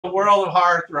The world of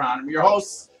Hearthstone. I'm your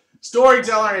host,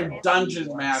 storyteller, and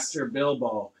dungeon master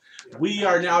Bilbo. We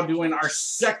are now doing our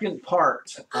second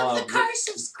part of of the Curse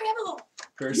of Scribble.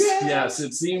 Yes,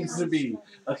 it seems to be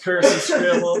a curse of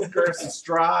Scribble, curse of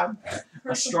Strahd.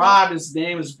 Strahd, his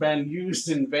name has been used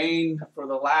in vain for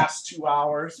the last 2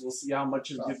 hours. We'll see how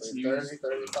much it gets used.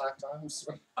 35 times.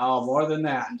 Oh, more than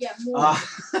that. Yeah, more.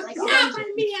 Like, not by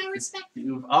me, I respect you.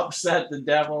 You've upset the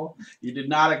devil. You did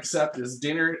not accept his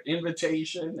dinner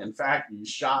invitation. In fact, you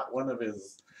shot one of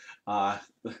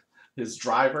his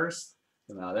drivers.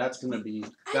 Now that's going to be,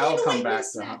 that'll come back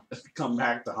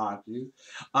to haunt you.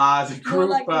 The group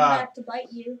Like come back to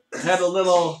bite you. had a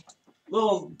little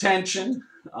tension.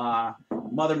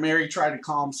 Mother Mary tried to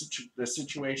calm the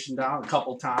situation down a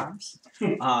couple times.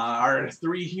 Our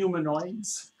 3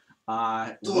 humanoids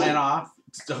went off.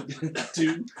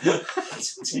 Two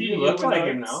You look like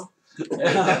him now.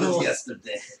 That was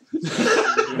yesterday.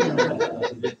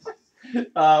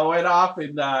 Went off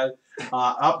and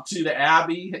up to the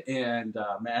Abbey and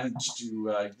managed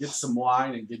to get some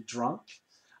wine and get drunk.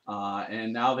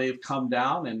 And now they've come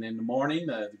down, and in the morning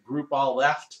the group all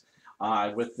left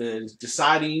with the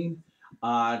deciding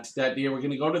that they were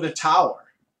going to go to the tower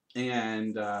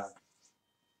and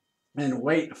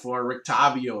wait for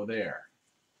Rictavio there.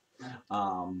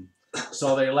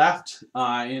 So they left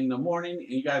in the morning.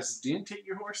 You guys didn't take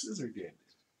your horses, or did?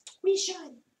 We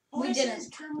should. We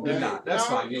didn't. Did not. That's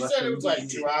fine. You said it was like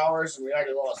 2 hours, and we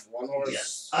already lost one horse.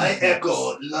 Yes. I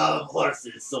echo love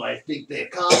horses, so I think they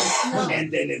come, and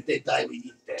then if they die, we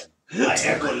eat them. I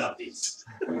echo love these.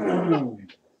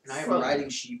 And I have riding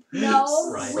sheep. No,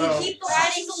 Right. we keep the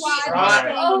riding alive.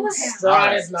 Strahd- Oh,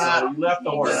 Strahd is not. You left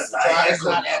the horse. Yes, I Strahd is echo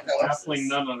not love Definitely horses.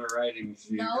 none of the writing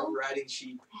sheet. No, Riding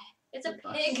sheep. it's a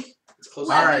pig. It's close.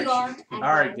 All right. Whoever you are.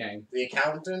 All right, gang. The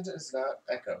accountant is not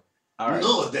Echo. All right.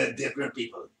 No, they're different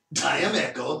people. I am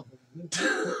Echo. You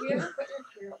ever put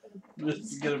your This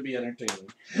is gonna be entertaining.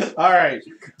 All right.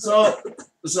 So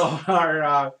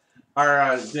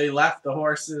our they left the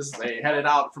horses. They headed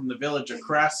out from the village of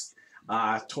Crest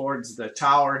towards the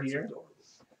tower here.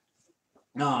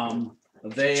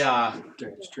 They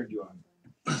Just turned you on.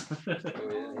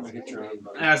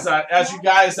 as you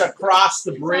guys cross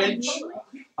the bridge,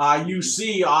 you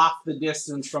see off the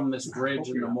distance from this bridge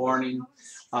in the morning.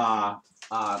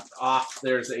 Off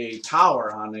there's a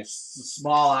tower on this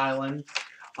small island.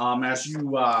 As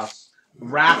you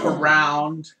wrap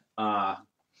around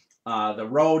the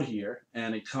road here,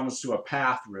 and it comes to a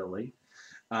path really.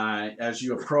 As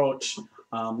you approach,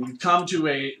 you come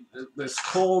to this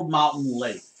cold mountain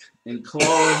lake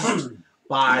enclosed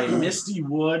by misty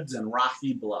woods and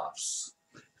rocky bluffs.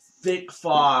 Thick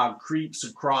fog creeps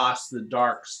across the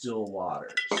dark, still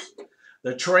waters.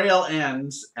 The trail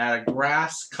ends at a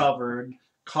grass-covered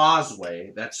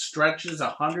causeway that stretches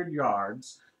 100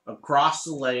 yards across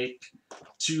the lake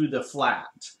to the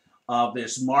flat of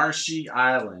this marshy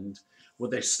island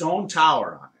with a stone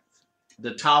tower on it.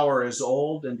 The tower is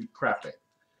old and decrepit,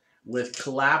 with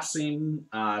collapsing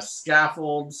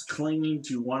scaffolds clinging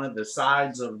to one of the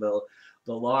sides of the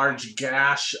large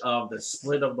gash of the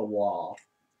split of the wall.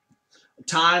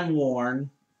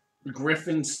 Time-worn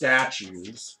griffin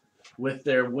statues with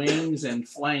their wings and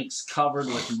flanks covered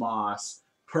with moss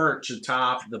perch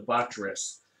atop the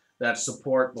buttress that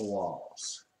support the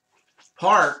walls.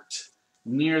 Parked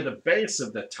near the base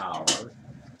of the tower,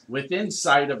 within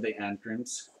sight of the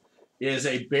entrance, is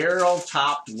a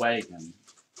barrel-topped wagon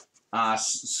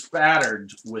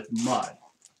spattered with mud.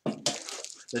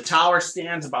 The tower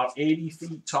stands about 80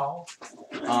 feet tall.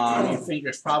 You think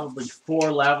there's probably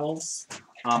 4 levels.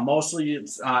 Mostly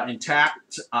it's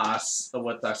intact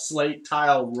with a slate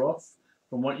tile roof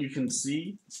from what you can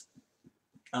see.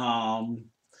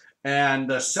 And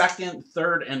the second,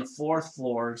 third, and fourth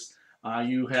floors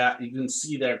you can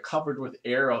see they're covered with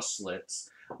arrow slits.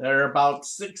 They're about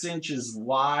 6 inches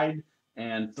wide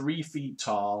and 3 feet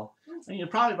tall, and you're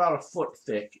probably about a foot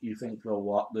thick. You think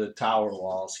the tower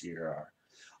walls here are.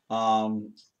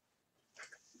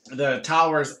 The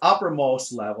tower's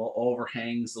uppermost level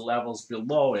overhangs the levels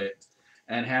below it,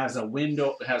 and has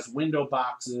window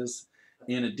boxes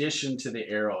in addition to the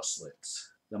arrow slits.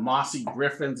 The mossy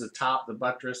griffins atop the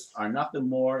buttress are nothing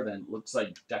more than looks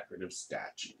like decorative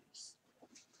statues.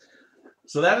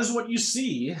 So that is what you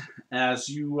see as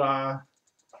you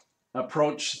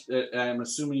approach. I'm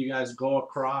assuming you guys go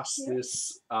across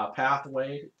this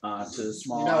pathway to the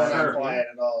small You know, we're not island. quiet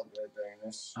at all during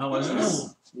this. How was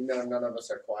this? You know, none of us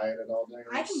are quiet at all during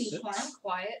this. I can be quiet. I'm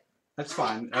quiet. That's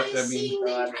fine. I I mean, sing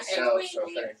No, I the mean, so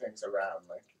if anything's around,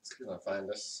 like, it's gonna find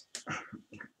us.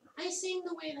 I sing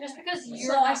the way Just because So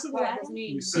you're I not see quiet that. doesn't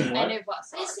mean You sing what? any of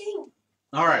us I are. sing.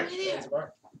 All right. It's a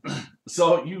bar.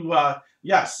 So you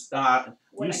yes, What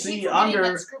you I see keep forgetting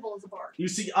under that Scribble is a bard. you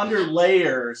see under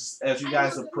layers as you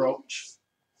guys approach.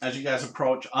 As you guys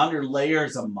approach, under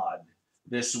layers of mud,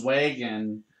 this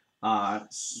wagon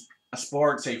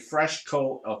sports a fresh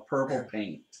coat of purple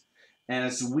paint, and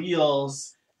its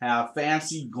wheels have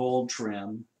fancy gold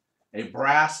trim. A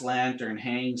brass lantern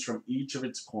hangs from each of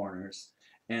its corners,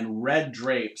 and red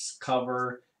drapes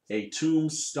cover a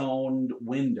tombstone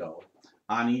window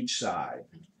on each side.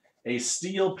 A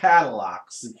steel padlock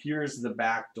secures the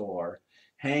back door,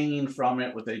 hanging from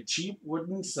it with a cheap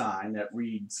wooden sign that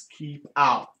reads "Keep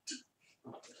Out."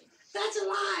 That's a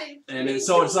lie. And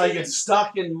so it's like it's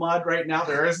stuck in mud right now.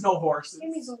 There is no horses. Give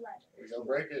me the letter. We go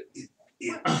break it.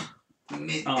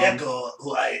 Echo,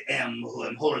 who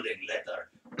I'm holding letter,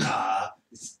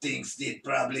 thinks it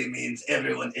probably means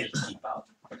everyone else keep out.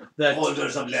 The,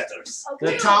 Holders of letters.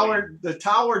 the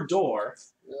tower door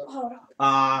Hold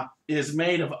on. is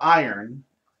made of iron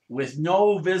with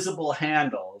no visible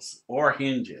handles or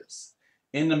hinges.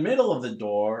 In the middle of the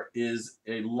door is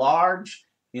a large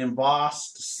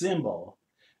embossed symbol,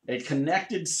 a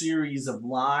connected series of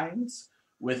lines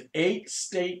with 8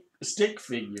 stick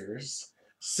figures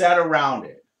set around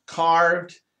it,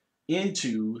 carved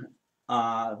into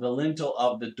the lintel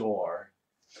of the door.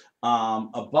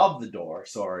 Above the door,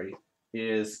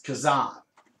 is Khazan.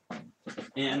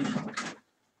 And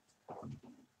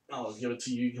I'll give it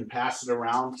to you. You can pass it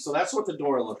around. So that's what the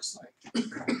door looks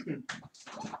like.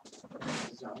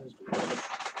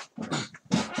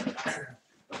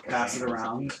 Pass it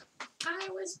around. I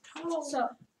was told. So,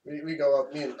 We go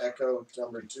up, me and Echo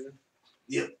number 2.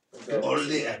 Yep. We go All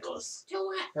the echoes. to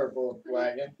what? purple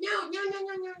wagon. No.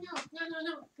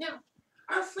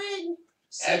 Our friend.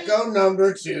 Echo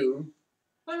number 2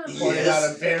 pointed out a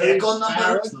Yes. very Echo number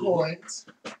valid 2 point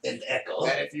and echo.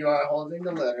 that if you are holding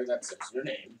the letter that says your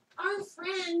name, Our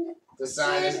friend. the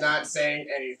sign is not saying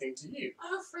anything to you.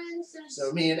 Our friend says.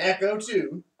 So me and Echo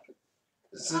 2,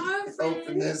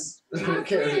 open this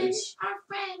carriage. Our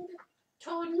friend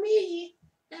told me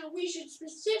that we should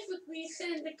specifically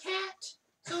send the cat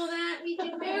so that we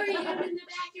can bury him in the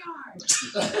backyard.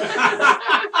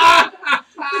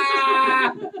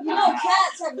 You know,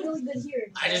 cats have really good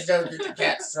hearing. I just don't think the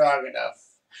cat's strong enough.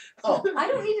 Oh, I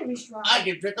don't need to be strong. I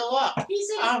can pick a lock. He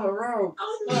said, I'm a rogue.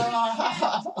 "Oh no,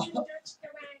 you touched the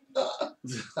wagon."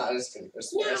 I'm just kidding.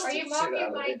 No, Are you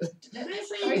mocking my?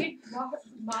 Are you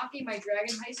mocking my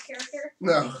Dragon Heist character?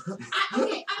 No.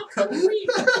 Okay, I'll come clean.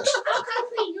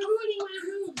 You're ruining my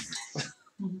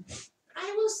moves.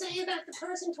 I will say that the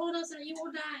person told us that you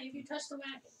will die if you touch the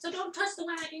wagon. So don't touch the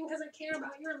wagon because I care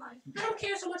about your life. I don't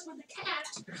care so much about the cat.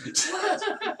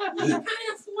 But you're kind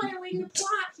of foiling the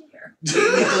plot here. We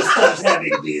need to start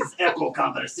having these echo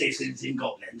conversations in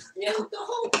Goblin. The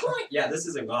whole point. Yeah, this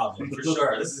isn't Goblin for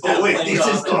sure. This is Oh, wait, definitely this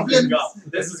is Goblin?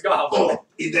 This is Goblin. Oh,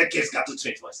 in that case, got to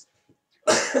change voice.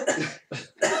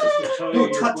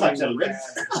 Don't touch them, Rick.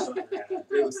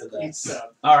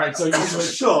 All right, so you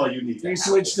switch. Sure, you need You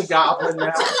switch to Goblin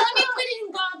now. So let me put it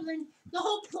in Goblin. The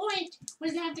whole point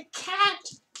was that the cat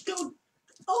go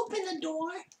open the door,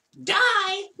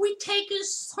 die, we take her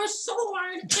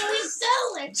sword, and we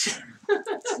sell it.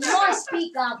 You know I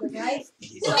speak Goblin, right?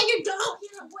 No, you don't.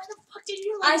 Yeah, where the fuck did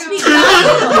you I learn speak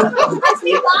that? Goblin. I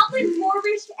speak Goblin,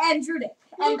 Dwarvish, and Druidic,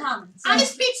 and Common. So. I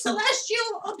speak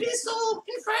Celestial, Abyssal,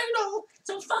 Infernal,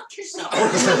 so fuck yourself.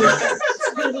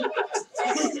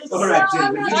 Alright, So,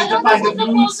 Jim, we I'm need not- to find the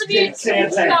supposed to be a blue sand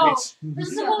kid's sandwich. This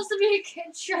is supposed to be a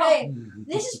kid show. Hey,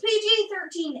 this is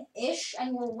PG-13-ish,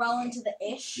 and we're well into the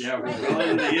ish. Yeah, we're right well now.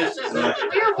 into the issues. We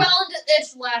were well into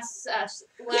this last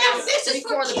Yeah, this is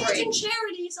before for the kids break. and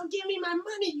charity, so give me my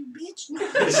money, you bitch.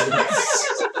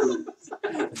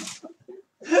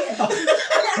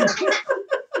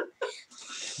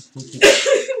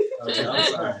 Okay, I'm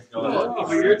sorry. Go Oh,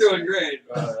 ahead. you're doing great.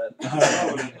 Go ahead.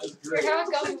 Here comes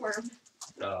Gummy Worm.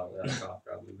 Oh, that's cough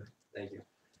problem. Thank you.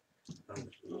 All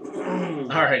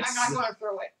right. I'm not going to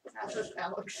throw it. That's what that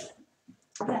looks.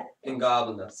 In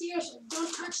Goblin though. Seriously,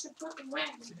 don't touch the fucking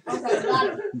wagon. Okay,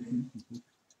 got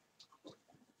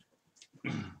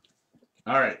it.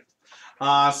 All right.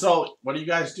 So what do you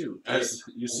guys do? As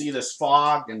you see this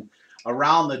fog, and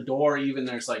around the door, even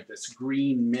there's like this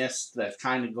green mist that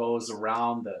kind of goes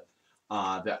around the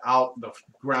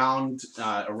ground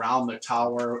around the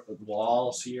tower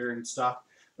walls here and stuff.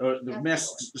 The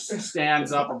mist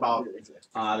stands up about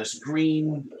this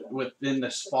green within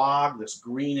this fog, this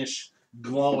greenish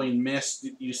glowing mist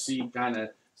that you see kind of.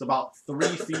 It's about 3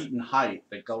 feet in height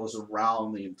that goes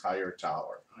around the entire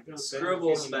tower.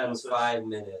 Scribble spends 5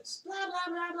 minutes. Blah, blah,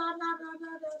 blah, blah, blah, blah,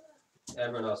 blah, blah.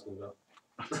 Everyone else can go.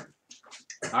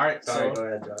 All right. Sorry, So, go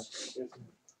ahead, Josh.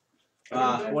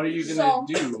 what are you gonna So-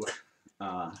 do?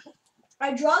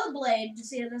 I draw the blade to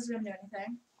see if this is gonna do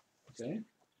anything. Okay.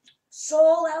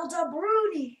 Soul Elder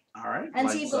Broody. All right. And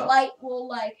see if lights the up. light will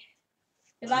like.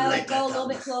 If I Light go a that little up.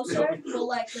 bit closer, will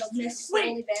like the mist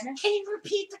slowly vanish. Can you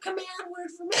repeat the command word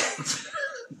for me?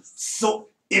 So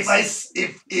if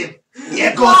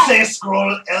Echo says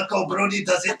scroll Echo Brody,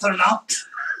 does it turn out?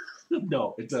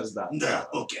 No, it does not. No.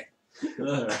 Okay.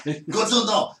 All right. Good to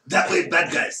know. That way,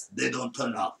 bad guys they don't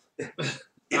turn off.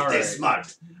 If All they're right.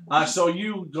 smart. So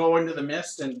you go into the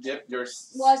mist and dip your.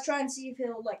 Well, I was trying to see if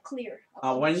he'll like clear.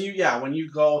 When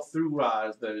you go through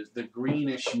the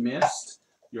greenish mist,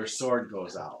 your sword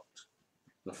goes out.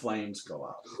 The flames go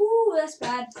out. Ooh, that's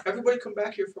bad. Everybody come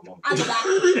back here for a moment. I'm the back.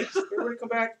 Everybody come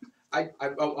back. I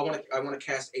want to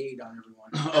cast aid on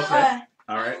everyone. Okay.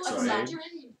 All right. Oh, So I'm Abe. glad you're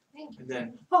ready. Thank you. And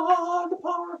then, the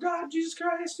power of God, Jesus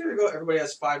Christ. Here we go. Everybody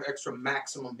has 5 extra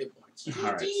maximum hit points.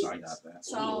 All right. So I got that.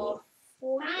 So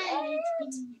 40.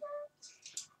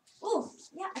 Ooh,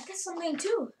 yeah, I got something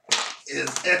too. Is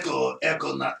Echo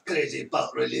not crazy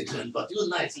about religion, but you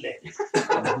nice lady.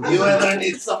 You ever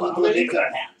need someone to lick your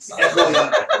hands? Echo,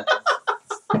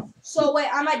 you're So wait,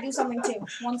 I might do something too.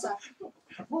 One sec.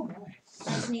 I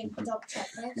just need to double check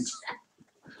this.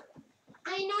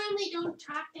 I normally don't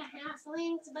talk to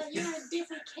halflings, but you're a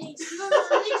different case. You're a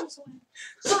religious one.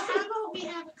 So how about we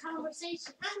have a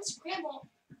conversation? I'm Scribble.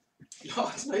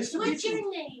 Oh, it's nice to meet What's you.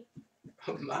 your name?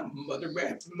 My Mother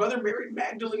Mary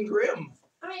Magdalene Grimm.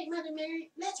 All right, Mother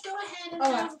Mary, let's go ahead and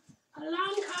All have a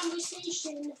long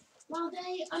conversation while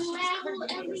they unravel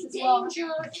every Well-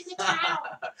 danger in the town.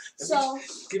 So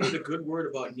Give me the good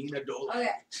word about Nina Dola.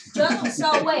 okay.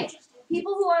 So wait,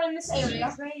 people who are in this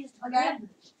area, okay?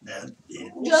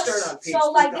 We'll start on Just page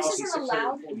so like this isn't 3645.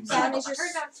 allowed. Sound is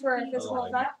just for physical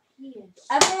effect.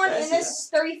 Everyone in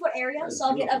this 30-foot area, so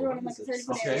I'll get everyone in like a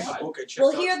 30-foot Okay. area. My book I checked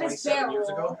We'll out hear this 27 bear years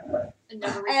roar. ago. And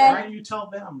never All return. right. You tell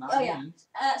them, not Oh, yeah. me.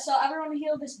 So everyone will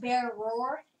hear this bear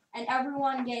roar, and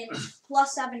everyone gains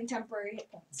 +7 temporary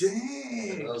hit points.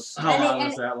 Dang. Those- How And it- long and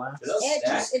does that last?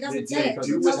 It doesn't say it. They It's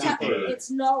do no it temp. temporary. It's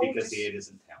no. Because the 8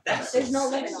 isn't temp. There's no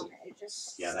limit on it. It's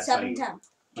just Yeah, that's 7 why you- temp.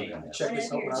 Check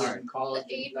this out when I was Alright. in college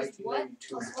The in eight was what?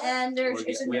 1992. And there's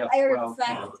it's an We have area 12 effect,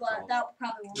 pounds. but that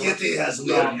probably won't. Kitty has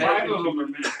No, weird 5 of them are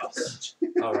max.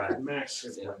 All right. Max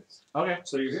hit points. Okay.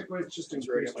 So your hit points just It's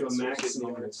right increased up to a like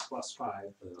maximum 60. of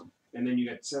 +5. And then you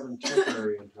got 7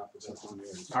 temporary on top of that on there.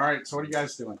 All right. So what are you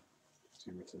guys doing?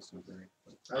 See what says temporary.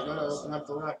 I gotta open up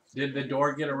the lock. Did the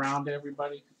door get around to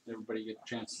everybody? Everybody get a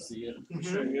chance to see it?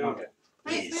 Okay.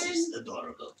 My This friend, is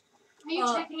adorable. are you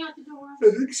checking out the door? I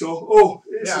think so. Oh,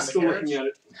 it's Yeah, just the still carriage. looking at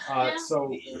it. Yeah.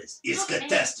 So Yes, it's Okay.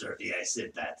 catastrophe. I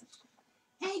said that.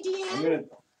 Hey, I'm DM, gonna.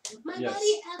 my yes.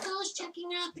 buddy Echo's checking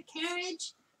out the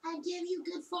carriage. I give you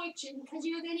good fortune because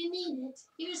you're going to need it.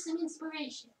 Here's some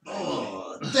inspiration.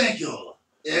 Oh, thank you.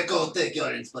 Echo, take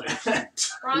your inspiration.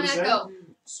 Wrong Who's echo.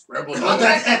 Scribble Oh,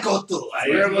 that's Echo too.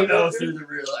 Scribble knows who the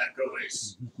real Echo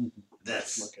is.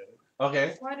 That's Look at it.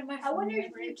 Okay. Why did my I wonder phone if you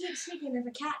vibrate? keep speaking if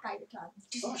a cat got your tongue.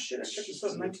 Oh shit, I checked this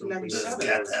out in Does 1997.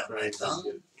 cat have my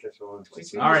tongue?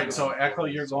 All right. So Echo,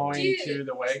 you're going Dude. to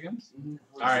the wagon.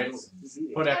 All right.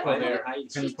 Put Echo there.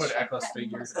 Can you put Echo's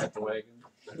figures at the wagon?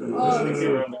 Oh,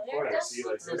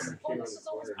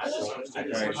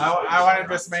 I want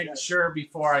to just make sure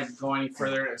before I go any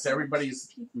further, is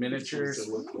everybody's miniatures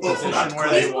positioned where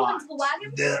they He's moving want? to the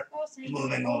wagon. They're Oh, thank you.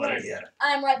 moving over here.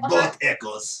 I'm right behind. Both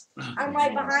Echoes. I'm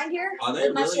right behind here. Are they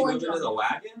with my really sword moving to the drawn.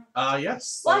 wagon?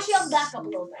 Yes. Well, actually, I'll back up a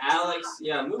little bit. Alex,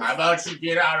 yeah, move. How about you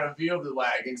get out of view of the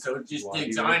wagon so it just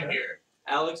digs on here?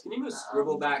 Alex, can you move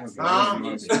Scribble back?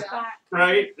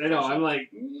 Right? I know. I'm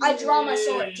like. I draw my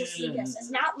sword. Just see this. It's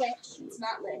not lit. It's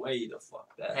not lit. Way the fuck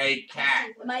that. Hey, cat.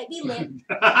 It might be lit.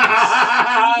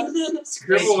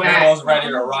 Scribble back. ready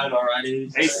to run already.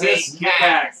 Hey sis, get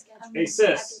back. Hey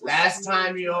sis. Last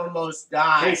time you almost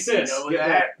died. Hey sis, You know get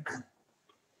that? back.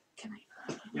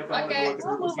 Yep, I wanna Okay. go look at the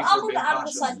I'll move. movies I'll for move being out of the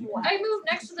cautious. side of the wagon. I moved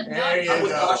next to the There nun. you I'm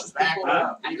with go. cautious Back people.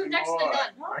 up. I moved even next to the more.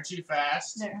 nun. Aren't you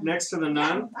fast? Next to the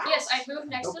nun. Yes, I moved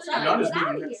next to the Nope. nun. Nun is Get out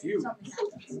moving of next to here. you. Something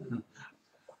happens.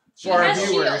 She For our has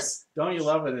viewers, shields. don't you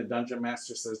love when the dungeon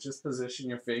master says just position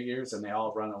your figures and they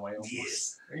all run away? Almost?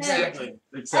 Yes. Exactly.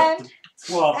 Except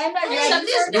Well, And I Except ready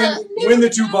this for nun. When the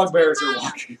two bugbears are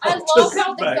walking. I Just love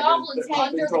how the back in. goblins They're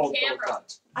under told the to camera.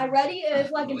 cut. I ready if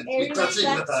like an We area touch it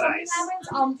effect with our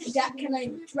something eyes. happens. Can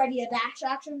I ready a dash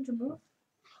action to move?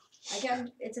 I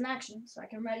can. It's an action, so I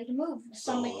can ready to move. If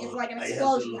something if like an I have to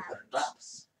explosion look at happens.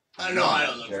 traps. I know I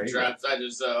don't look There for you go. traps. I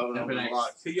just open If an the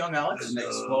lock. Hey, young Alex, an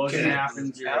explosion Okay.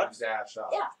 happens, you're Alex? dash off.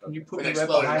 Yeah. can you put When me an right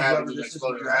explosion behind happens, whoever an this is?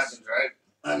 explosion happens, right?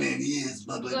 I mean, yes,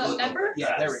 but we The go member?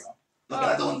 Yeah, there we go. But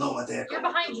I don't know what the heck. You're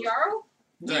behind Yarrow?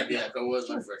 Yeah, go would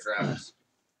look for Travis.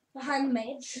 Behind the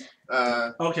mage.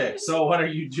 Okay, so what are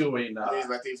you doing? Use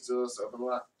my thieves tools to open the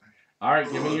lock. All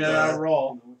right, give me a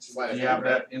roll. Sleight of You hand,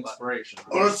 have right? that inspiration.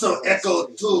 Also, Echo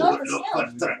 2 No, would it's look skill.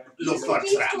 for look Using for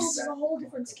thieves traps. tools is a whole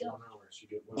different skill.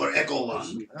 Or Echo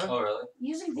 1. Oh, really?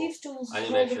 Using thieves tools I is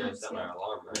a need to whole make sure I different set skill. my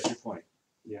alarm What's right. your point?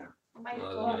 Yeah. Oh my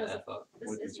Other god, than F up. this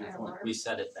What is did my you alarm. We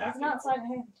set it back. It's not sleight of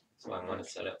hand. So I want to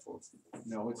set it for.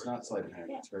 No, it's not sleight of hand.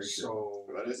 It's very true. So,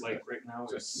 What is like it? right now,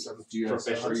 it's Just do you have are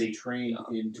proficiency. you trained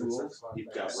in tools?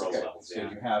 You've got roll Okay, levels, so yeah.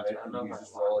 you have it, I and know you my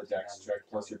just roll a alarm. dex check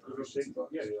plus your proficiency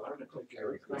bonus. Yeah, you learn it.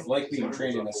 It's like being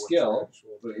trained in a skill,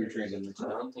 but you're trained in the I tool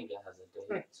don't think it has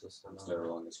a date system. instead of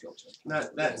rolling a skill check.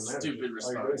 Not that stupid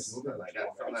response that I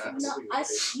got from that. No,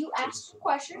 you asked a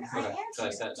question, I Okay, so I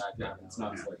answered. set that down. It's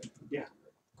not sleight of hand.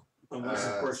 Unless,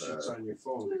 of course, it's on your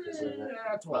phone because then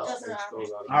that 12. Doesn't takes matter.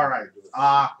 those out of All right.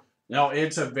 it. No,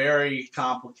 it's a very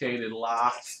complicated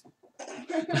lock.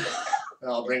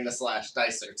 I'll bring the slash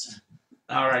dicer.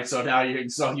 All right, so now you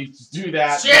do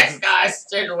that. Shit, guys,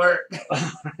 didn't work.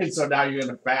 Right, so now you're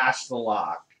gonna bash the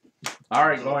lock. All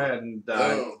right, go ahead and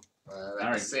Boom. all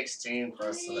right. 16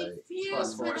 plus I like feel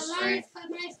plus for 4 the strength. life of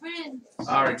my friend.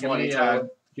 all right. 20 total.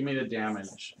 Give me the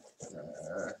damage.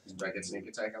 Do I get sneak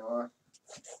attack on the lock?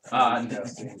 No, I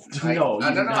you don't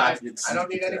do know. not get I don't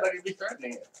need sneak attack. anybody to be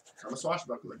threatening it. I'm a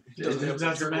swashbuckler. It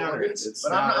doesn't matter. It's But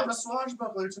not. I'm a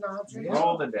swashbuckler. It's an object.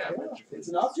 Roll the damage. It's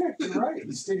an object, you're right.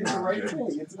 You stated the right thing.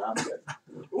 It's an object.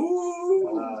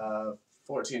 Ooh.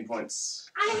 14 points.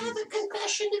 I have a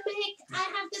confession to make. I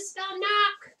have the spell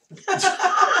knock.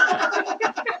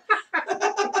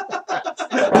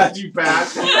 As you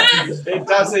bash it, it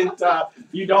doesn't.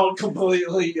 You don't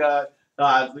completely.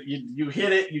 You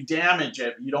hit it. You damage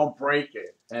it. You don't break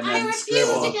it. And I then refuse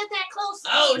scribble. to get that close.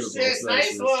 Oh Scribble shit!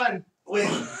 Nice slices. one. Wait.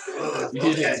 You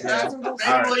did Okay. it. Maybe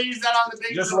Alright. we'll use that on the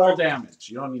big Just roll. roll damage.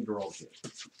 You don't need to roll shit.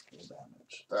 Roll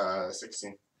damage.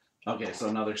 16. Okay, so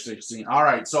another 16. All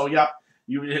right, so yep,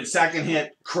 you hit second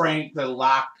hit, crank, the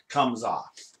lock comes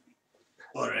off.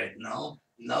 Alright, no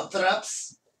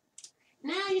traps.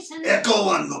 Now you send it. Echo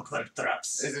 1 look for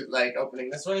traps. Is it like opening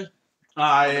this way?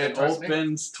 It towards me?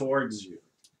 opens towards you.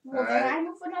 Well, then I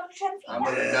move another 10 feet. I'm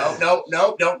gonna,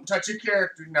 nope, don't touch your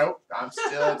character. Nope, I'm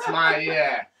still, it's my,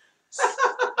 yeah.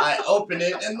 I open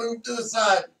it and move to the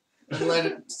side and let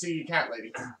it see cat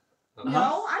lady.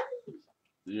 No, I'm.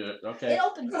 Yeah, okay. It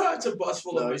opens. It's a bus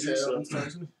full of No, say Medusa. it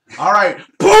starts with- All right,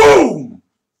 boom!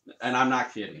 And I'm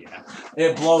not kidding.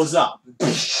 It blows up.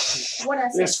 What I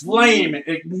say? This flame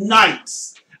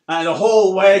ignites, and the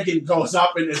whole wagon goes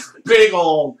up in this big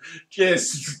old,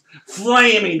 just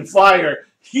flaming fire.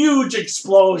 Huge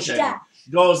explosion. Yeah.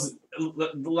 Goes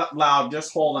loud.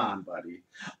 Just hold on, buddy.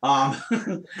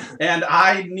 And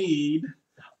I need.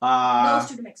 Those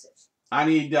two to mix it. I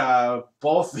need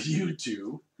both of you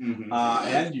two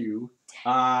and you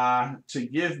to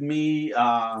give me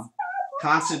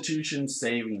Constitution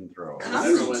saving throw.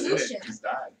 Everyone in it Constitution. just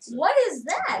died. So. What is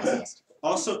that?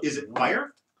 Also, is it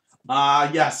fire?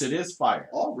 Yes, it is fire.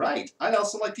 All right. I'd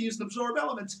also like to use an absorb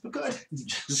element, but good.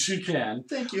 Yes, you can.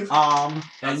 Thank you.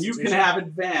 And you can have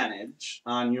advantage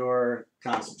on your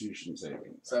Constitution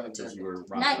saving. 17. Because you were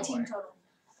running 19 away. total.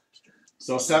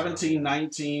 So 17,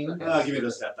 19. Give me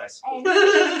those stat dice.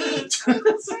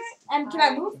 And can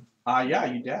I move? Yeah,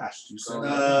 you dashed. You said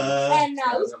And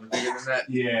I'm bigger than that.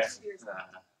 Yeah.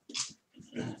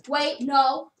 wait,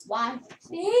 no. Why?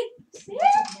 See? See?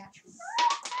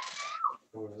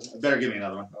 Better give me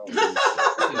another one.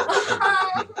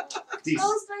 Decent.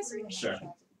 Those dice are Sure.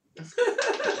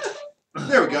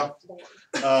 There we go.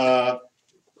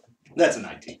 That's a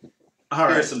 19. All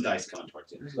Here's right. some dice coming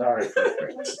towards you. All right.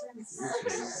 Perfect.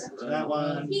 That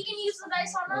one. He can use the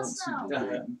dice on us now.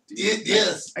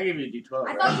 Yes. I give you a D12. I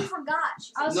right? thought you forgot.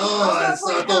 I was No, I was it's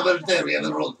gonna not point it over out. there. We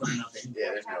haven't rolled for nothing.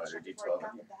 Yeah, there's no other D12.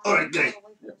 Alright, great.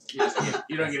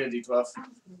 You don't get a D12.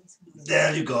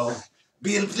 There you go.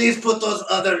 Bill, please put those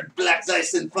other black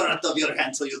dice in front of your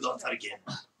hand so you don't forget.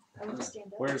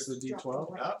 Where's the D12?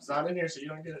 Oh, it's not in here, so you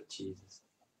don't get it. Jesus.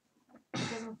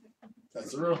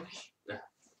 That's the rule.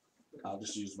 I'll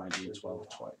just use my D12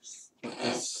 twice.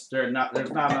 There's not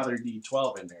another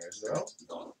D12 in there, is there?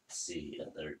 Don't see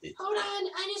other dice. Hold on,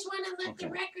 I just want to let the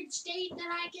Okay. record state that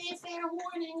I gave fair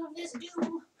warning of this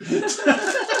doom.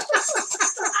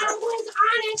 I was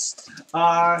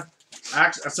honest.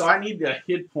 Actually, so I need the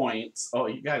hit points. Oh,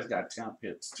 you guys got temp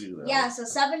hits too, though. Yeah, so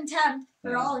 710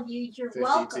 for all of you. You're 52.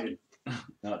 welcome.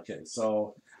 Okay,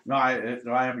 so no, I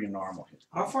have your normal hit.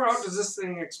 How far out does this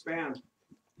thing expand?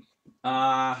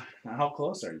 How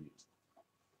close are you?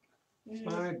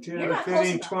 5, 10, You're not close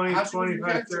 15, enough. 20, How'd you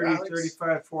 25, get 30, Alex?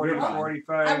 35, 40, You're fine.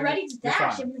 45. I'm ready to You're dash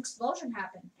fine. if an explosion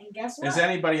happened. And guess what? Is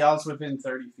anybody else within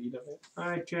 30 feet of it?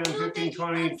 5, 10, I don't 15, think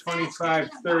 20, you 25,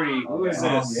 30. Who is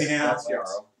Okay. this? That's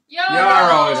Yarrow.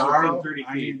 Yarrow! is Yarrow, within 30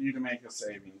 I feet. need you to make a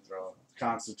saving throw.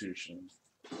 Constitution.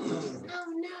 Oh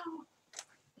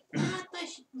no. Not the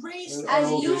race. As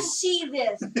will you be. see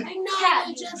this, I know, Cat,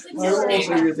 I just you- I will Sorry.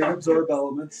 also use the absorb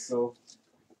elements, so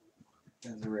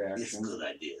as a It's a reaction. good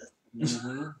idea.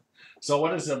 Mm-hmm. So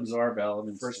what does absorb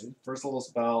elements do? First level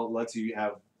spell lets you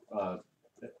have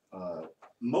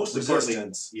Most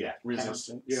resistance. Yeah.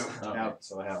 Resistance. Yeah. Okay. Yeah,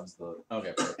 so it has the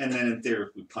Okay. And then in theory,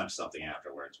 if we punch something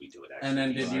afterwards, we do it actually. And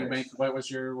then did you Right. make, what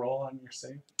was your roll on your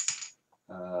save?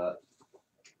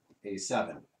 a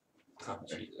 7. Oh,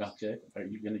 Jesus. Okay. Are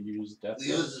you going to use death?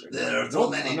 Use, dice or- there are too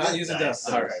Nope, many I'm not death using dice.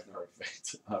 death All dice. right.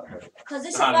 Perfect. All right. because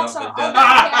this I affects love our the other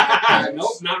death. characters.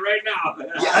 Nope, not right now.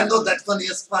 Yeah, I know that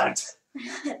funniest part.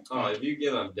 Oh, if you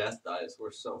give him death dice,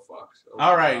 we're so fucked. Oh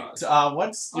All my right. God.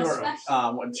 What's Oh, your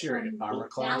special. what's your armor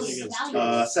class?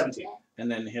 Now 17. And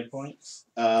then hit points?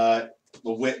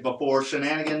 Before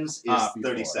shenanigans is Before.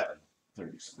 37.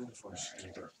 37.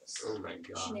 Oh my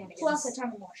God. shenanigans. Plus a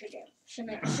ton more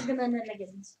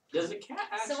shenanigans. Does the cat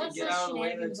So actually what's get the out of the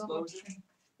way of the shenanigans over explosion?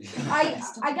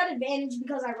 I got advantage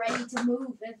because I'm ready to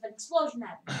move if an explosion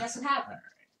happens. Guess what happened?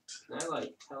 Can I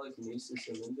like telekinesis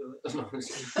him into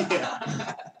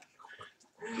it?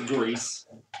 Grease.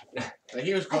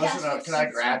 He was I close got enough. Can I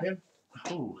grab him?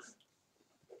 Ooh.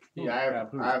 Yeah, I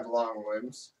have long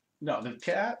limbs. No, the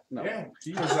cat? No. Yeah.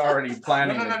 He was already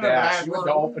planning No, to but I dash. have You had to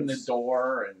long open the limbs.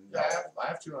 door and I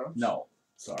have 2 arms. no.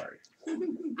 Sorry. I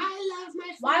love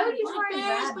my Why would you favorite try and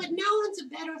bears, grab but me? no one's a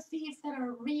better thief than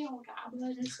a real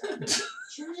goblin. So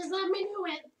sure just let me do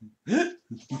it.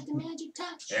 Got the magic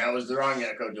touch. Yeah, it was the wrong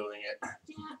echo doing it.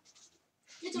 Yeah.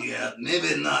 It's okay. Yeah,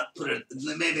 maybe not.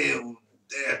 Maybe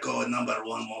echo number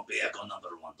 1 won't be echo number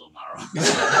 1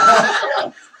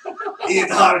 tomorrow. Eat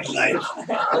hard life.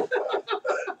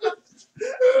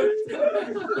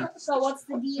 So what's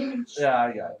the damage? Yeah,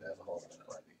 I got that. Hold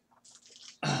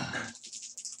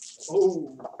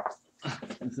Oh.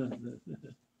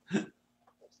 on.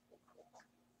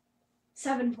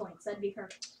 7 points. That'd be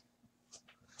perfect.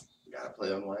 You gotta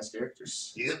play unwise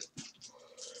characters. Yep.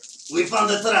 We found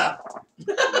the trap.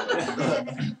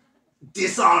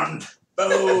 Disarmed.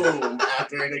 Boom!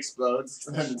 After it explodes,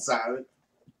 and then it's silent.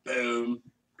 Boom.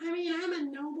 I mean, I'm a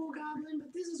noble goblin,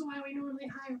 but this is why we normally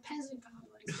hire peasant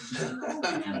goblins.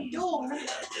 Open that door.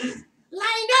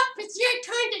 Line up! It's your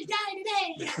turn to die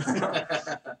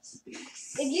today.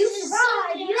 If you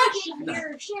survive, you get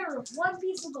your share of 1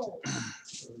 piece of gold.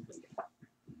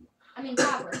 I mean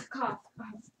copper.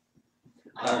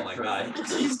 Oh my God.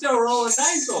 He's still rolling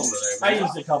dice over there. I Man.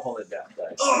 used a couple of death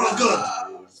dice. Oh,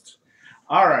 good.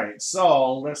 All right,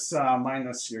 so let's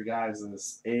minus your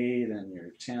guys' aid and your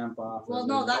temp off. Well, of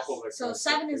no, it. that's so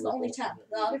 7 is the only 10.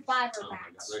 The other 5 are Oh my God,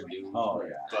 max. they're doomed. Oh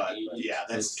yeah, But yeah,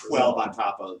 that's 12 on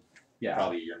top of yeah.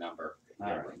 probably your number. All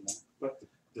right.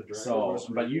 The dragon So, was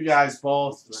but you guys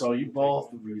both, so you both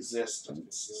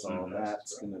resistance, so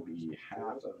that's gonna be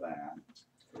half of that.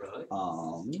 Really?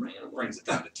 Random brings it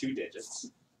down to 2 digits.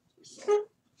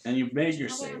 And you made your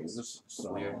saves,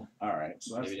 so Weird. all right.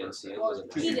 So that's Maybe didn't see it. Well, Was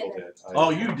it he nice? did People it. did. oh,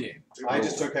 you did. I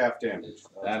just took half damage.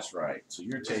 That's right. So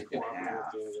you're taking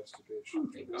half.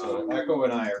 Thank God. So Echo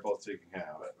and I are both taking half.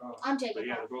 I'm But taking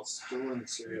yeah, that. they're both still in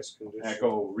serious condition.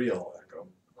 Echo, real Echo.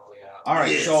 Oh yeah. All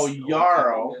right. Yes. So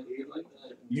Yarrow, Like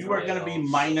that. you are gonna be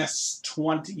minus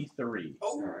 23.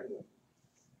 Alright.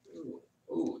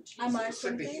 Ooh, I'm minus Jesus.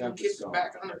 23. Temp Kick is it gone.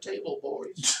 back on the table,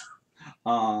 boys.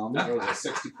 That was a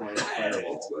 60-point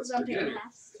fireball. So I'm taking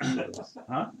half.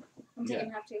 Huh? I'm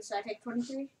taking half too, so I take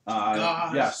 23.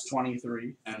 Gosh. Yes,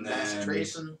 23. And That's then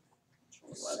tracing.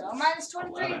 So minus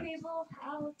 23 11. people.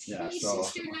 Ouch. Yeah. Hey, So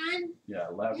Sister Nun, yeah,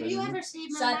 have you 11. ever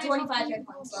saved my So I life? have 25 hit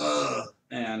points.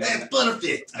 And hey,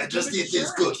 perfect. I just eat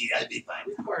this cookie. I'll be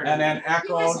fine. and then You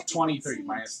Echo guys are 23 consent.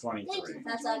 minus Thank 23. you.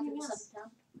 That's after the 7th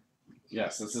town.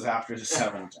 Yes, this is after the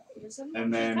 7th.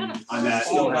 And then Kind of on that,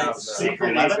 Still you'll have have the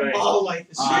secret 11. eBay. Oh, like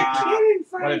the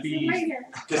Would it be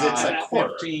Because it's a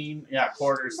quarter. 15? Yeah,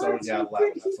 quarter. So yeah,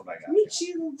 11. That's what I got.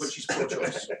 Yeah. But she's pro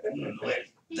choice. Wait.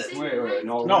 He said Wait, you're wait, right.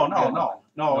 no.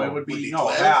 No. It would Would be be no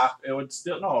 12? half. It would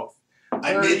still no.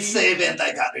 I 30. made save and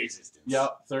I got resistance.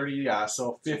 Yep, 30. Yeah,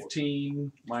 so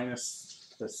 15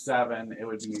 minus the 7. It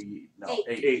would be no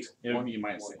 8. 8. It would be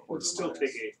minus 8. Would still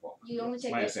take 8. You only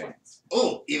take Minus 8 8. points.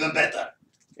 Oh, even better.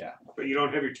 But you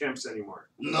don't have your temps anymore.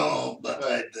 No, but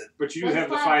I did. But you What's have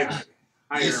the 5 5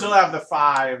 higher. You still have the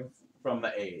 5 from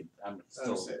the aid. I'm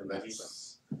still Oh, saying but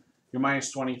that's you're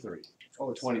minus 23.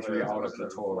 Oh, 23 out of the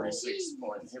total. 46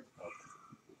 point hit.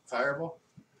 Fireball?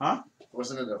 Huh?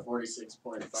 Wasn't it a 46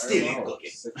 point Still fireball?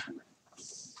 cooking.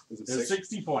 It's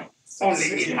 60 points. Only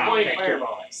 60 in point my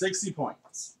fireball. 60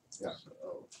 points.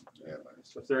 Oh, yeah.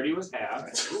 So 30 was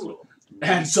half. Ooh.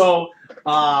 And so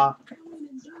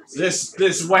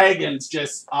this wagon's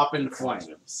just up in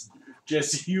flames.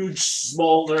 Just huge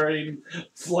smoldering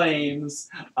flames.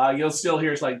 You'll still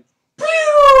hear it's like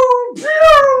pew,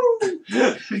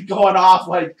 pew, going off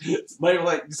like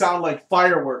sound like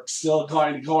fireworks still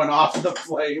going off the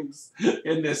flames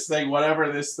in this thing.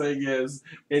 Whatever this thing is,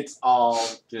 it's all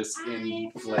just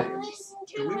in flames.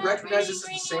 Do we recognize this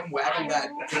as the same wagon that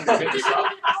came to pick us up?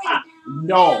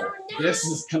 No,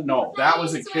 that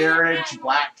was a carriage,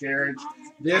 black carriage.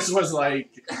 This was like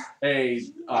a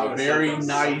very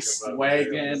nice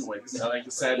wagon with, like I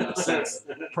said, in a sense,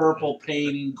 purple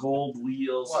painting, gold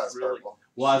wheels.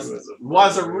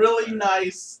 Was a really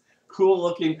nice, cool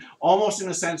looking, almost in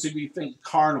a sense if you think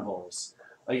carnivals,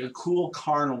 like a cool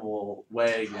carnival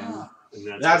wagon.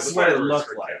 That's what it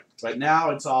looked like. But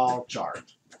now it's all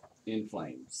charred in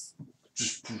flames.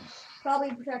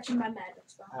 Probably protection by magic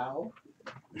spell. How?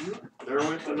 There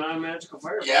went the non-magical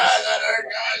fireball. Yeah, that hurt,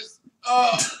 guys.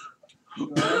 Oh.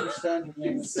 I understand your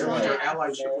name is They're on their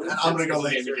allied ship. I'm gonna go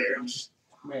lay in the carriage.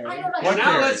 Mary. I don't know. What Now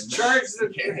carriage? let's charge the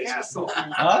Carriage. castle.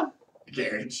 Huh?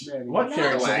 Carriage. Mary. What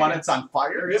carriage? The one that's on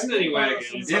fire? There isn't any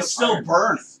wagons. It's still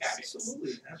burning.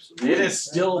 Absolutely, absolutely. It is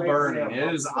still burning.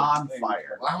 It is on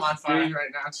fire. Well, I'm on fire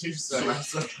right now too, so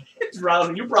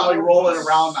You're probably rolling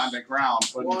around on the ground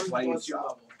putting One flames plus your out.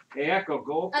 level. Hey, Echo,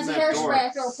 go open As a that door. hairspray, I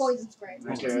throw a poison spray.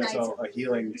 Okay, Nice. so a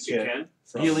healing Yes, you kit can.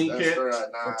 from- Healing that's kit for,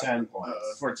 for 10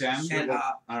 points. for 10? And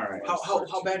Alright.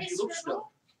 how bad do you look still?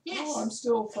 Yes. Oh, I'm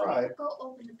still fried. Go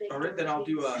open the big All right, then I'll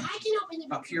do I can open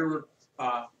the a pure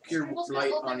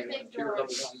light on you. Pure level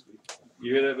 1.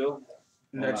 You hear that, Bill?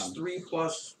 And that's Hold on. 3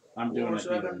 plus I'm doing 4, it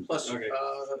 7 even. plus Okay.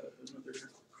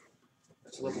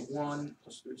 that's level 1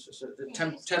 plus 3, so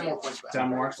 10 more points back. 10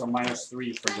 more, so minus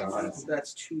 3 for John.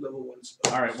 That's 2 level 1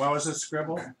 spells. Alright, what was this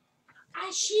scribble?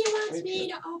 She wants me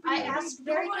to open I the asked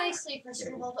door. very nicely for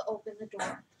Scribble to open the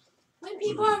door. When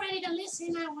people are ready to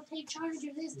listen, I will take charge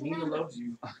of this. Nina loves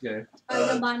you. Okay. I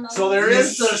combine my So there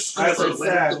is, Mr. as I Scribble,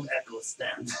 where said, do Echo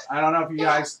stand? I don't know if you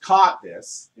guys caught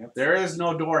this. There is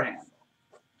no door handle.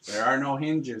 There are no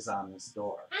hinges on this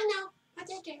door. I know. What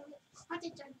they do. What they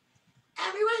do.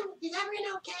 Everyone, is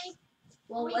everyone okay?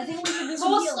 Well, I think we should do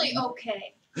some Mostly healing.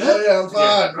 okay. Oh yeah, I'm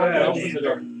fine. Go ahead, open the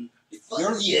door.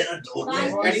 Yeah,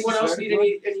 okay. Fine. Anyone else need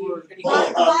any Well,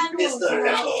 Combine wounds, Mr. so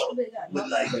Echo I'll be good. would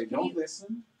like, They don't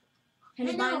listen. Can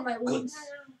you bind my wounds?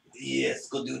 yes,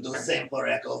 could you do the same for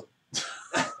Echo?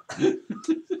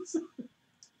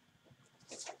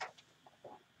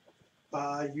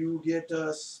 you get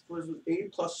what is it,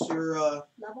 8 plus your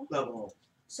Level? level.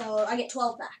 So I get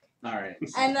 12 back. Alright.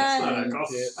 And That's not then, Echo.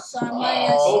 so I'm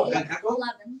minus Oh, and Echo?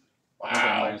 11.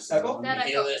 Wow. Echo? That I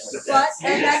Heal go. this. But,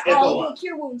 and then Echo I'll one. do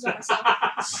cure wounds on myself.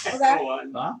 Echo Okay.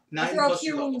 one. Huh? I 9 throw plus cure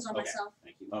your level. wounds on Okay. myself.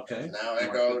 Okay. Now Mark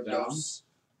Echo it down. dose.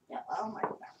 Yeah, oh my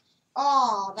god.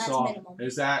 Oh, that's So, minimum.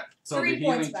 is that, so 3 the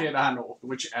points healing back. kit on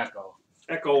which Echo?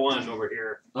 Echo one over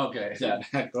here. Okay, that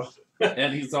Echo.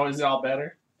 And he's always all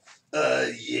better?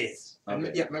 yes. And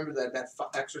Okay. yeah, remember that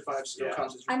extra 5 still Yeah.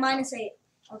 counts as I your minus 8.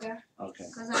 Okay. Okay.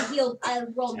 Because I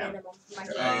rolled minimum. My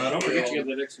Don't forget to get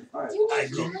that extra 5. I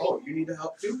do. Oh, you need the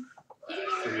help too?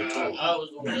 For your total. I was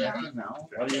No.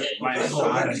 What do you, minus Oh,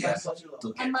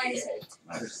 five? I'm minus 8.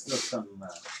 There's still some.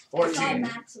 It's all 14.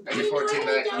 maximum. I get 14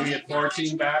 back. You get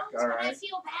 14 back? I Alright.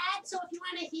 feel bad, so if you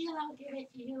want to heal, I'll give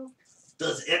it to you.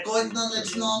 Does Echo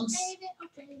acknowledge gnomes? Save it.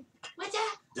 Okay. What's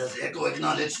that? Does Echo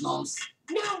acknowledge gnomes?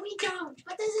 No, we don't.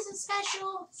 But this is a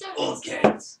special Okay.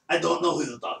 circumstance. I don't know who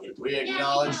you're talking to. We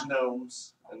acknowledge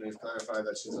gnomes, and we've clarified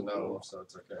that she's a gnome, so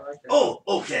it's okay. Oh,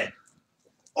 okay.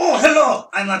 Oh, hello!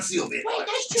 I'm not stupid. Wait,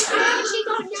 that's true. I actually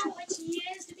don't know what she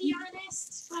is, to be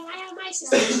honest. But I have my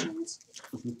suspicions.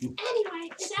 Anyway,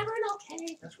 is everyone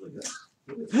okay? That's really good.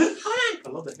 Hold I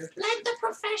love that haircut. on. Let the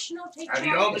professional take Have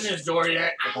you charge. opened this door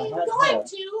yet? I'm going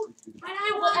to, but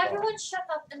I Will want everyone shut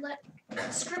up and let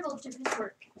Scribble do his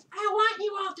work? I want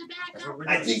you all to back up.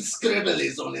 I think Scribble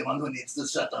is the only one who needs to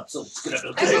shut up, so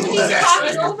Scribble can do Everybody's that.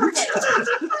 talking over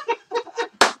him.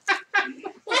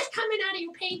 That's coming out of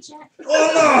your paycheck.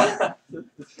 Oh no!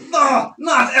 No,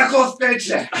 not Echo's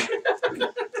paycheck!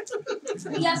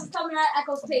 Yes, it's coming out of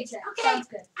Echo's paycheck. Okay. Sounds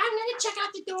good. I'm gonna check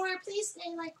out the door. Please stay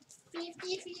like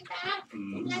 50 feet back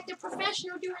and let the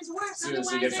professional do his work. As soon as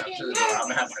he Otherwise, gets I up get to the door, I'm nervous.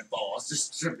 gonna have my balls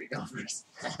just tripping over his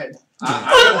head.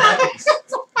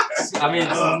 I mean,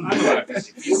 I'm about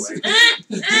 50 feet away.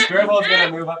 Scribble's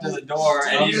gonna move up to the door,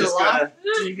 and he's just gonna.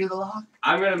 Do you get the lock?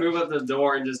 I'm gonna move up to the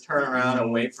door and just turn around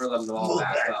and wait for them to all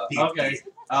back up. Okay.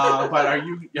 But are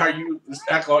you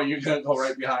Echo? Are you gonna go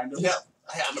right behind him? Yep.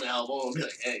 I'm gonna elbow and be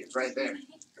like, hey, it's right there.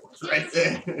 It's right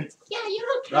there. Yeah, you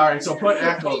don't. All right. So put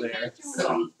Echo there.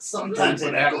 Sometimes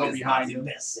an Echo echo is behind not him.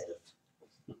 the best self.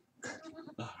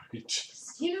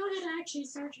 You know how to actually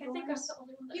search. I think I'm the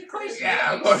only one. Of course.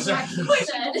 Yeah, of course. No,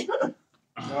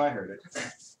 I heard it.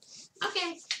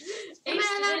 Okay. Am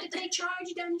I allowed to take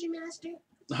charge, Dungeon Master?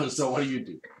 So what do you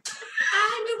do?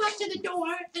 I move up to the door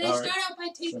and I All start out by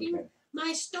taking Okay.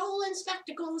 my stolen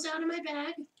spectacles out of my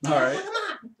bag. All right. Put them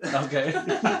on. Okay.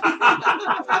 And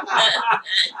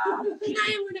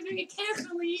I am going to very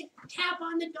carefully tap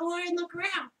on the door and look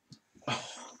around.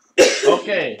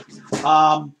 Okay.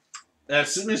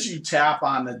 As soon as you tap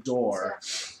on the door,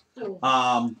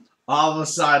 all of a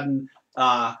sudden,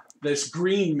 this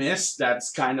green mist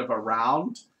that's kind of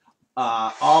around,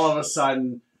 all of a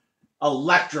sudden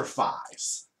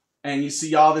electrifies. And you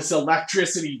see all this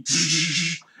electricity.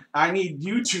 I need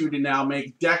you two to now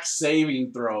make dex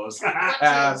saving throws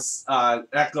as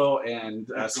Echo and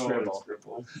Scribble.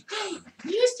 Hey,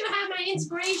 you used to have my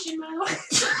inspiration, by the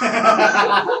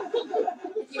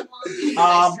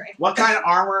way. What kind of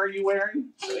armor are you wearing?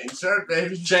 Same shirt,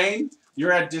 baby. Chain?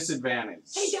 You're at disadvantage.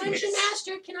 Hey, Dungeon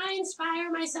Master, can I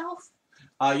inspire myself?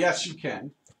 Yes, you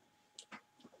can.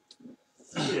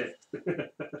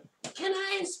 Can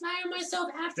I inspire myself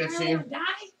after 15. I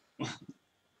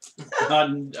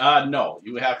want to die? No,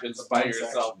 you have to inspire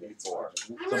yourself before.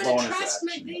 I'm It's a going to bonus trust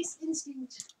my action. base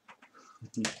instinct.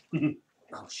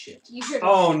 Oh shit. You should.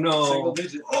 Oh Single no.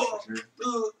 digit.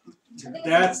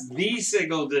 That's the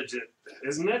single digit,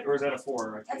 isn't it? Or is that a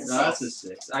 4? That's No, that's a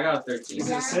 6. I got a 13. Is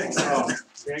it a 6? Oh,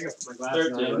 yeah, I got my glasses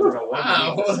 13. on.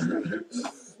 Wow.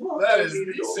 That is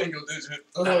the single digit.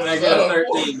 I got a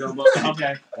 13. No more.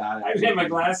 Okay, got I it. had my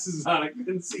glasses on. I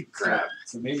couldn't see crap.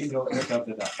 So maybe don't hook up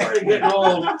to that. Already getting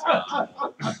old.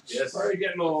 Yes. Already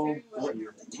getting old. What do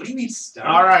you mean start?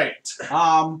 All right.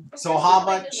 So how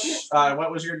much? What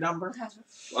was your number? 13.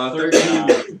 You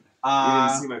didn't Uh,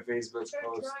 see my Facebook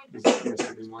post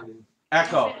yesterday morning.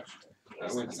 Echo.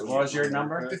 I went to What was your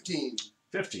number? 15.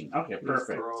 15. Okay, This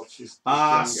perfect. girl, she's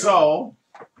So,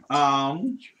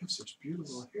 you have such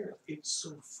beautiful hair. It's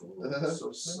so full, it's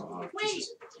so soft. Wait.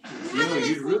 You know,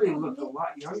 you'd really look a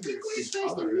lot younger if We're you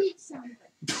supposed to colored. meet something.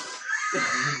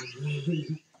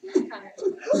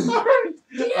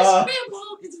 Dear Uh,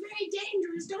 Scribble, it's very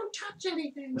dangerous. Don't touch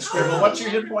anything. Scribble, what's your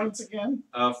hit points again?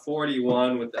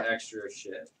 41 with the extra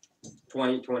shit.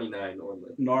 29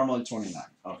 normally. Normally 29.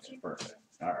 Okay, perfect.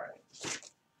 All right.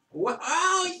 What?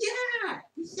 Oh, yeah!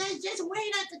 He said just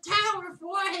wait at the tower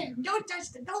for him. Don't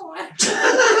touch the door.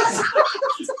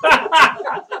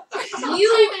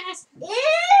 You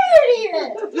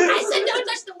idiot! I said don't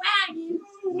touch the wagon.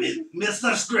 With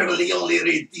Mr. Scribble, he only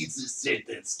repeats a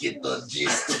sentence. Get the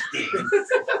gist of things.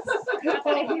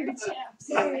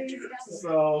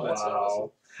 So, That's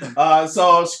wow.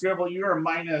 So, Scribble, you are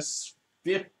minus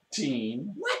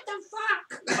 15. What the fuck?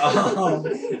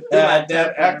 And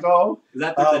then Echo, Is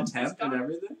that through the temp and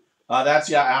everything?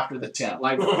 that's after the 10.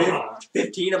 Like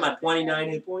 15 of my 29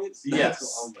 hit points?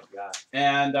 Yes. Oh my god.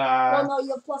 And, Well, no, you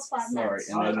have plus 5 sorry. max.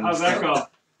 And then How's that go?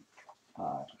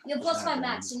 You have plus 5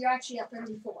 max, so you're actually at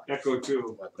 34. Echo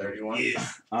 2. What, 31?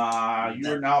 Yeah.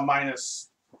 you are now minus,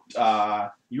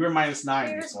 you were minus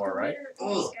 9 before, right?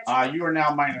 Oh. You are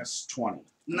now minus 20.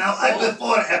 Now I'm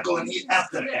before Echo and he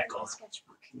after Echo.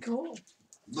 Cool.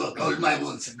 Look, all my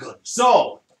wounds are good.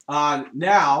 So,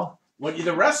 now, what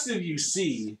the rest of you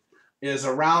see is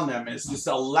around them is this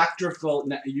electrical,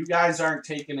 you guys aren't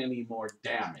taking any more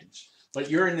damage, but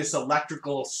you're in this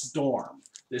electrical storm,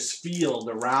 this field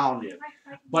around it,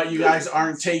 but you guys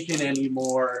aren't taking any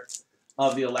more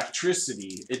of the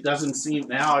electricity. It doesn't seem,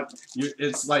 now,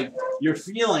 it's like you're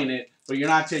feeling it, but you're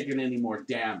not taking any more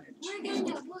damage.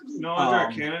 No under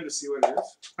Arcana to see what it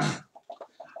is.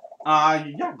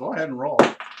 Yeah, go ahead and roll.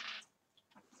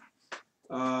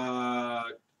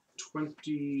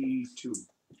 22.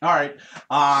 All right.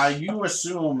 You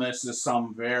assume this is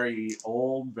some very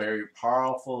old, very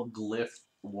powerful glyph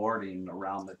warding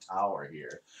around the tower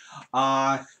here.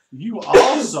 You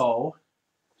also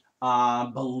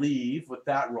believe, with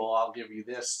that roll, I'll give you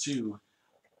this too.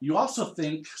 You also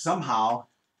think somehow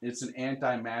it's an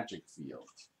anti-magic field.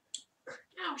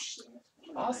 Oh shit.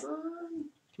 Awesome.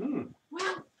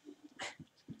 Well,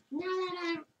 now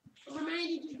that I've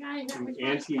reminded you guys that An was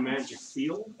anti-magic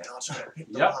field? And I'll try to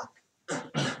pick the Yep.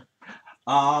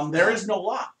 lock. There is no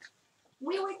lock.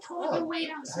 we were told to wait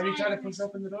outside. How do you try to push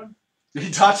open the door? He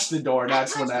touched the door.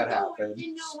 That's when touched that the door, happened.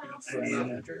 didn't know how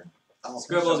to-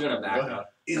 Scribble's gonna back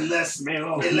up. Unless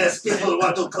people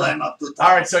want to climb up to top.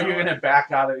 All right, so you're gonna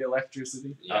back out of the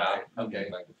electricity. Yeah. Okay.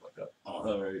 Back the fuck up.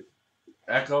 All right.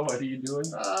 Echo, what are you doing?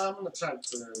 I'm gonna try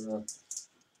to.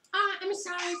 I'm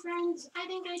sorry, friends. I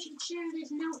think I should share this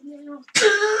note now.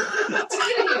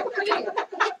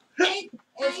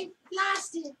 I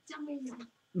lost it.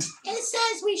 It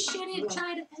says we shouldn't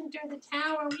try to enter the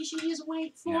tower. We should just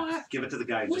wait for Give it to the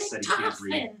guy who just said he can't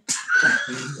read.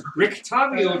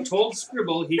 Rictavio told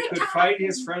Scribble he could find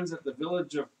his friends at the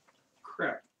village of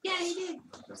Crep. Yeah, he did.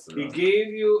 He gave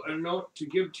you a note to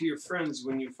give to your friends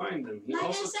when you find them. He Like I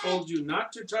also said. told you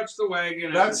not to touch the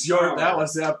wagon. That's at the your. tower. That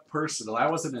was that personal.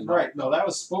 That wasn't a note. Right. No, that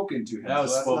was spoken to him. That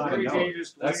was so that's spoken. not a Very note.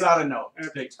 dangerous That's place not a note. at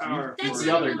the Take, tower. it's That's the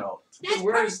not other a note. That's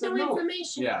Where's the personal note?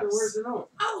 information. Yes. Where's the note?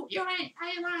 Oh, you're right.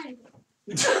 I lied.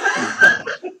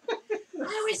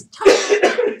 I was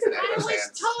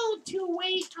told to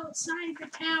wait outside the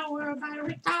tower by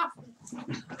Rictavio.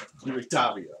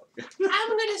 Octavio. I'm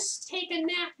gonna take a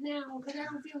nap now because I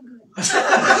don't feel good.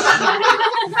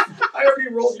 I already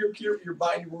rolled your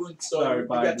bind wound, so Sorry, you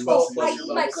bind got wound. 12 I plus eat your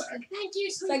my levels. cookie. Thank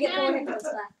you, So I sweet get 4 man. hit points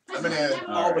back. I'm gonna.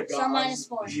 All the So gods.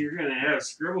 -4. You're gonna have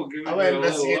Scribble giving I'm you gonna a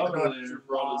investigate little the love north. there,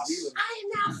 boss. I am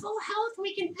now full health.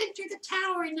 We can enter the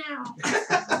tower now.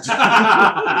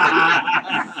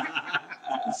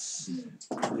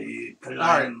 We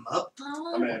climb up.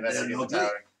 I'm gonna investigate the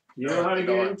tower. You know how to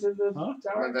get into the Huh? I'm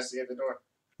gonna investigate the door.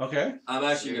 Okay. I'm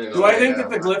actually gonna go. Do I think that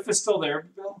the glyph is still there,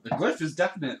 Bill? The glyph is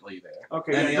definitely there.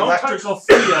 Okay, And yeah, the don't electrical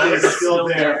field It's is still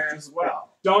there. as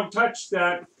well. Don't touch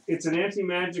that. It's an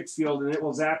anti-magic field, and it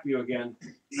will zap you again.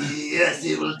 Yes,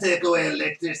 it will take away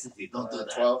electricity. Don't do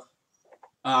that. 12.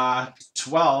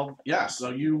 12. Yeah. So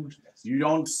you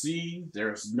don't see.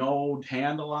 There's no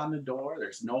handle on the door.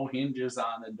 There's no hinges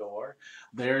on the door.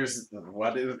 There's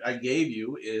I gave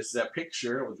you is a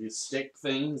picture with these stick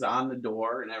things on the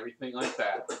door and everything like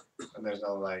that. And there's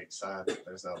no like side.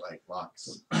 There's no like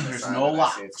locks. There's Side no that I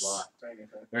see it's locks. locked or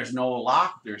anything. There's no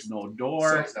lock. There's no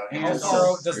door. So there's no How hinges. far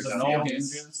out does There's the no field?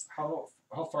 hinges.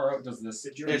 How far out does this?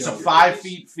 It's a 5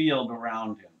 feet field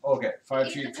around him. Okay,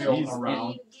 5 feet field He's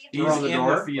around. He's Around the in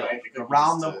door? the field, Right, because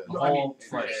around the it's, whole I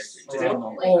place. mean, Around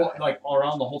the, like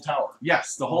around the whole tower.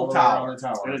 Yes, the All whole the way tower. around the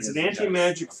tower. And it's an Yes,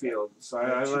 anti-magic yes. field, so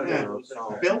I let Yeah. you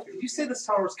know. Bill, did you say this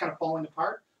tower is kind of falling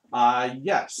apart?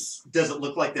 Yes. Does it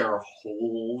look like there are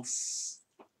holes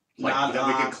like Not, that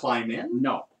we can climb in?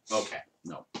 No. Okay.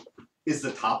 No. Is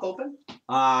the top open?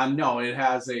 No, it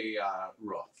has a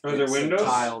roof. Are there It's a windows?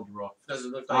 tiled roof. Does it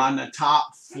look like On the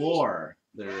top floor,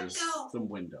 there's some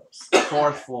windows.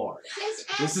 4th floor.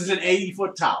 This is an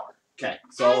 80-foot tower. Okay.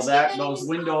 So those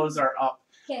windows are up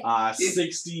Okay.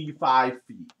 65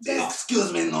 feet.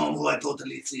 Excuse me, no, who I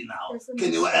totally see now.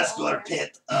 Can you ask your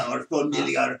pet or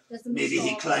familiar? Does the Maybe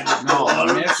he mist climbed fall? up the No, wall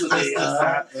the mist to is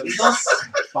the windows.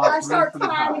 I start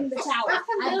climbing the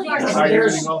tower. Sorry, you're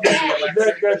gonna go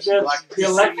through The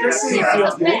electricity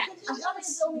field.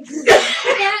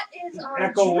 That is our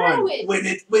Echo one. druid.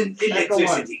 when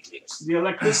electricity clicks. The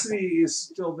electricity is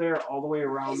still there all the way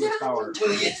around the tower.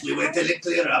 Well, yes, we wait till it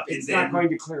clear up and It's not then. going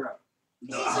to clear up.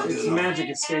 No, how do It's you know? magic.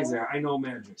 It stays there. I know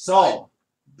magic. So,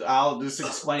 I'll just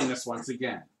explain this once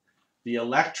again. The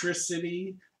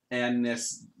electricity and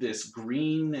this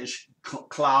greenish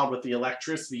cloud with the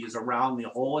electricity is around the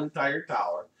whole entire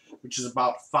tower, which is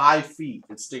about 5 feet.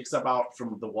 It sticks about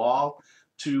from the wall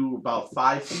to about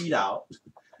 5 feet out.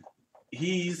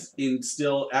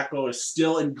 Echo is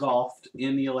still engulfed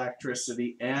in the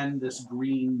electricity and this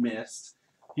green mist.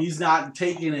 He's not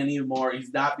taking any more,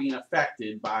 he's not being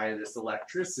affected by this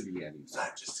electricity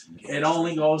anymore. It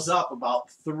only goes up about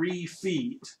 3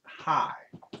 feet high.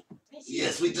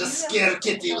 Yes, we just scare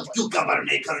Kitty with cucumber,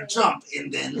 make her jump,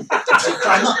 and then she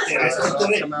climb up there. It's just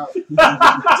the Come out.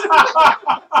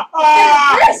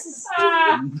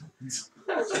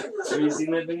 Have you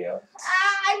seen that video?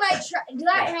 I might try. Do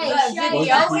I? Hey, shut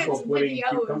video. it. People putting videos.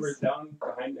 cucumbers down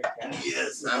behind their cat.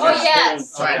 Yes. I'm Oh, gonna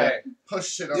yes. try to Okay.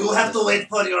 push it open. You have to wait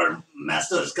for your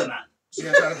master's command. You're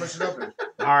gonna try to push it open.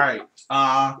 Alright.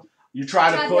 You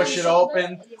try to push it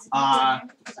open.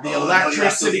 The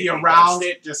electricity around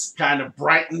it just kind of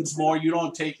brightens more. You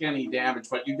don't take any damage,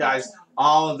 but you guys,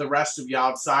 all of the rest of you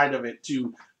outside of it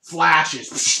too,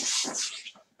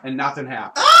 flashes. And nothing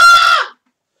happens.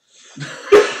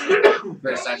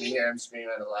 First time you hear him scream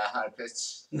at a high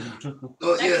pitch.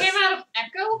 Oh, That yes. came out of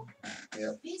Echo?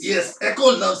 Yes,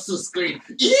 Echo loves to scream.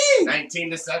 Eee! 19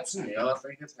 deception, you all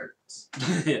think it hurts.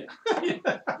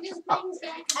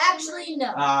 Actually,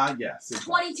 no. Yes. it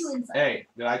 22 does. inside. Hey,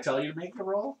 did I tell you to make the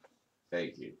roll?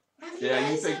 Thank you. Yeah,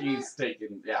 you think he's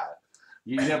taking, yeah.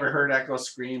 You never heard Echo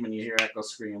scream, and you hear Echo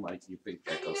scream like you think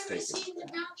Have you Echo's ever taken. seen the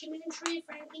documentary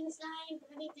Frankenstein?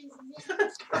 I think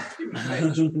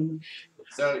this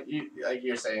So like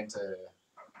you're saying to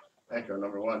Echo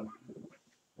number 1,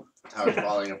 tower's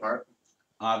falling apart.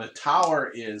 The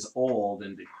tower is old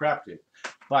and decrepit,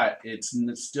 but it's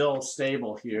still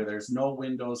stable here. There's no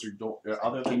windows or door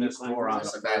other than this door on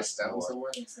There's the a bad first stone floor.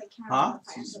 somewhere. Huh?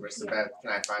 Where's the bad?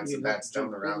 Can I find some bad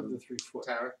stone around the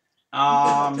tower?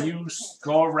 You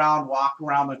go around, walk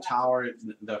around the tower.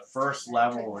 The first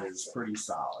level is pretty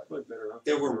solid.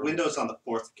 There were windows on the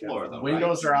 4th floor, though.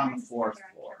 Windows are on the 4th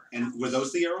floor. And were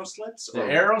those the arrow slits? The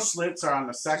arrow slits are on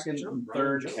the 2nd and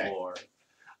 3rd floor. So,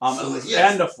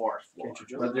 And the 4th floor.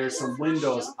 But there's some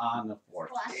windows on the 4th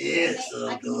floor. Yes,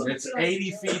 It's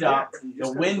 80 feet up.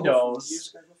 The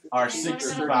windows are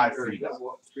 65 feet up.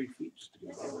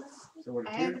 So it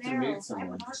I have appeared an to me arrow. someone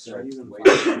I have just an started arrow.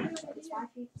 waiting.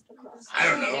 I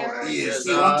don't know. Yes,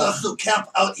 you want us to camp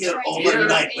out here Here,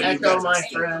 overnight when you Echo, guys my are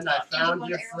sleeping. friend, I found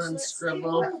your friend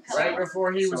Scribble right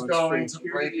before he was going to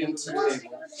break into.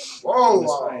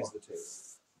 Whoa!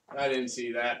 I didn't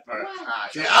see that part. Ah,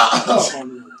 shit. Oh!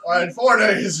 Well, in 4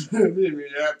 days, meet me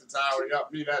at the tower.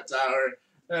 Got me that tower.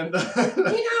 And I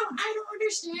don't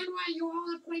understand why you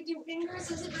all are pointing fingers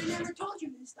as if I never told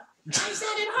you this stuff. I said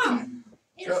it home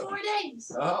in 4 days.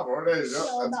 4 days. Yep, that's what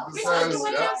it We're supposed says. to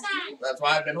wait Yep. outside. That's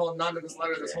why I've been holding on to this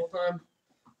letter this whole time.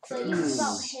 I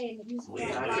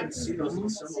can see those little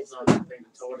symbols on that thing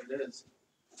to tell what it is.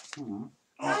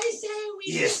 I say we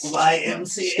Yes,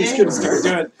 YMCA. She's gonna start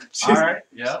doing it. All right.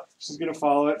 Yep. She's gonna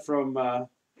follow it from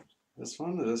this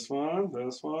one to this one,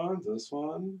 this one, this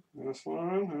one, this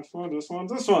one, this one, this one,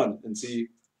 this one, and see.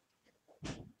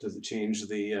 Does it change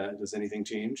the? Does anything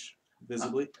change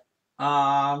visibly?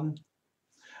 No,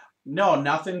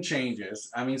 nothing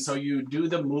changes. I mean, so you do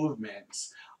the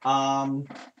movements. You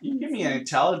can give me an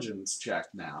intelligence check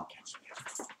now.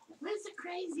 What's the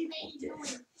crazy lady doing?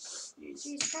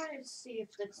 She's trying to see if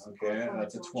that's Okay,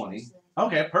 that's a 20.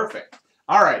 Okay, perfect.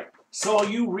 All right. So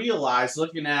you realize,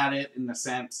 looking at it in the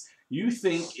sense, you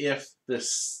think if the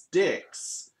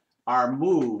sticks are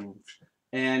moved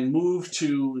and moved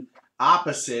to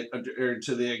opposite or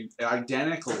to the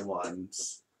identical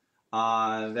ones,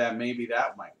 that maybe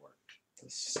that might work. The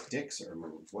sticks are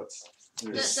moved. What's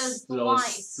Those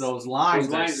Those Those lines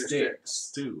are lines are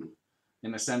sticks too.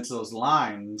 In the sense, those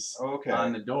lines Okay.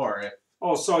 on the door,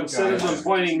 Oh, so instead of Got it. them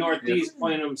pointing northeast,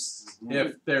 pointing them.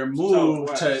 if they're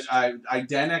moved to Southwest.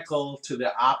 identical to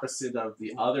the opposite of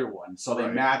the other one, so they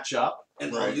Right. match up.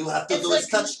 And all you have to It's do like is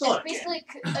touch door. it's basically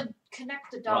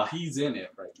connect the Well, dot. he's in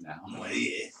it right now. Well,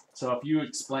 yeah. So if you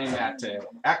explain that to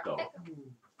Echo,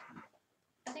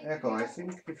 I think Echo? I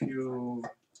think if you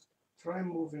try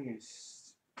moving a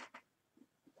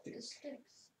the stick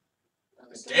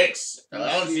Sticks. I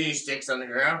don't see sticks on the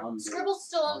ground. on the, Scribble's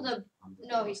still on the. on the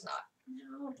No, he's not.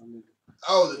 No. on the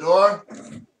Oh, the door?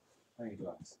 tiny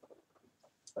glass.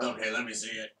 Okay, let me see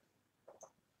it.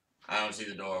 I don't see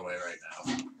the doorway right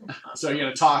now. so you're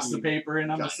gonna toss the paper in.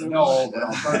 I'm assuming. No, but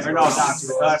I'll try to Or no, not,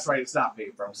 that's right. It's not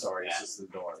paper. I'm sorry. It's just the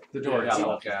door. The door You gotta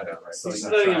itself. look at it. Right. So He's you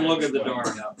letting gotta him try look at the it. door.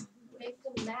 Make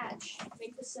them match.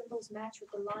 Make the symbols match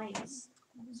with the lines.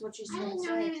 That's what she's I trying didn't to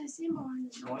know there say. was a symbol on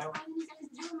it. Why didn't you guys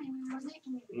tell me when I was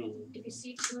making it? If you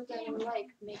see two that you like,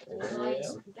 make the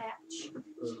lines match.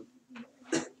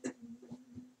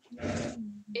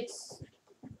 It's So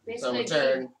basically we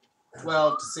turn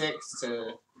 12 to 6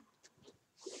 to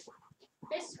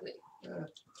basically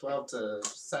 12 to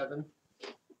 7.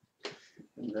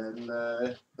 And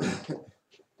then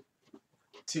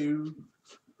 2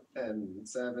 and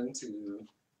 7 to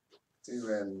 2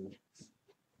 and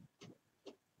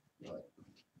what?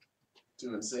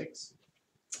 2 and 6.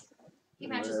 he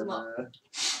matches them up.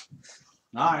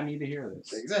 No, I need to hear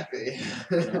this. Exactly.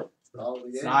 All the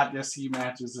It's not just he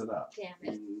matches it up. Damn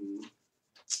it.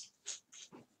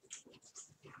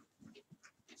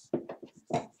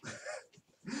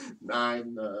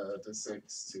 9 to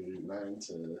 6 to 9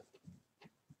 to.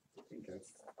 I think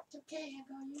that's It's okay, I'm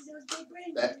gonna use those big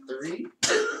brains. that 3.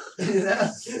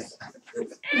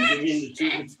 You mean the two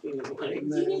between the legs? And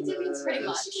You need to be then, Pretty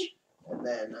much. And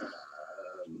then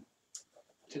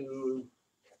 2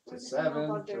 to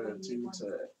 7 to 2 to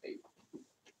 8.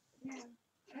 Yeah,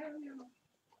 I don't know.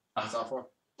 That's all 4.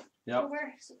 Yep.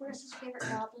 Where's his favorite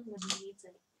goblin when he needs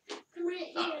it? I'm right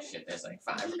here. Oh shit, there's like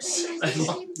 5 or You 6. guys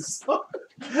see so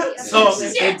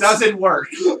Yes. it doesn't work.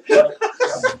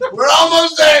 We're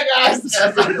almost there, guys!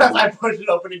 As I push it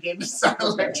open again to start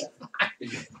like. So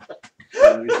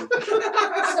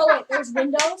wait, there's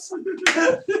windows?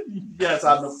 Yes,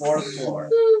 on the 4th floor.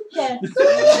 Yeah.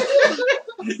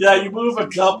 Yeah, you move a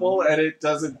couple and it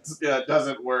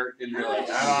doesn't work, and you're like,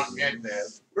 I don't get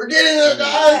this. We're getting it,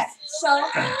 guys. So,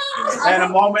 And a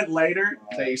moment later,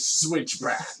 they switch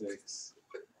back. 6.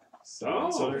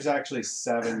 So there's actually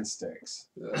 7 sticks.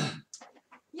 You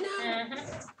know,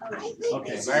 I think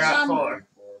Okay, this I is got 4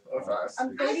 or 5.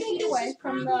 I'm I 30 think feet this away is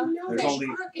from probably the. no There's only-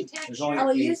 architecture. only I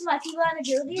will 8. use my feline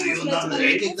agility, Do which you makes not my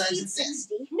movement recognize speed it?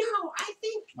 60. No, I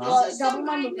think Well, this is double my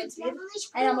somebody movement that's speed. devilish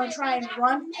And I'm gonna good try and that run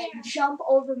one and there. jump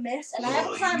over miss, and I have a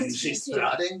Oh, climbing you see speed too,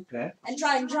 Strahd? and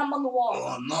try and jump on the wall.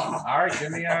 Oh no. All right,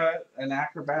 give me an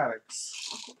acrobatics.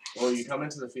 Will you come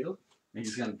into the field?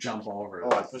 He's gonna jump over.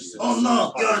 Oh, I pushed it. Oh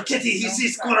no, your kitty, he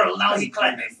sees squirrel, now he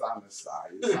climbing. On the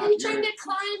side. Are you trying to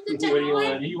climb the What do you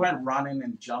tower? want? He went running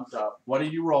and jumped up. What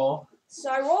did you roll? So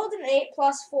I rolled an 8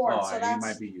 plus 4, Oh, so you that's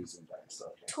might be using dice.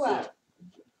 Okay. 12.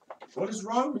 What is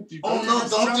wrong with you? Oh no,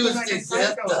 just don't jumping use like a the death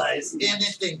psycho. dice.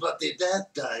 Anything but the death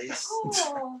dice.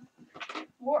 Oh,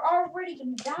 we're already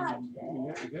gonna die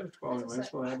today. You got a 12. You might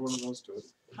as well add one of those to it.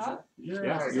 Huh?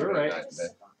 Yeah, you're right.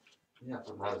 Yeah,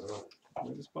 might as well.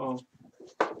 Might as well.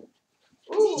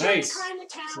 Ooh, Nice. Climb the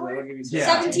So tower. that'll give you Yeah,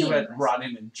 17. you went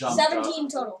running and jumped up. 17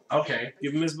 total. Okay.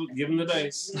 Give him the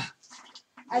dice.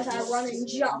 As I run and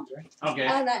jump. Okay.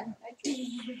 And then.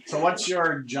 So what's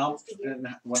your jump and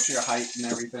what's your height and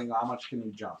everything? How much can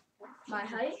you jump? My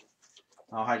height?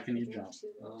 How high can you jump?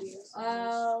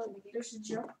 There's a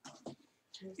jump.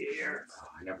 Here. Oh,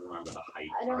 I never remember the height.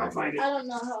 I don't know. I'll find it. I don't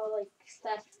know how, like,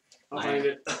 that. I'll find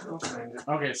it. I'll find it.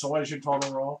 Okay, so what is your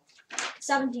total roll?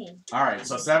 17. All right,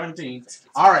 so 17.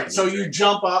 All right, so you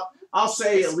jump up. I'll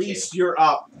say at least you're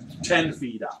up 10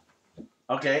 feet up.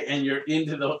 Okay, and you're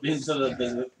into the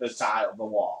tile, the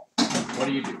wall. What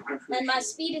do you do? And my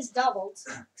speed is doubled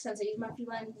since I use my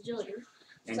feline agility.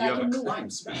 And So you I have can a move. climb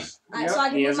speed. Alright, so I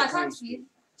can he move has a my climb climb speed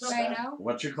right now.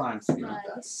 What's your climb speed? My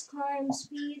climb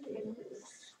speed is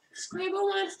Scramble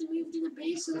wants to move to the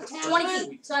base of the tower. 20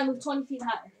 feet. So I move 20 feet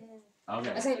higher. I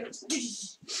Okay. say,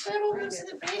 Scramble moves to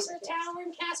the base of the tower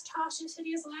and casts Tasha's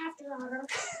hideous laughter on her.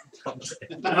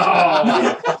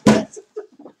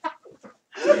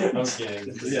 I'm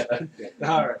kidding. Yeah.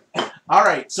 All right. All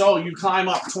right. So you climb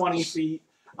up 20 feet.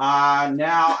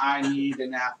 Now I need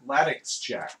an athletics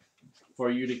check for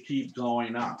you to keep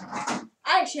going up. I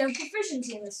actually have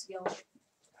proficiency in this skill.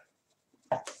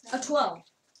 A 12.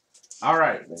 All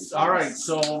right. All right.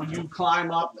 So you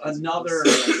climb up another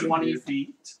 20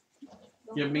 feet.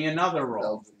 Give me another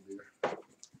roll.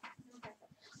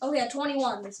 Oh yeah,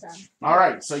 21 this time. All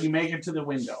right. So you make it to the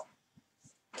window.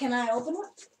 Can I open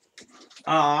it?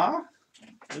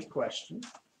 Good question.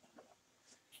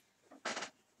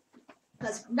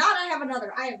 Because not I have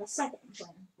another, I have a second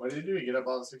plan. What did you do? You get up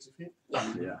all the 60 feet?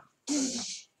 Yeah.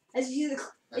 As you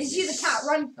the cat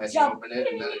run, As jump. you open it,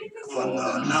 and then Oh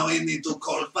no, now we need to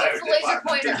call fire Where's the laser department.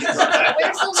 pointer? to get the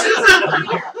Where's the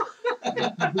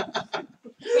laser pointer?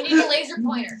 We need a laser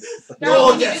pointer.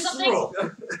 Oh can you do yes, something? bro.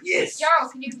 Yes.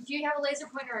 Jarl, do you have a laser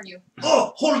pointer on you?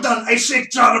 Oh, hold on, I shake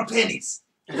jar of pennies.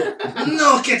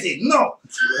 No, Kitty, no.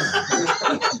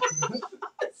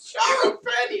 jar of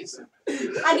pennies.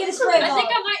 I get a spray I ball. think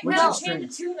I might No. have a can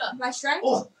of tuna. My strength?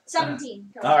 Oh.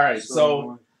 17. All right.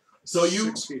 So you.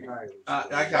 6 feet high.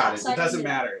 I got it. So I It can doesn't do it.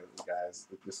 matter, guys.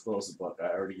 Disclose the book. I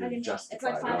already I gave you can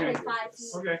justified. It's like 5.5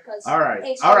 feet. Okay. Because All right.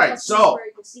 A All right. plus So, where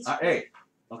you can see hey.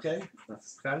 Okay.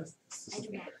 That's kind of. I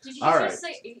do not. Did you All just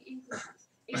right. say eight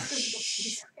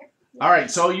physical All right.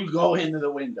 So you go into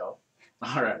the window.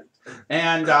 All right.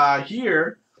 And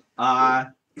here, it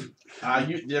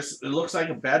looks like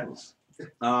a bedroom.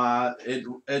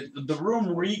 The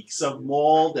room reeks of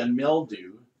mold and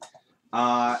mildew,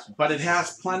 but it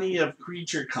has plenty of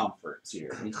creature comforts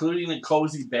here, including a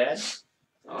cozy bed,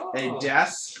 a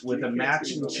desk with a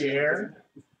matching chair,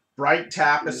 bright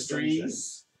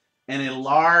tapestries, and a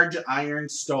large iron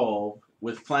stove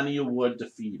with plenty of wood to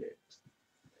feed it.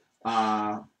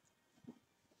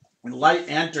 And light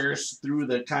enters through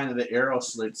the kind of the arrow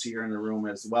slits here in the room,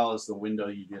 as well as the window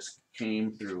you just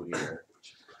came through here.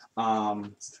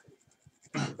 And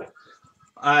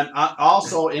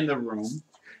also in the room,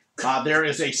 there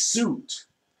is a suit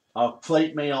of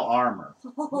plate mail armor.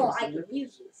 Oh, I can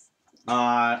use this.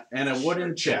 And a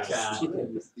wooden chest.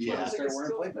 Yeah.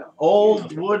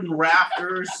 Old wooden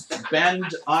rafters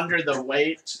bend under the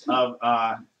weight of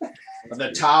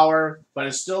the tower, but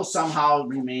it still somehow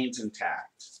remains intact.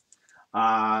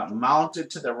 Mounted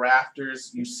to the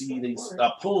rafters, you see these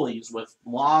pulleys with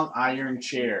long iron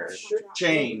chains.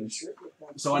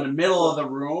 So in the middle of the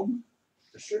room,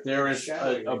 there is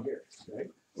a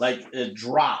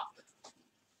drop.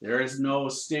 There is no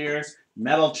stairs.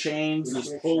 Metal chains,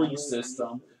 this pulley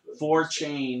system, 4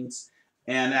 chains,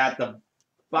 and at the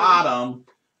bottom.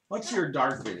 What's your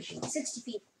dark vision? 60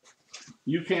 feet.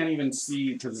 You can't even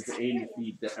see because it's 80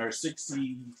 feet or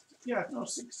 60. Yeah, no,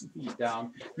 60 feet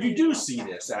down. You do see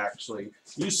this actually.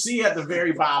 You see at the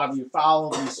very bottom. You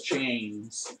follow these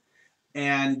chains,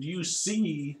 and you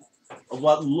see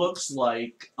what looks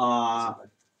like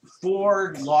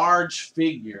 4 large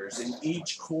figures in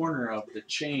each corner of the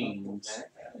chains,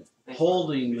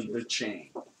 holding the chain.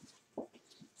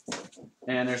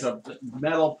 And there's a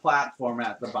metal platform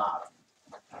at the bottom.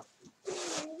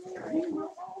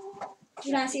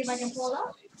 Can I see if I can pull it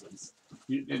up?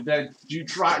 You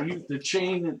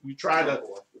try to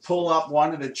pull up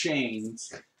one of the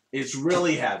chains. It's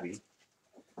really heavy,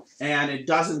 and it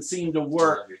doesn't seem to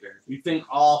work. You think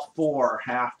all 4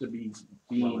 have to be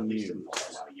being used.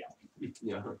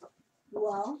 Yeah.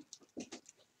 Well,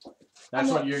 That's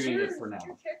what you're gonna get for now.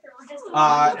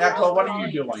 Echo, what are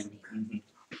you doing?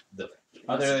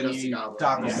 Other than eating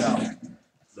Taco Bell.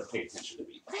 Pay attention to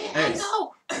me. Hey,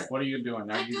 what are you doing?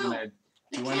 Are you gonna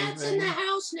do The cat's in anything? the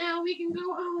house now. We can go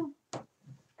home.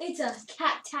 it's a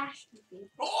catastrophe.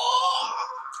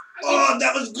 Oh,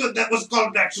 that was good. That was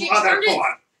called back to She other turned it-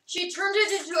 form. She turned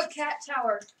it into a cat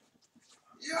tower.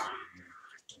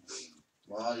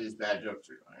 Well, I'll use bad jokes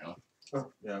for you,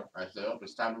 know. Yeah. I said, oh,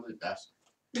 it's time to leave, guys.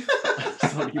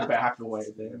 So you back away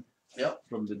there. Yep.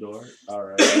 From the door. All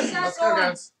right. Let's go,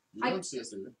 guys. You I- don't see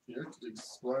us either. You're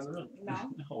exploring the room. No.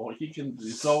 Oh, he can.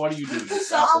 So what do you do? You So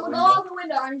stop I'm the gonna go window? out the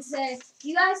window and say,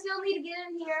 "You guys still need to get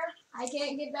in here. I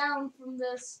can't get down from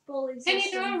this pulley Can you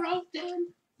throw a system." rope down?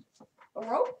 A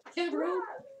rope? Do you have a rope?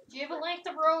 Do you have a length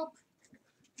of rope?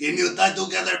 Can you tie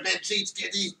together bed sheets,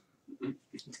 kitty?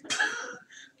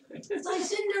 It's like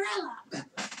Cinderella.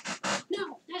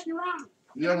 No, that's wrong.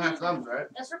 You don't have thumbs, right?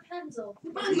 That's Rapunzel.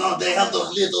 No, they have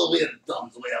those little weird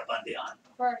thumbs way up on the arm.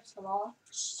 First of all,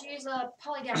 She's a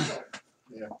polydactyl.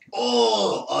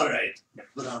 Oh, alright.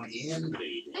 But I'm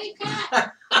inbreeding. Hey,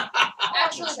 cat.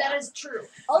 Actually, that is true.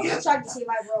 I'll Yeah. just check to see if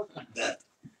I have rope. That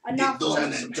Enough. the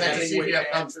dominant Check to see if you have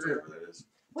trait. thumbs, too.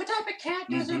 What type of cat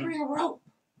doesn't bring a rope?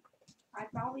 I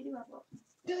probably do have rope.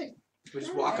 Good. We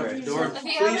just walk up the door. If you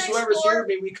Please, haven't whoever's explored- here,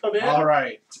 may we come in? All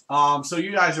right. So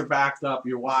you guys are backed up.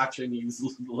 You're watching. He's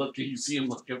looking. You see him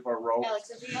looking for a rope. Alex,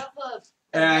 if you have a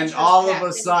And adventurous all cat, of a then you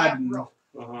have sudden, rope.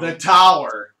 the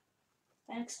tower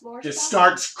And explore just stuff?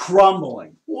 starts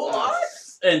crumbling. What?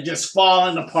 And just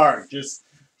falling apart. Just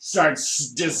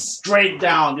starts just straight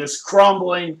down, just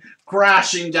crumbling,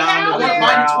 crashing down to the out there.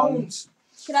 ground.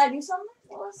 Can I do something?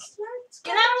 Let's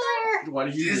Get out of there!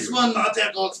 What do you This do? one not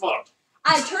Echo's fault.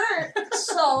 I turn,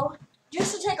 so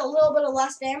just to take a little bit of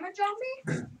less damage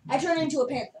on me, I turn into a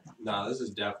panther. No, this is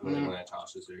definitely when I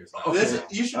toss this serious. This,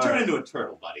 you should turn into a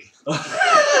turtle, buddy.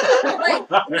 Like,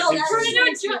 no, that's Turn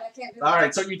into a I can't do All that.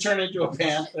 right, so you turn into a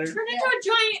panther. Turn into a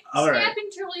giant All right. snapping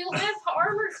turtle. You'll have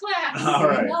armor class. All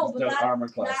right, No, but does that- armor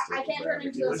class. I can't turn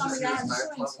into something that has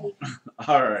swimming speed.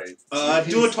 All right.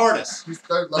 Do a tortoise. He's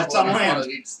third level. That's on He's land. on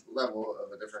each level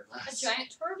of a different A class.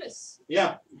 giant tortoise.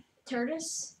 Yeah,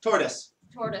 Tortoise? tortoise.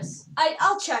 Tortoise.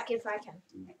 I'll check if I can.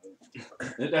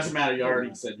 It doesn't matter. You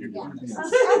already said you're Yeah. doing it.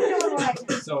 I'm doing what I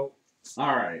can. So,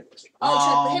 all right.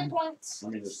 I'll check the hit points.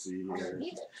 Let me just see I here.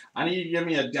 need it. I need you to give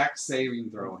me a dex saving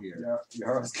throw here. Well,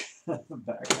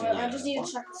 I just need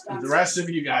to check the stats. The rest of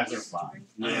you guys are fine.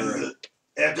 And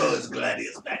Echo is glad he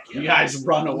is back here. You guys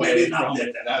run away Maybe not from that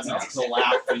it that as it's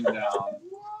collapsing down.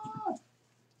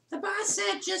 The boss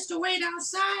said just to wait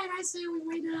outside. I say we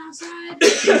waited outside.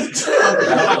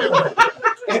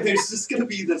 And there's just gonna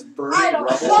be this I burning don't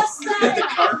rubble. trust that.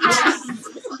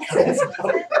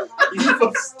 Heap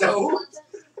of stone.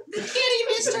 The kitty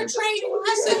missed her training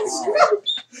lessons.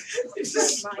 It's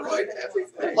just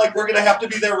like we're gonna have to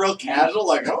be there real casual,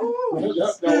 like oh. I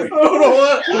don't know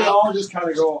what. We all just kind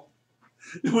of go.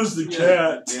 It was the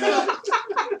cat. Yeah.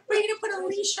 We're gonna put a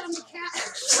leash on the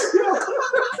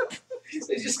cat.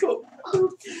 They just go.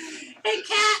 Hey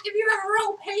cat, if you have a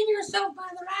rope, hang yourself by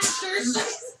the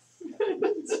rafters.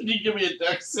 Can you give me a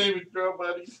dex saving throw,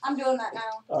 buddy? I'm doing that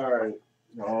now. All right.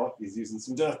 Oh, he's using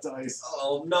some death dice.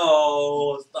 Oh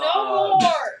no! No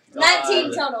more!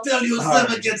 19 total. Tell you All right.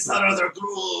 slip against that other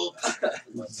group.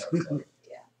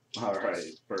 All right.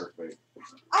 Perfect.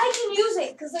 I can use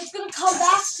it because it's gonna come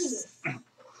back to me.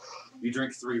 You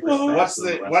drink 3. What's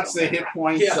the hit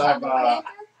points of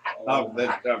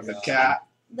the cat?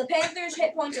 The Panthers'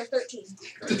 hit points are 13.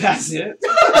 That's it.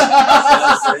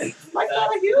 I thought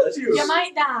I healed you. You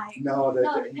might die. No,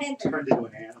 No, the he Panther. turned into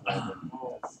an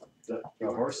animal. The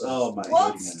horse. Oh my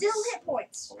Well, goodness. it's still hit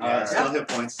points. Yeah, still hit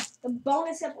points. The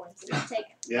bonus hit points is taken.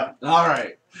 Yep. All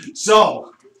right.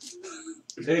 So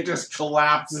it just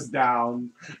collapses down.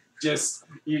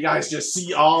 you guys just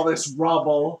see all this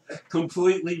rubble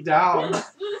completely down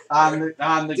on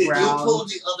the Did you ground. pull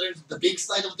the big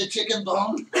side of the chicken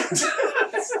bone?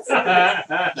 So,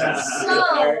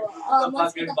 The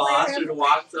what's fucking the bastard plan?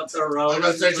 walks up the road.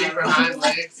 I'm searching for hind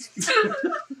legs.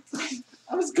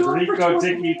 I was going Rico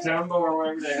Dicky Tumbo or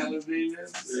whatever the hell his name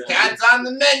is. Cats on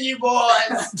the menu,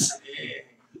 boys.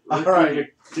 All right.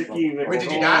 Dicky Where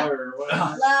did you die? or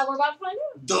whatever. We're about to find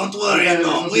out. Don't worry, Yeah,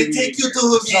 no. this We'll will take be- you to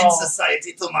Humane So-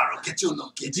 Society tomorrow. Get you no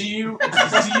kitty. Do you,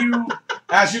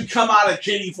 as you come out of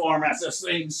kitty form, as this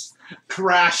thing's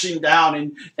crashing down,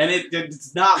 and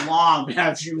it's not long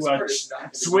as you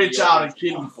switch out of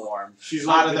kitty form She's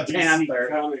out like of the DC panther.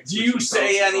 comics Do where you she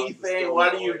say bounces off the anything? stone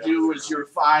What do wall you down do the as your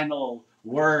final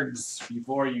words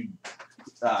before you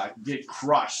get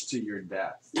crushed to your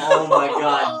death? Oh my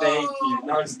god, thank you.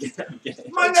 No, I'm just kidding.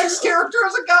 My next character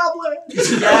is a goblin.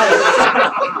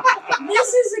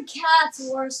 This is a cat's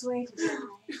worst way to die.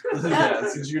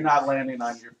 Yes, because you're not landing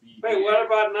on your feet. Wait, what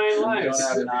about 9 You lives? don't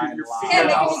have 9 Can I lives. make a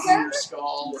new character?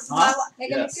 Skull. Huh?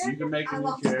 Make a new Yes, you character? can make a I new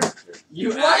love- character.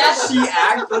 She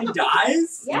actually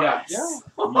dies? Yeah. Yes.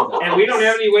 And we don't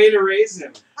have any way to raise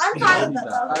him. I'm fine with that I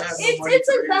though. have no It's money the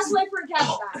to best raise way for a cat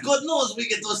to die. God knows we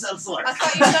get to sell swords. I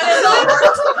thought you said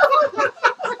it.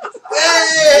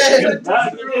 Hey! Take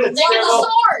the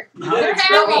sword. They're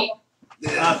happy.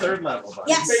 Third level.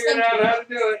 Buddy. Yes, Figured thank out you. how to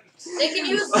do it. They can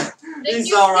use. They can He's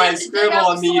use alright, this to dig out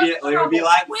scribble the sword immediately. We'll be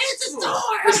like, Where's the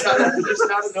sword? There's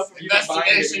not enough of you to find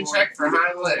Investigation anymore. check for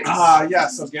hind legs. Yeah,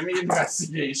 so give me an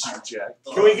investigation check.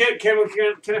 Can we get? Can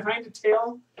I find a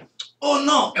tail? Oh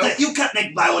no, you can't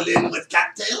make violin with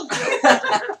cattail.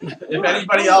 If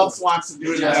anybody else wants to do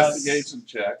an investigation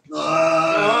check.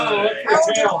 Oh, look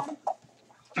for a tail.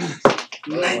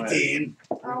 19.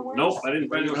 Nope, I didn't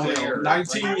find no tail.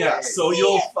 19, yeah. So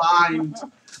you'll find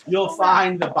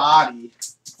the body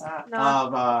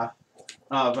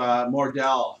of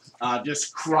Mordell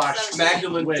just crushed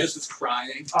Magdalene with just is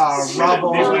crying.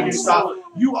 rubble and stuff.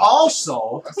 You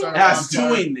also, That's not as a long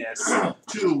doing this,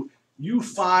 too, you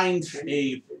find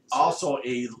a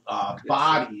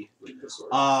body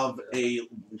of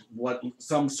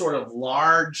some sort of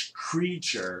large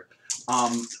creature,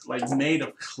 like made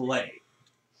of clay.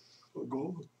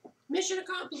 Mission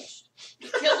accomplished.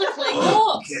 Kill the clay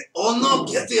Oh, wolves. oh no,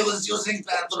 Kitty was using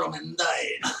bathroom and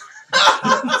died.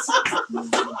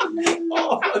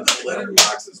 Oh, the litter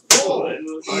box is full.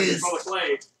 Yes. Full of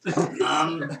clay.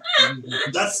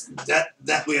 That's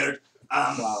that weird.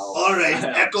 Wow. All right,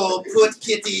 Echo, put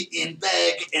Kitty in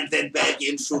bag and then bag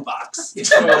in shoebox.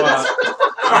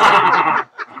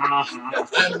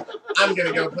 I'm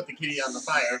gonna go put the kitty on the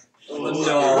fire.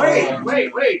 Oh,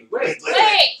 Wait. Wait.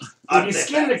 If you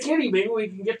skin the kitty, maybe we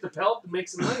can get the pelt and make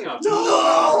some money off it.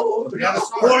 No! We got a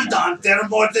sword. Hold on, there are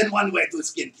more than one way to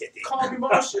skin Kitty. Calm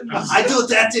emotions. I do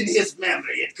that in his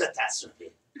memory at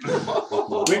catastrophe. We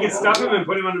can stuff him and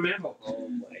put him on the mantle. oh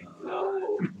my god.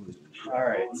 All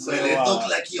right. So, Well, it looked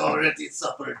like he already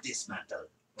suffered dismantle.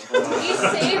 She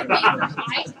saved me from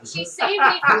Isaac. She saved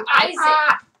me from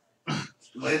Isaac.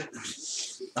 Well,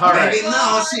 all right. maybe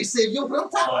now she saved you from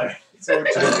tower. So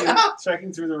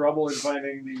checking through the rubble and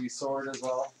finding the sword as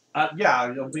well.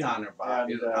 Yeah, you'll be on her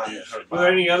body. And, on her Were there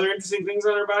body. any other interesting things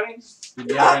on our body?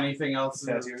 Did you have anything else to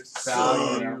Tattoos.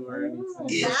 value or anything?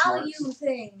 Yes. Value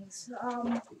things.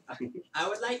 I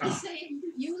would like to say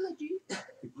eulogy.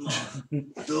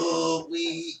 Do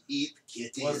we eat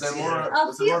Kitty? Was there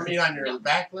more meat on your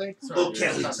back legs? Or Okay,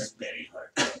 your we stomach? just bury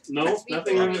her. No,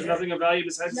 nothing of value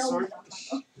besides the No, sword.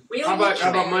 We How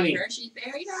about money? She's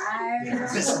buried. I don't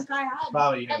think I had.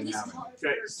 Probably At didn't least have it. call it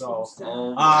Okay, first. So,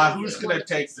 who's gonna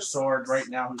take the sword right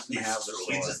now? Who's gonna have the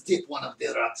We sword? just dip one of the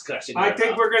rocks crushing I her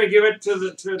think up. we're gonna give it to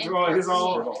his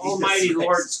almighty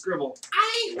Lord Scribble.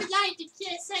 I would like to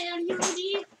just say on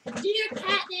eulogy, dear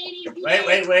cat lady.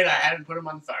 Wait, I haven't put him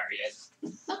on the fire yet.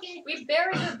 Okay. We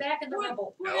buried her back in the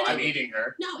rubble. No, I'm eating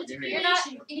her. No, it's a You're You're not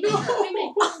cremation. eating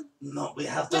her. No, we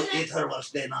have to eat her while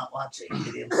they're not watching.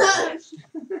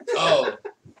 Oh.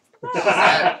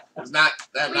 Is that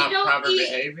We not don't proper eat-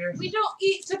 behavior? We don't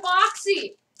eat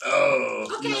tabaxi. Oh.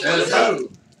 Okay. Says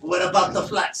who? What about the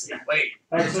flaxseed? Wait,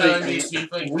 you're telling me Actually,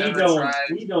 tieflings we never don't tried?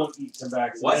 eat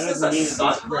tobacco. What's That this, doesn't a mean it's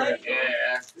sunlight?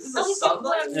 Yeah. This is a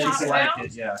sunlight? It's like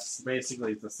it, yes.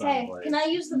 Basically, it's a Hey, sunblade. can I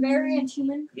use the variant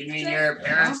human? You mean your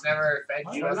parents never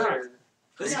fed you? Why not? Other?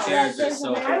 This No, character there's is a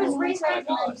so variant full. race, Oh my right?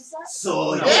 Can I god. use that?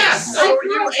 So, Yeah, yes. so I you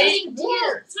grew up ate eating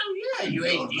deer. So yeah, you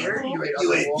ate deer, you ate You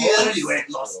other ate wolves, deer, you ate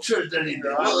lost children in the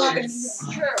You're not gonna woods.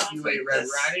 use Sure. you ate Red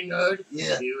Riding Hood,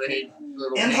 Yeah, you ate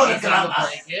little And piggies on the holograma.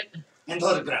 blanket. and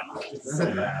her grandma.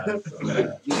 So bad. So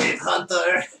bad. You ate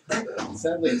Hunter.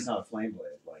 Sadly, it's not a flame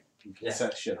blade. Like You can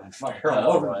set shit on fire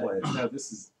all over the place. No,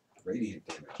 this is radiant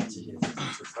damage. It's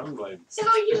a sunblade. So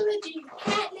eulogy,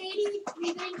 cat lady,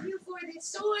 we thank you for this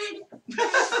sword.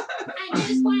 I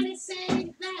just want to say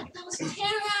that those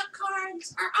tarot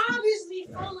cards are obviously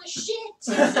full of shit.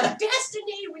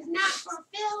 Destiny was not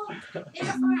fulfilled.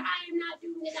 Therefore, I am not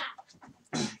doing it up.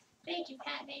 Thank you,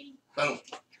 cat lady.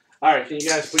 All right, can you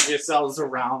guys put yourselves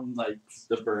around like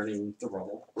the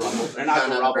rubble, or not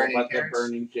the rubble, but the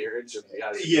burning carriage? If you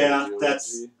guys Yeah,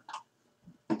 that's.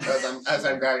 As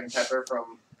I'm guiding Pepper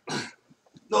from.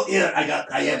 No, here I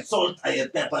have salt, I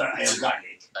have pepper, I have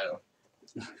garlic. I know.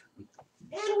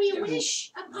 And we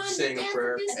wish upon the Saying a death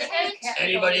prayer. of this cat.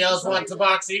 Anybody else want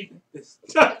Tabaxi? It's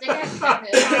like Like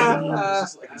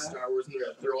in Star Wars, and they're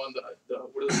gonna throw on the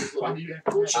what is this little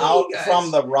Out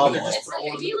from the rubble.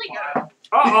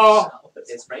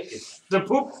 It's Franken. The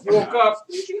poop woke up.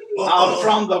 Out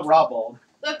from the rubble.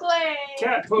 The clay.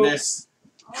 Cat poop. This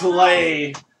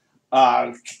clay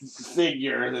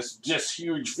figure, this just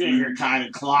huge figure, kind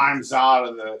of climbs out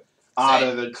of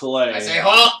the clay. I say,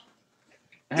 halt!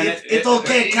 It's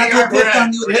okay, cat will put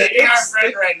on you. We're our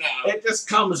friend right now. It just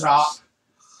comes up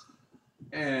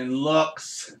and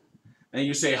looks, and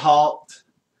you say halt,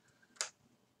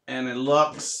 and it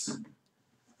looks,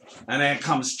 and then it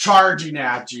comes charging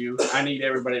at you. I need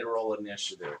everybody to roll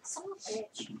initiative.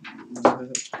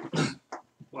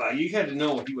 Well, you had to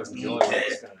know if he wasn't the only one that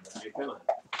was gonna die. Come on.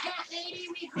 Cat lady,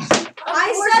 we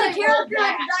I set a character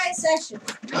at the die session.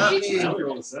 I only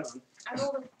rolled a 7. I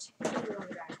rolled a 2 on the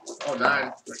die. Oh,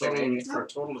 9. For a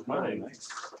total of 9.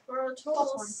 For a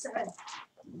total of 7.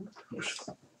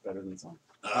 Better than some.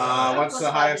 What's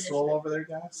the highest roll over there,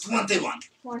 guys? 21.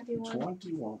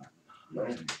 21.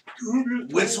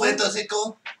 Which way does it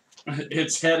go?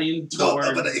 It's heading No,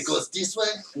 towards. but it goes this way?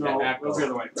 No, it goes the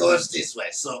other way. Goes this way,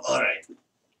 so alright.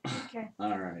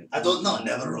 All right. I don't know,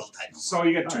 never roll time. So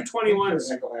you got two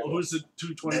 21s. Who's the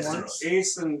 221s?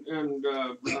 Ace and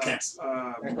We can't.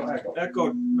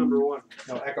 Echo number 1.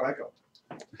 No, echo. Echo,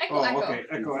 Oh, echo. okay.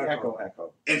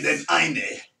 Echo. And then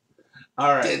Aine.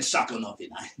 All right. Then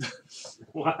Shakunopinai.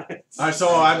 What? So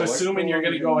I'm assuming you're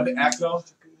going to go with Echo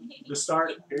to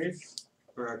start. Ace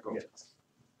or Echo?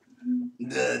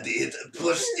 It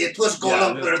push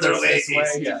Golem further away.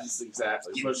 Yes,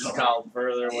 exactly. Push Golem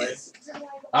further away.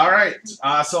 All right.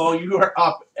 So you are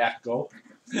up, Echo.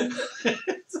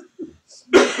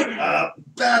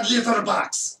 Bad litter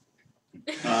box.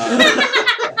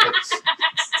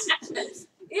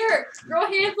 Here, throw a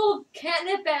handful of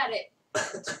catnip at it.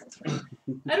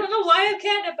 I don't know why I have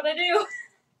catnip, but I do.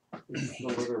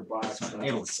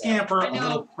 It'll scamper a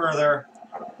little further.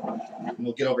 And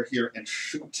we'll get over here and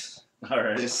shoot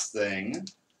this thing.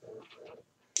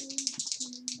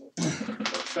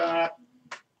 Shot.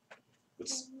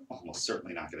 It's almost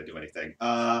certainly not going to do anything.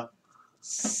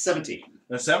 17.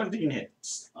 The 17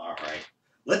 hits. All right.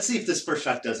 Let's see if this first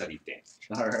shot does any damage.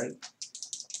 All right.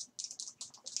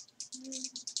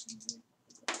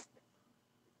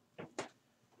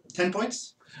 $10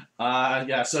 points?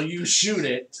 Yeah, so you shoot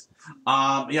it.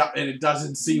 Yeah, and it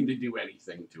doesn't seem to do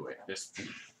anything to it. Just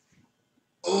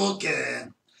Okay.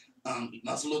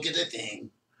 Let's look at the thing.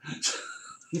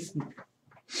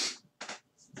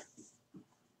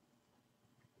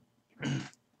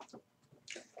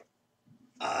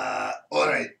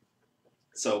 Alright.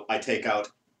 So I take out.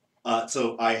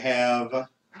 So I have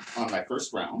on my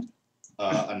first round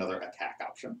another attack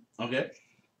option. Okay.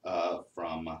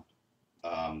 From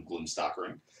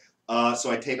Gloomstalkering.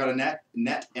 So I take out a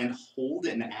net and hold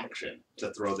an action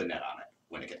to throw the net on it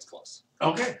when it gets close.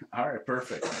 Okay. All right.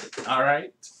 Perfect. All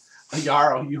right.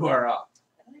 Yarrow, you are up.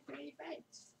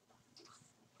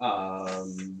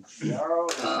 Yarrow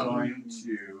is going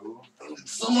to.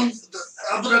 Someone,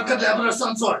 abracadabra,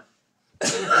 some sort.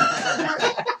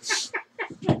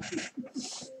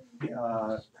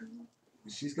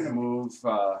 She's going to move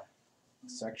a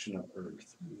section of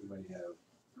Earth. Anybody have?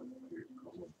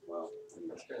 Well,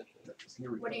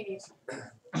 here we What go. do you need?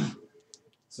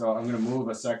 So I'm going to move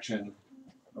a section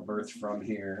of Earth from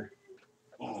here.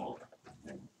 Oh.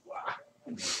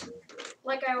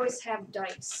 Like I always have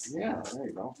dice. Yeah, there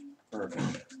you go.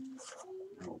 Perfect.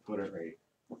 And we'll put it right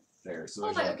there. So Oh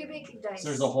there's, my, a, okay, make dice. so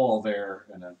there's a hole there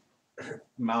and a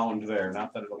mound there.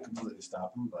 Not that it'll completely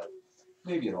stop them, but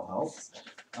maybe it'll help.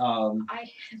 I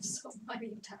have so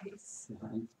many dice.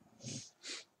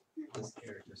 This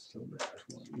character's so bad.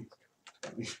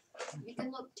 You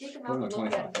can look, take them Put out him and at look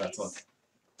 25. at them. That's what.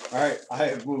 All right, I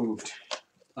have moved.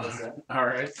 All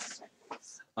right.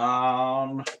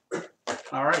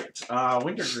 All right.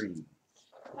 Wintergreen.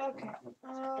 Okay.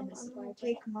 I'm gonna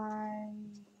take my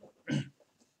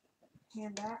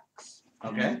hand axe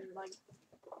Okay. Like,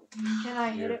 can I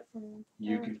hit it from?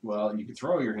 You could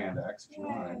throw your hand axe if you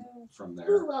want from there.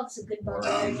 Who loves a good Or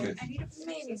barbarian? you could,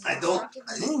 I don't.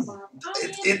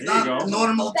 It's There you not go.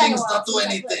 normal That things one, not do that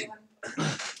anything.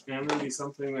 And maybe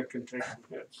something that can take some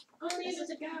hits.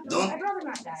 Don't I'd rather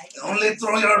not die. only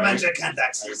throw your magic hand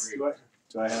axes.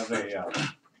 do I have a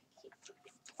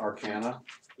Arcana?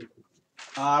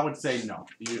 I would say no.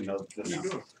 You know, this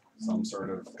is some sort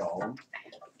of golem.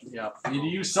 Yep.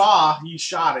 You saw he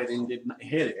shot it and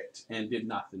hit it and did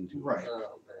nothing to it. Right.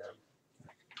 Oh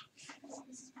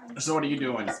man. So what are you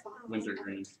doing,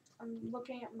 Wintergreen? I'm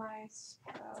looking at my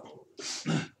spell.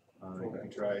 You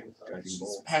can try guiding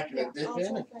bolt. Packing a dip in.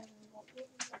 Also,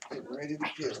 Get ready to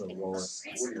kill. So roll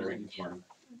each one.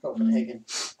 Copenhagen.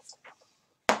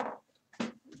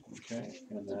 Okay,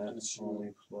 and that's only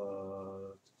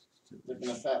plus Living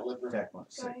a fat liver. attack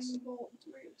bonus 6.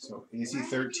 So AC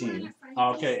 13.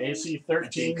 Okay, AC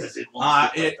 13. Because it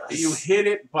won't be You hit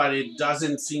it, but it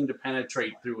doesn't seem to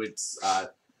penetrate through its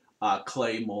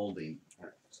clay molding.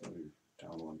 Alright, so you're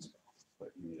down one spell, but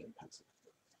you need a pencil.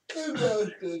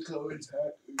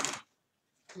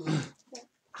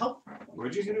 How?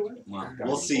 Where'd you hit it with? Well,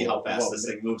 we'll see how fast this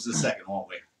thing moves in a second, won't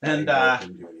we? And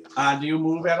do you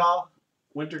move at all,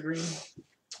 Wintergreen?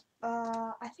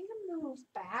 I think I'm gonna move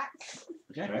back.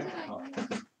 Okay.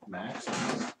 Max?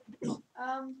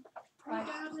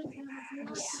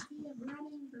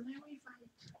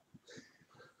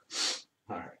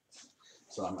 Alright.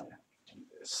 So I might have to do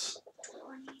this.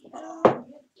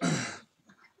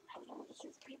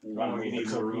 You want me to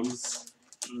use the rooms?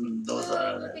 Those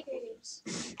are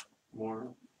More?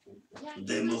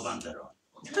 they move on their own.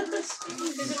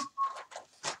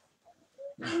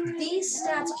 These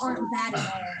stats aren't bad in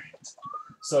there.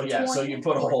 So yeah, so you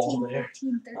put a hole there.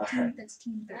 14, 13, Alright.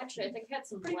 13, 13. Actually, I think I had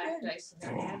some black dice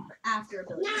in there. After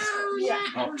ability.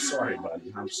 Oh, sorry,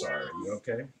 buddy. I'm sorry. You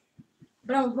okay?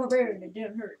 But I was barbarian, it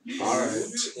didn't hurt.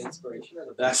 Alright. Inspiration.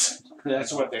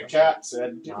 That's what the cat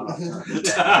said.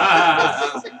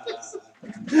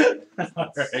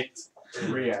 Alright.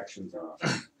 Reactions are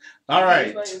off.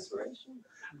 Alright. My inspiration.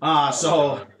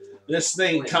 So this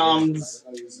thing comes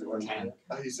I use the one hand.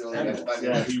 I use the and, other hand.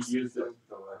 yeah, he's used it,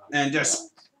 and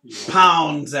just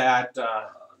pounds at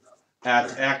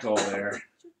Echo there.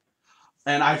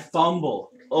 And I fumble.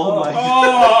 Oh my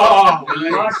Oh,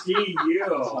 lucky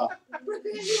you.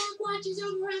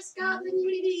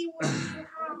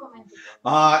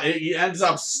 He ends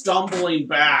up stumbling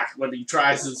back when he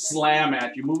tries to slam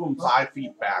at you. Move him 5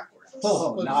 feet backwards.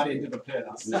 Oh, not into the pit.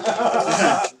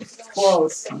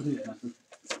 Close.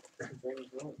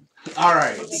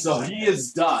 Alright, so he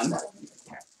is done.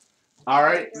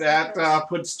 Alright, that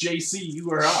puts JC,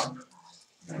 you are up.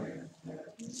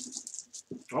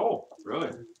 Oh,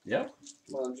 really? Yep.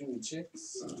 Come on, Jimmy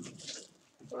Chicks.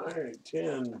 5,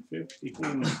 10, 15,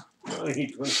 20,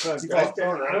 25. He falls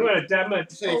prone, right? I'm gonna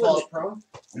You say he falls prone?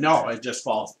 No, it just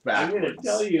falls I'm gonna backwards.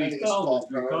 tell you, I you think it's called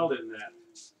false, it in that.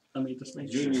 Let me just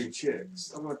make sure. Junior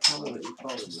Chicks. I'm gonna tell him that you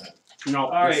called him that. No,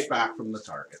 All it's right. back from the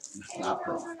target. Not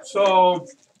prone. So,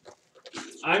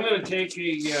 I'm gonna take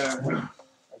I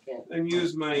can't. and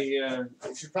use my, You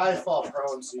should probably fall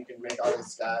prone so you can make all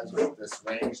these guys with this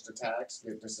ranged attacks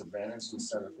get disadvantage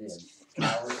instead of being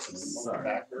cowards and moving Sorry.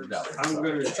 backwards. No. I'm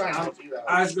gonna, Just trying to do that.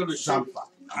 I was gonna shoot, Jump.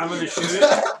 I'm gonna shoot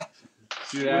it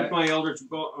Shoot with at it. my Eldritch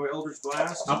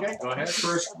Blast. Okay, go ahead.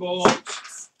 First bolt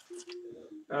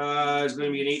is going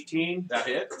to be an 18. That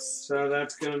hits. So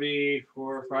that's going to be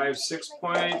 4, 5, 6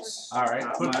 points. Alright,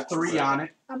 Not put much. 3 on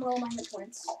it. I'm rolling my hit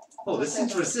points. Oh, this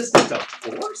thing's resistant to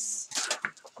force?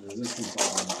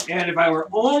 And if I were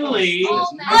only Oh,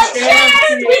 a that's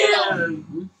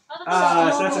champion,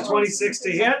 so that's a 26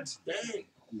 to hit,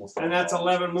 and that's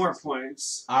 11 more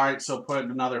points. Alright, so put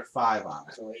another 5 on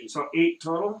it. So 8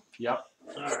 total. Yep.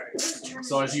 Alright.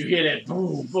 So as you hit it,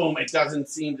 boom, boom, it doesn't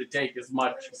seem to take as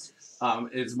much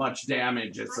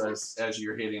damage as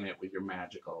you're hitting it with your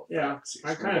magical Yeah, effects.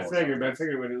 I kind of figured, but I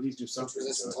figured we'd at least do It's something.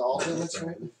 resistant to all limits,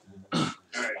 right?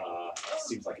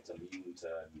 Seems like it's immune to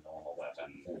normal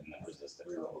weapon and then resistant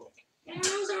to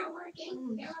Arrows aren't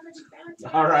working.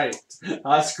 Alright.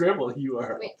 Scribble, you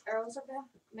are. Wait, arrows are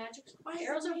magic?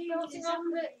 Arrows are bouncing off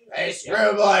of it? Hey,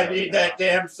 Scribble, I need that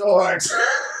damn sword.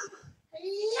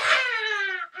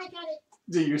 I got it.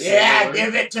 Do you say Yeah, the word?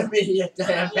 give it to me, you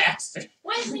damn bastard.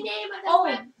 What's the name of the Oh,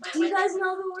 weapon? do you guys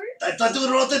know the word? I thought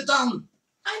you wrote it down.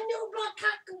 A new block.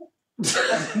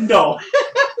 No.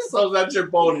 So that's your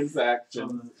bonus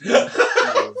action. Hit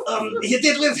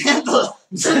it with handle.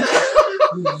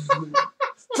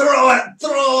 throw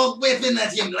a weapon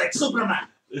at him like Superman.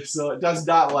 So it does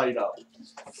not light up.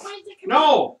 Why is it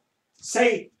No!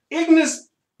 Say Ignis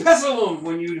Pestilum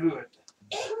when you do it.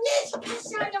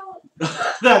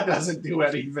 That doesn't do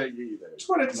anything either. That's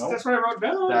what, Nope. that's what I wrote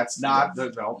down. That's not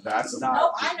the no. That's not.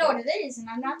 Nope, I know what it is, and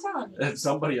I'm not telling you. And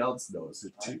somebody else knows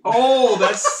it too. Oh,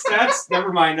 that's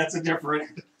never mind. That's a different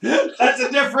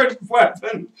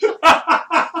weapon.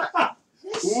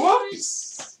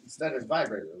 Whoops. Instead of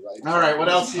vibrator, right? All right. What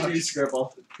else do you need,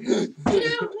 Scribble? I think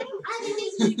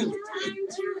this is a good time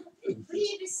to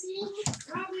leave the scene.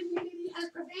 Common unity has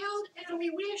prevailed, and we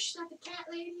wish that the cat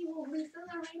lady will refill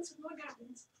our ranks with more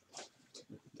goblins.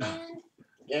 And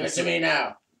Give it to me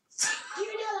now. do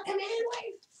you know the command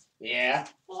wave? Yeah.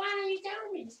 Well, why don't you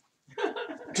tell me?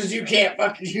 Because you can't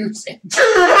fucking use it.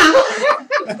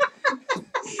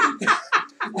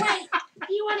 Wait,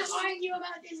 you want to argue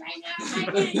about this right now? I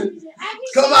can't use it.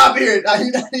 Come up here. Now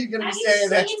you're not even going to Have be you standing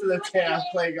next seen to the what cat they-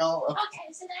 playing all of Okay,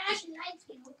 so they actually like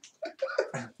you.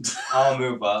 I'll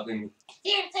move up and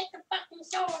Here, take the fucking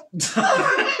sword.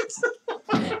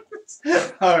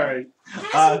 All right.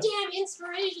 Have some damn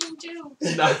inspiration, too.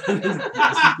 No.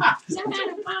 Some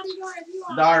kind of bodyguard you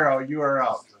are. Naro, you are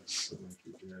up.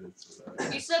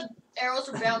 You said arrows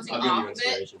were bouncing I'll give you off it.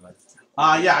 inspiration.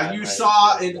 But Yeah, you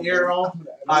saw an arrow.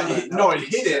 No, it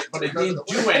hit it, but it didn't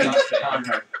do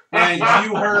anything. And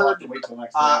you heard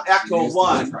Echo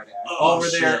 1 over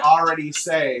there already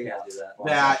say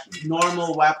that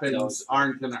normal weapons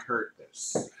aren't going to hurt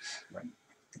this.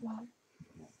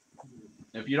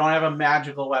 If you don't have a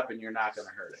magical weapon, you're not going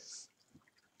to hurt it.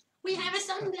 We have a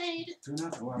sunblade. Do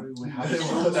not worry, we have it.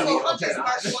 So Hunter's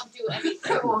Mark won't do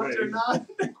anything.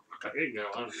 There you go.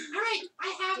 Alright, I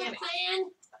have a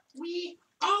plan. We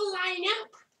all line up.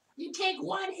 You take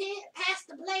one hit, pass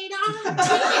the blade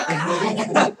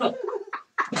on.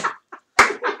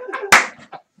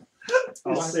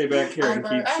 I'll stay back here and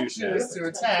keep shooting at it. to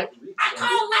attack. I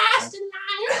call last in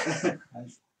line.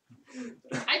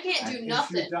 I can't do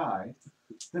nothing. If you die,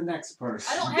 the next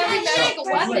person. I don't have any magical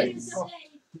weapons.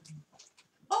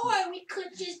 Or we could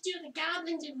just do the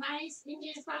goblin's advice and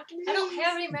just fucking leave. I don't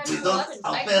have any magical don't- weapons.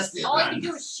 I'll pass the All I can advice.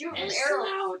 do is shoot an It's arrow.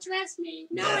 slow, trust me.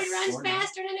 No, Yes. it runs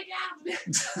faster than a goblin.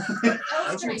 What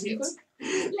else can I do?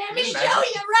 Let me show you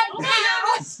right now.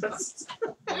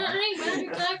 I ain't magic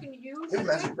that I can use.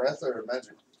 Magic breath or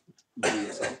magic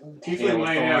or something. You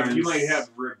might have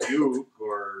rebuke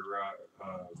or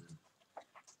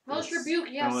Hellish rebuke,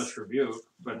 yes. hellish rebuke,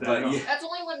 but But that, yeah. That's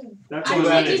only when that's I only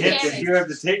when it take hits. damage. You have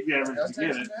to take damage That's to get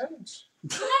extra it.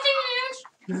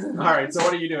 damage. All right, so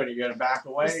what are you doing? Are you going to back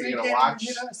away? This Are thing you going to can't watch?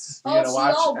 even hit us. You gonna so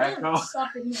watch y'all Echo? wimps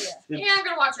up in here. Yeah, I'm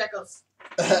gonna watch Echoes.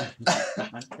 Okay,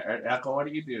 Echo, what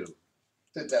do you do?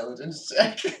 Intelligence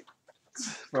check.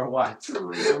 For what?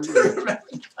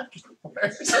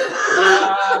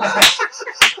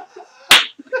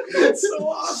 It's so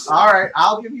awesome. All right,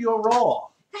 I'll give you a roll.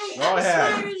 Hey, Go I'm ahead.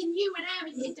 smarter than you and I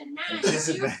haven't hit the 9.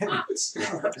 You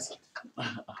fucked.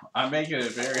 I'm making a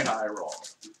very high roll.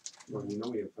 Well, you know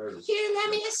we have fire. Here, let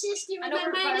me assist you I with know my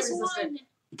we're fire minus resistant.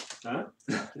 1.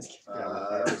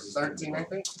 13, I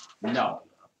think. No.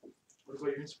 What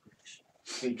about your inspiration?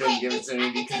 He Hey, couldn't give it it's to a me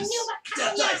new because. It's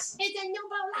a new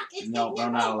block. It's No, a we're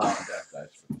new not block. allowing death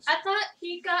dice. I thought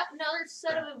he got another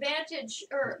set of advantage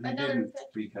or He another. didn't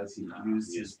because he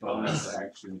used his bonus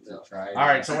action to try. All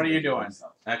right, so what are you doing?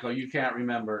 Echo, you can't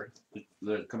remember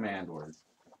the command word.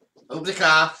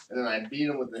 Oopsie and then I beat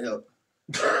him with the hilt.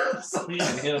 So you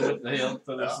can hit him with the hilt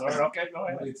of the sword. Okay, go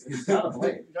ahead. It's got a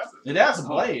blade. It has a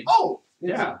blade. Oh!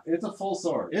 Yeah. It's a full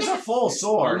sword. It's a full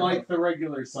sword. Unlike the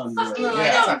regular sun blade.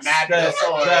 Yeah, It's a magical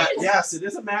sword. Yes, it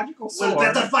is a magical sword.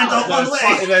 We'll better find out one way.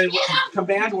 The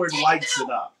command word lights it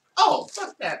up. Oh,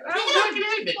 fuck that. I don't fucking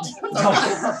hate it.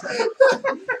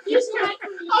 You strike I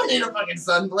don't need a fucking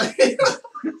sunblade.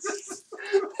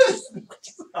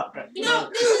 You know,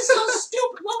 this is so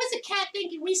stupid. What was the cat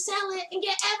thinking? We sell it and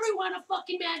get everyone a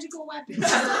fucking magical weapon.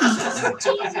 Jesus.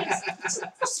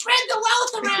 Spread the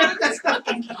wealth around this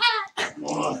fucking cat.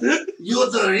 You're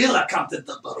the real accountant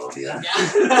of Barovia.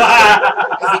 Is it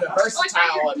a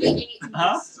versatile weapon?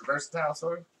 Huh? Is it a versatile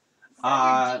sword?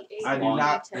 I do Long.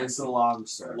 not. It's a long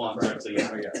sword. long time, so yeah.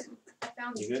 I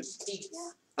found You good? these.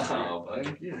 Oh, but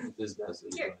Thank you. this does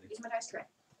it. Here, use my dice tray.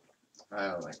 I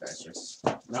don't like that shit.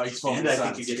 No, he's And focused I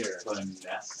on think you get spirit. fun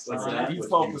nest. He's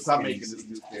focused on making this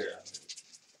new spirit.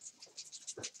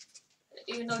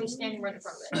 Even though he's standing right in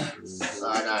front of it. No,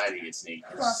 I need to get sneak.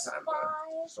 Plus I'm 5.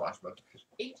 swashbuckler.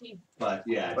 18. But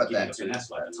yeah, But you that get too. finesse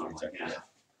weapons on like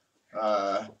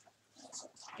that.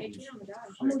 18 on the dodge.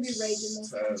 I'm gonna be raging this.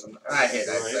 7. I hit.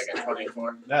 I got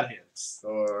 24. That hits.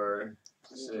 4,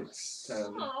 6, 10,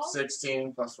 Aw.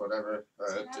 16 plus whatever.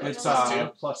 It's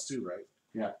plus 2. +2, right?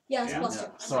 Yeah, it's Yeah. plus 2.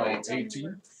 So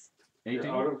 18. 18.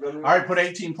 Out of gun All right, put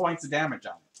 18 points of damage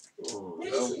on it. Oh,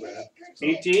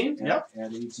 18? Yep.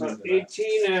 So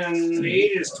 18 and 8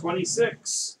 is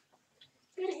 26.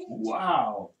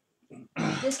 Wow.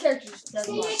 This character just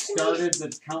doesn't like. Started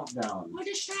the countdown. We're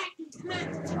distracted. Come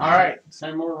on. All right,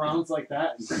 10 more rounds like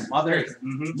that.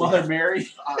 Mother Mary,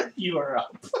 you are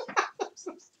up.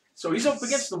 So he's up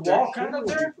against the wall, kind of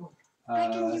there.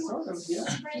 Sort of, yeah.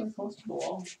 Pretty close to the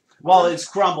wall. Well, it's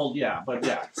crumbled, yeah, but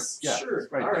yeah, yeah. Sure.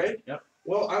 Right All there. right. Yep.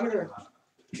 Well, I'm gonna.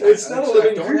 It's not a I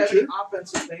living don't have any creature.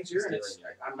 offensive things here, and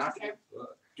I'm not gonna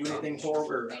do anything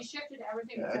horrible. They shifted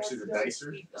everything. Yeah, actually, the towards dice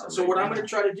are- speed, though. So what I'm gonna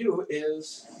try to do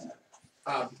is,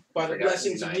 by the Forgot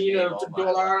blessings to of design Nina all to my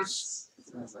Dolars,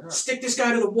 weapons. stick this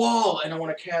guy to the wall, and I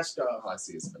want to cast a All I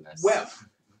see is finesse. web,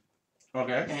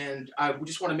 Okay. and I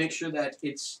just want to make sure that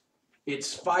it's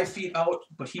 5 feet out,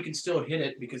 but he can still hit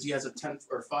it because he has a 10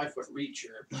 or 5 foot reach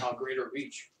or greater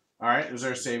reach. All right. Is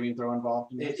there a saving throw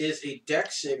involved? In It this? is a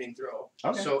dex saving throw.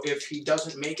 Okay. So if he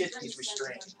doesn't make it, he's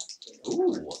restrained.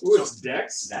 Ooh. Ooh, it's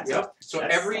Dex. Yep. So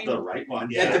That's every the right one.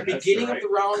 at the that's beginning right of the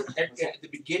round, at the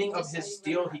beginning of his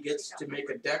deal, he gets to make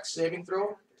a dex saving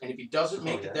throw, and if he doesn't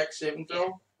make the dex saving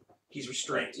throw, he's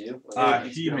restrained.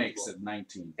 He makes it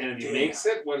 19. And if he makes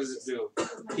it, what does it do?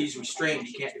 He's restrained.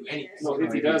 He can't do anything. No,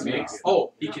 if he does make it.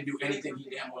 Oh, he can do anything he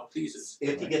damn well pleases.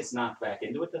 If he gets knocked back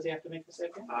into it, does he have to make the save?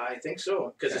 I think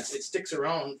so, because it sticks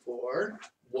around for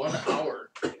 1 hour.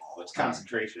 Oh, it's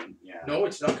concentration. Yeah. No,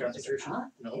 it's not concentration.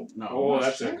 No. No. Oh,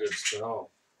 that's a good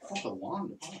spell. Oh, the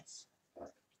wand was.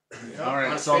 All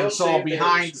right. On So failed save,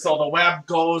 behind, so the web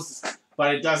goes,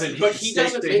 but it doesn't. But he stick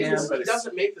doesn't to make him. the, But he it's-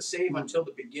 doesn't make the save until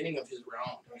the beginning of his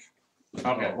round.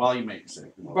 Okay. Well, he makes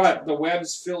it. But the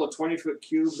webs fill a 20-foot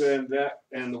cube,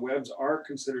 and the webs are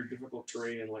considered difficult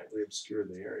terrain and lightly obscure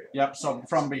the area. Yep. So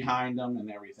from behind them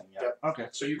and everything. Yep. Yep. Okay.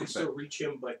 So you can still reach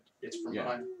him, but it's from Yeah.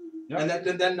 behind. Yep.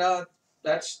 And then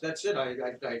that's it.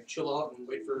 I chill out and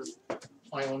wait for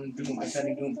my own doom, my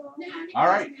pending doom. All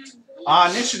right.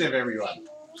 Initiative, everyone.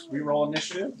 We roll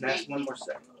initiative. That's one more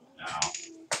second. No,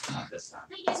 not this time.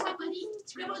 Hey, guess what, buddy?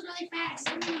 Scribble's really fast.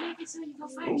 I'm gonna make it so you go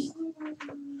first.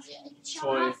 Yeah, you can show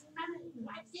off.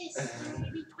 Watch this.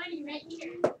 Maybe 20 right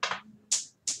here.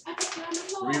 I put you on the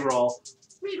floor. Reroll.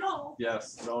 Reroll.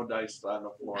 Yes. No dice on the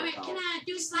floor. Alright, count. can I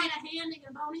do sleight of hand and get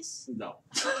a bonus? No.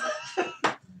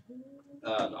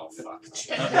 No, fuck.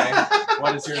 Okay.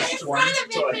 What is your Get in 20?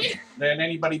 front of it, man. Did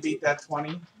anybody beat that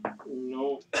 20?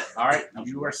 No. All right.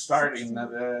 You are starting.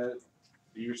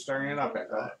 You're starting it up,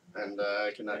 Echo. And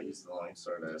I cannot use the long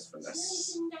sword as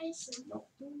finesse.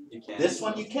 You can't. This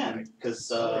one you can, because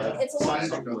It's a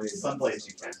Sunblades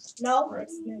you can. No, Right.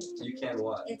 You can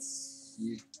what? it's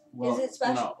Well, Is it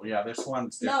special? No. Yeah, this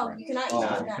one's no. different. You cannot Oh, use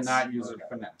you finesse. cannot use a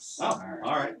finesse. Oh,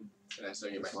 all right. Can I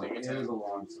still get my It thing is attack? a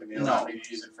long Can you allow me to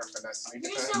use it for finesse sneak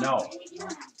attack? No.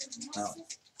 No.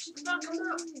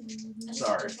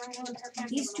 Sorry.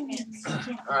 He's too weak.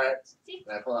 Alright.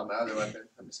 Can I pull out my other weapon?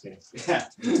 I'm just kidding. Yeah.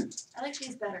 I like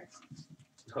these better.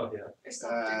 Oh, yeah. They're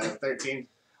so 13.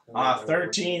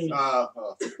 13.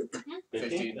 Oh,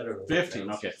 15.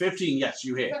 15. Okay. 15. Yes,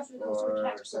 you hit.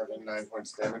 4, 7, 9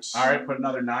 points damage. All right. Put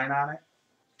another 9 on it.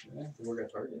 We're gonna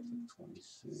target.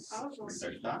 26.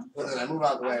 There's none. Well, then I move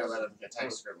out the way to let him get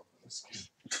time scribble.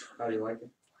 How do you like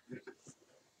it?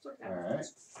 All right.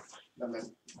 And then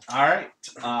All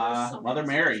right. Mother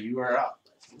Mary, you are up.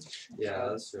 Yeah,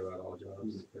 that's true at all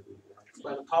jobs.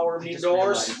 By the power of I me just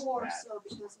doors. realized-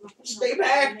 Stay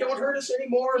back! Don't hurt us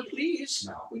anymore, please.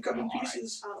 No. We come in All right.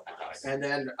 pieces. I thought And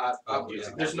then Yeah.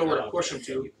 there's nowhere to push him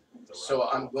to, so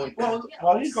I'm going.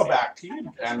 Well, you go back.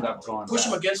 You end up going. Push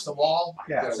him back. against the wall.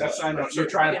 Yeah, that's I know. You're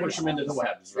trying to push him into the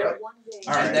webs, right?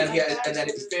 All right. And then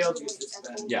if he fails, he's just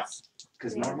then. Yeah.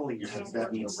 Because normally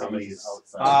that means somebody's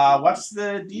What's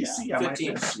the DC? I might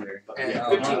 15. miss here. And Yeah,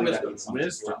 15 that wisdom. means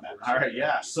Wisdom. All right,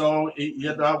 yeah. So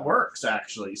that works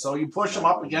actually. So you push him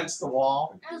up against the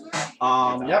wall.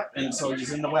 Yep. And so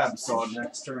he's in the web. So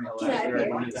next turn, he'll let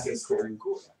everyone hit his turn.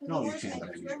 No, you can't.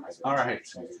 All right.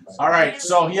 All right.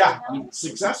 So yeah,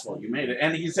 successful. You made it,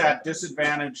 and he's at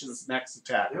disadvantage his next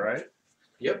attack, right?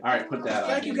 Yep. All right. Put that on.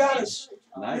 Thank you, guys.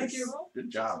 Nice. Thank you. Good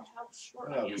job.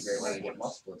 that would be great when I get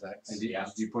multiple attacks. And did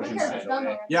you push him? Okay, done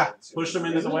already. Yeah. Push him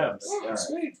into the webs. All right.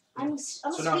 Sweet. I'm a So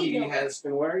now he speed has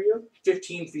And where are you?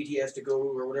 15 feet he has to go,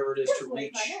 or whatever it is, to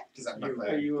reach. Because I'm not Are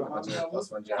playing. you a I'm hot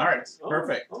plus one All right.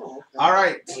 Perfect. Oh, okay. All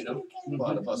right. You know,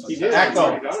 well, the plus one He did. Echo.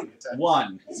 He's already done.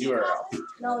 1, 0.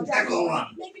 No, Echo one.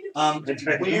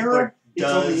 Where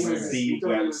does He the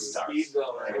told web you start? speed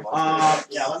though, right?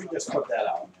 Yeah. Let me just put that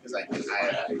out. Because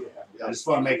I just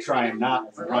want to make sure I'm not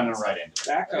running right into it.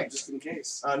 Back up just in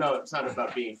case. no, it's not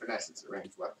about being finesse, it's a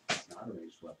ranged weapon. Not a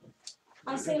ranged weapon.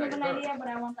 I'm saying of an idea, but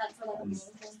I want that for like a movie.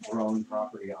 Thrown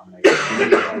property on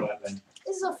a weapon.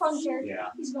 This is a fun character. Yeah.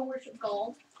 He's gonna worship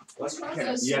gold. Let's try You it.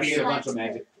 have to get a bunch of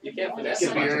magic. You can't finesse Get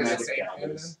a it. bunch of Spear is the magic same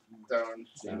gathers. Stone.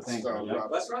 Same thing. Stone Yeah. rock.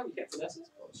 Let's run. You can't finesse it.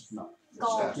 No.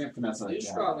 Gold. You can't finesse You're it.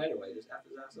 strong anyway. Just after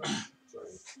that.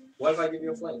 What if I give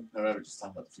you a flame? No, we were just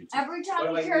talking about the future. Every What time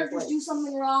am I the gonna characters play? do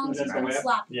something wrong, Is he's that the gonna web?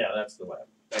 slap. Yeah, that's the web.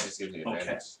 That just gives me Okay.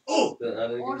 advantage. Oh! Then I'm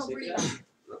Or gonna he'll give breathe you out.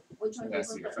 Which one do you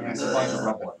That's the prefer? It's a bunch of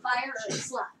rubble. Fire or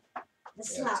slap? The Yeah,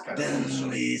 slap. it's kind Then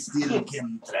we still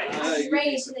can try. you'd be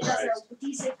Radius, and it does surprised. a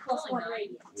D6 plus 1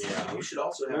 radius. Yeah, you should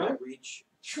also have that reach,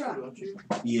 Sure. don't you?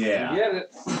 Yeah. Get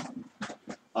it.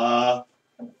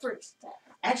 First.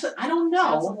 Actually, I don't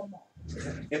know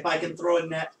if I can throw a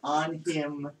net on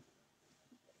him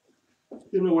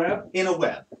In the web? in a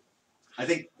web. I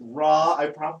think raw, I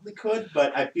probably could,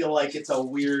 but I feel like it's a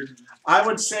weird. I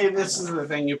would say this is the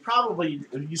thing. You probably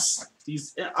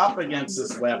he's up against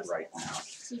this web right now.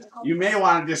 You may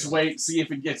want to just wait, see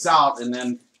if it gets out, and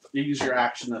then use your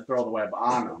action to throw the web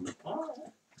on him.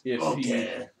 If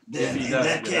Okay, then he in does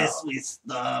that get case out. we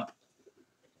stop.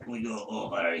 We go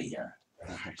over here.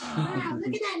 Wow, look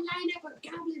at that lineup of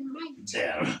goblin might.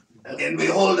 There. And we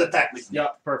hold attack with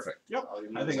Yep, perfect. Yep. of.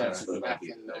 I think that's the good. back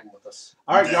in with us.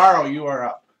 All right, Yarrow, you are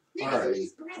up. Look All at right.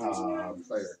 these presents in your arms.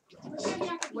 Fire.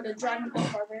 With a dragon ball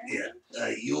barbarian. Yeah.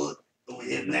 You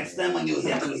hit next time when you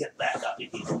hit, we hit back up.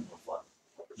 It is for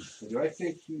fun. Do I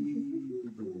think he?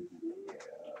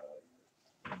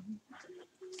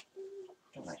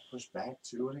 Can I push back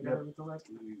too when I got with the left?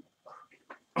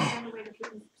 Find a way to keep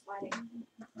him sliding.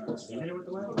 You hit it with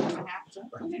the left? I have to.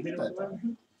 You hit it with the left?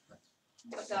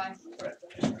 What die?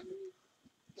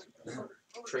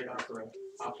 Trade off for an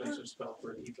offensive spell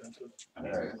for a defensive.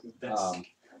 Alright. That's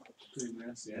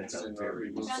Yeah, it's Found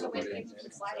a way to keep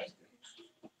him sliding.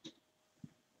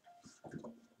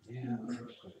 Yeah.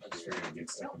 I just figured it'd get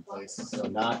stuck in place. So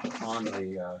not on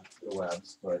the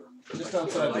webs, but just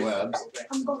outside the webs.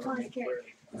 I'm going for his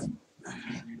character.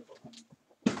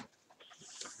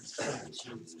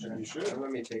 You should.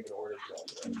 Let me take an order.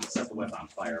 Set the web on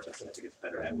fire, but I think it's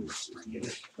better at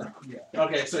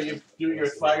Okay, so you do your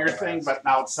fire thing, but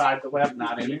outside the web,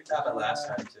 not in it. Happened last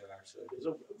time too, actually.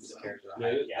 The character,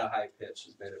 the high pitch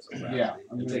has made it so bad. Yeah.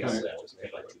 I'm taking a sip. It's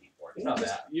not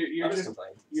bad. You're I'm just just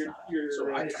complaining. you're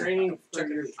So I training for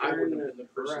your technically I would turn have at been the the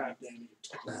person correct.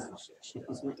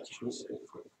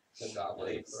 The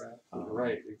goblin, right?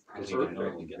 Right. Because you didn't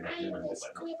normally get that.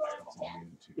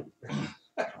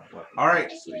 All right,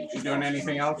 you doing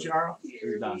anything else, Yarrow?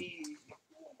 You're done.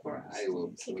 Or I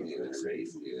will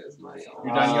raise you as my own.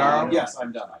 You done, Yarrow? Yes,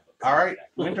 I'm done. All right,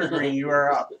 Wintergreen, you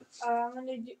are up. I'm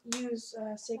gonna use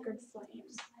Sacred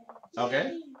Flames.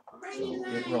 Okay. So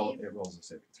it rolls a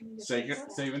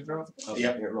Saving throw? Okay,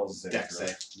 Yep. it rolls a saving Dex throw.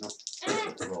 save. Nope.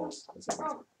 It rolls a saving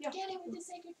throw. Get it with the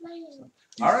sacred flame.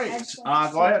 All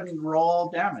right, go ahead and roll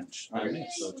damage. Okay,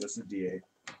 so just a D8.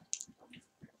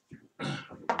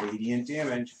 Radiant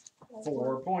damage.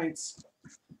 4 points.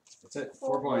 That's it.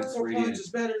 4 points. Radiant. is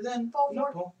better than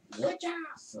no. Good job.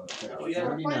 So Yeah.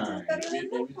 39. Maybe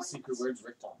the secret words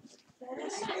Rick told me.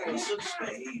 Ace of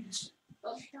spades.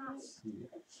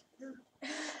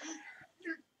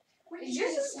 It's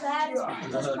just as bad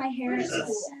as my hair is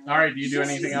cool. All right, do you do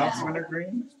anything else,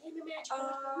 Wintergreen?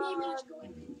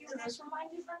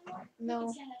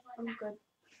 No, I'm good.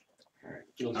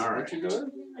 All right. What you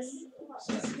doing? It's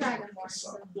Dragonborn.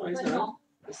 So. No, he's But not. no,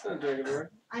 It's not Dragonborn.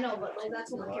 I know, but like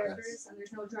that's what my character is, and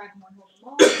there's no Dragonborn holding them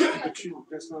all.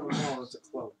 That's not a maul, it's a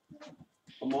club.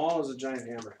 A maul is a giant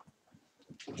hammer.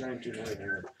 A giant two-handed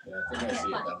hammer. Yeah, I think I see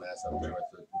it done that up there with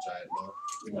the giant ball.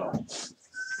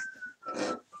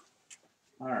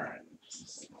 All right.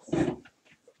 I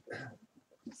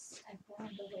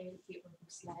found a way to keep them from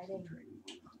sliding.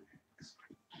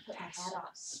 I put my hat on.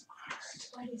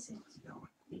 What is it?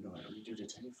 You know what we do to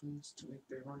tiny flames to make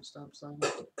their horn stop sign?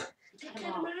 The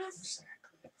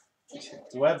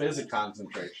web is a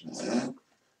concentration, so.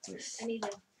 I need to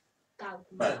go.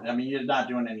 But I mean, you're not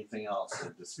doing anything else to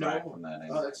distract from that.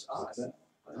 Oh, that's odd.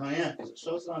 Oh yeah, because it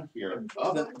shows on here.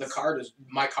 Oh, the card is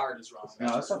my card is wrong.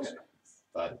 No, that's okay.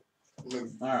 But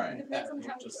All right. Yeah,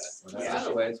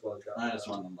 either way, it's well done. I just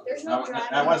wanted to look. There's no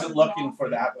I wasn't looking for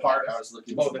that part. I was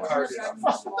looking Oh, for the what- card is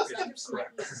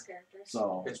Correct.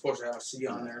 So. It's supposed to have a C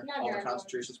on there. Not All the very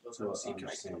concentration supposed to have a C. Can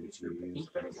I see it? And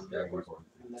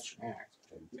that should act.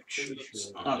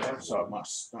 Okay, so it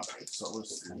must. Okay, so it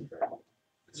was.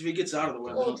 Because if he gets out of the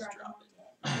way, he'll just drop it.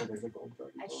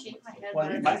 I shake my head.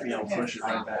 Well, you might be able to push it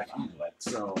right back into it.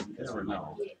 So you never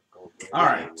know. All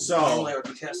right, so Normally I would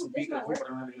be casting Beacon of Hope, but I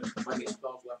don't have any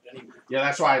spells left anyway. yeah,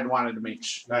 that's why I wanted to make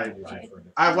sure.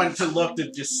 I went to look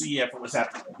to just see if it was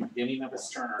at the beginning of his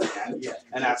turn or end,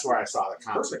 and that's where I saw the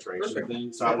concentration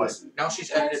thing. So I wasn't. Now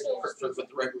she's edited with the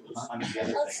regulars.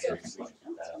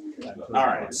 All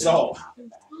right, so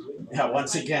yeah,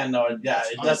 once again though, yeah,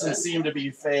 it doesn't seem to be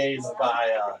phased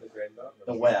by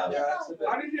the web.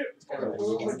 How did it?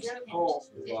 Oh.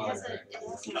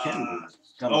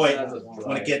 Oh wait,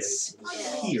 when it gets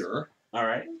here. All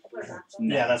right.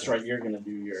 Yeah, that's right. You're gonna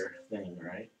do your thing,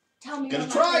 right? Tell me. Gonna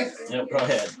what try. Yep. Go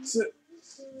ahead.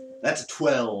 That's a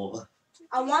 12.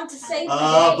 I want to say.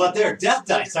 But they're death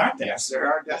dice, aren't they? Yes, there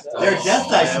are death dice. They're death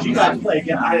dice. You guys play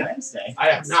again on Wednesday. I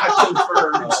have not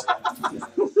confirmed.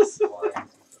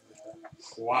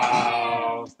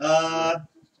 Wow.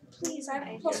 Please, I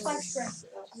have +5 strength.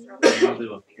 I'll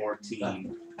do a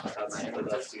 14.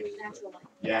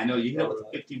 Yeah, I know you hit with a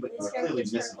 15, but you're clearly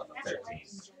missing with a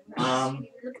 13.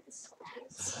 Look at this.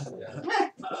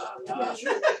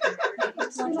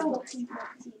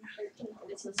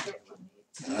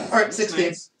 All right,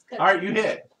 16. All right, you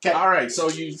hit. Okay. All right, so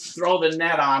you throw the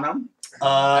net on him.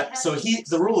 So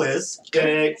the rule is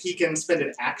he can spend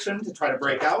an action to try to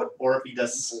break out, or if he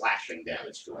does slashing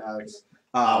damage to it.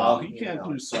 Well, he can't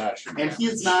do slashing. And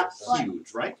he's not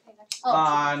huge, right?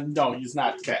 No, he's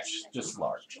not catch, just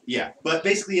large. Yeah, but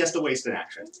basically he has to waste an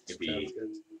action if he.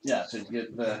 Yeah, to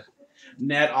get the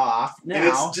net off. Now, And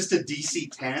it's just a DC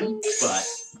 10, but.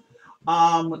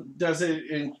 does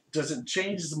it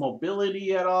change his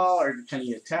mobility at all, or can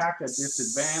he attack at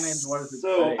disadvantage? What does it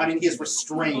say? I mean, he is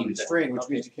restrained. Restrained, which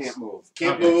means you can't move.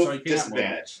 Can't Okay, move, so he can't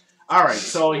disadvantage. All right,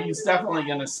 so he's definitely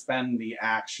going to spend the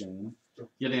action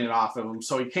getting it off of him.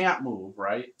 So he can't move,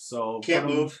 right? So Can't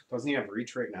move. Doesn't he have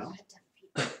reach right now?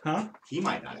 Huh? He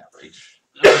might not have reach.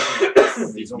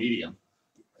 He's medium.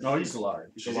 No, he's large.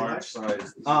 He's a large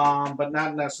size. But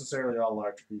not necessarily all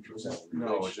large creatures have reach.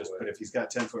 No, it's just, but if he's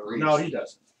got 10-foot reach. No, he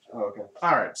doesn't. Oh, okay.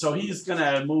 All right, so he's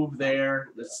gonna move there.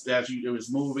 As it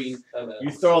was moving, you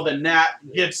throw the net,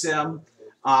 hits him,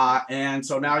 and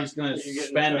so now he's gonna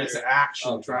spend his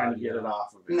action trying to get it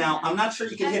off of him. Now, I'm not sure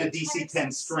you can hit a DC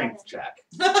 10 strength check.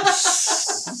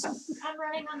 I'm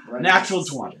running on. Natural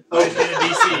 20.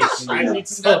 DC.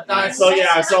 So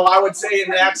yeah, so I would say in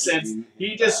that sense,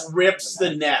 he just rips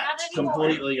the net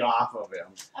completely off of him.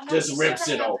 Just rips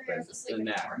it open, the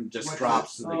net, and just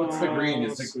drops to the What's the ground. green?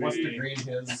 What's the green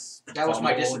his? That was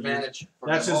my disadvantage.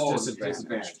 That's his Oh,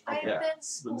 disadvantage. I've Yeah. been His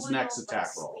schooling next over attack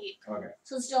this roll. week. Okay.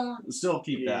 So still on. Still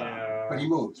keep that on. But he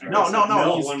moves. Right? No,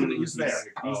 No, he's there.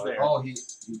 He's there. Oh,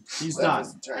 He's done.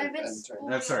 I've been schooling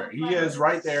That's right. over He my is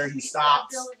right there. He the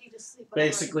stops, ability to sleep with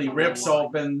basically my rips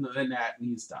open the net, and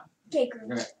he's done. Cake.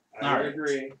 I Alright.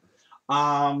 agree.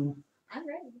 I'm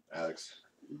ready. Alex.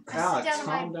 I sit Alex, down in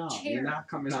my calm down. chair You're not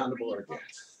coming on the board yet.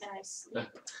 and I sleep.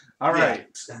 All right.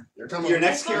 Your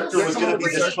next character was going to be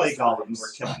this plague golem.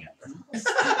 We're killing it.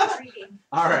 Reading.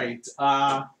 All right.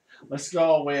 Let's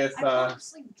go with. I fall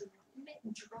asleep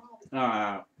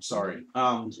Sorry.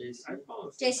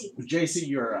 JC. JC,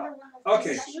 you're up.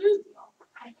 Okay.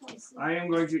 I fall asleep. I am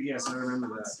going to. Yes, I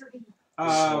remember that.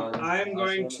 I'm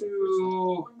going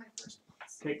to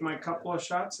take my couple of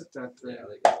shots at that thing.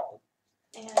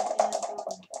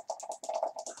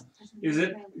 Is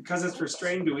it because it's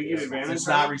restrained? Do we get advantage? It's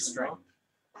not restrained.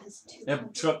 It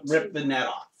ripped the net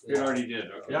off. It already did.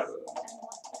 Okay. Yep.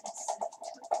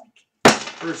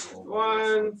 First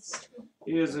one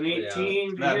is an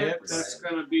 18 to That hit. hits. That's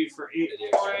going to be for 8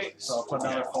 points. So I'll put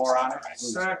another 4 on it.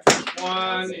 Second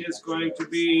one is going to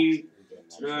be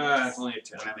it's only a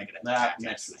 10. That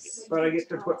misses. But I get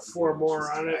to put 4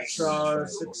 more on it. So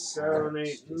 6, 7,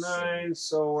 8, 9.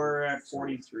 So we're at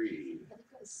 43.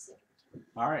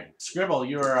 All right. Scribble,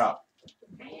 you're up.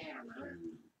 I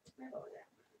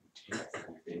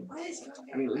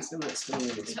mean, at least I'm not still able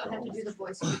You don't have to do the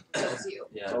voice when it kills you.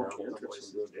 Yeah.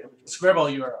 Scribble,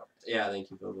 you're up. Yeah, thank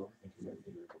you, Bobo.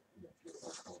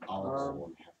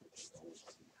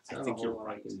 I think you're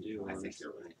right. I can do. I think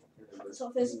you're right. So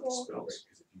physical.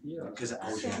 Yeah. Because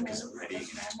I'm ready.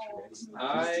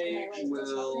 I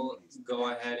will go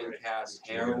ahead and cast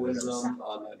Heroism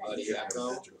on my buddy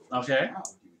Echo. Okay.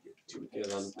 Give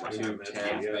him 2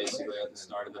 10 basically at the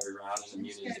start of every round, and then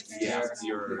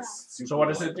you So what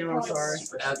does it do? I'm sorry.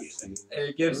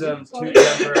 It gives them 2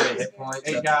 temporary hit points.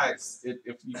 Hey guys,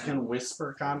 if you can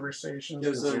whisper conversations,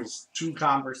 'cause there's 2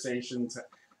 conversations,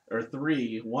 or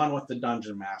 3, 1 with the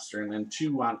dungeon master, and then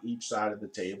 2 on each side of the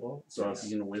table. So if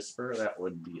you can whisper, that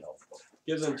would be helpful.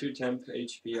 Gives them 2 temp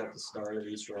HP at the start of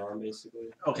each round,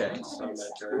 basically. Okay. Start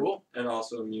that turn. Cool. And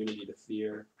also immunity to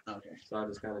fear. Okay. So I'll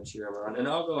just kind of cheer them on. And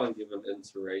I'll go and give them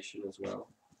inspiration as well.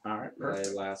 Alright, My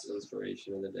perfect. last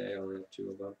inspiration of the day. I only have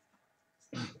 2 of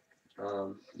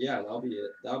them. Yeah, that'll be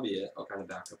it. That'll be it. I'll kind of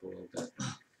back up a little bit.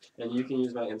 And you can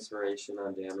use my inspiration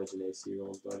on damage and AC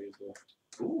rolls, buddy, as well.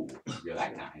 Ooh, you're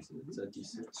that guy. It's a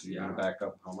decent. So you're gonna back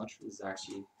up how much? It's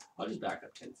actually, I'll just back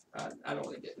up 10. I don't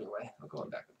want to get in the way. I'll go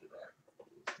back up to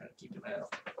that. Just kind of keep him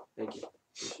out. Thank you.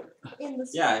 Appreciate it. In the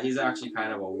Yeah, he's actually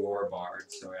kind of a war bard,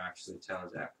 so he actually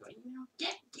tells that like,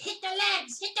 Hit the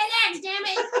legs! Hit the legs, damn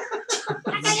it!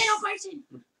 Like a little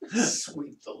person!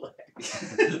 Sweep the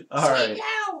leg. Alright.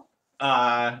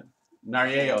 Now!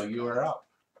 Nariel, you are up.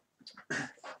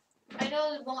 I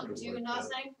know it won't do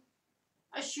nothing.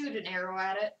 I shoot an arrow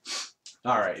at it.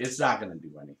 Alright, it's not gonna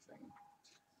do anything.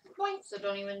 Point. So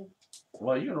don't even.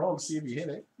 Well, you can roll to see if you hit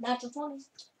it. natural 20.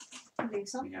 I think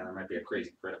so. Yeah, there might be a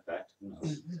crazy crit effect. Who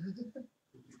knows?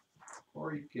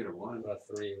 Or you get a 1. about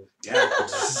 3. Yeah.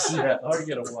 Yeah, or you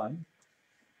get a 1.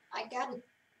 I got an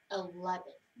 11.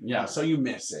 Yeah, so you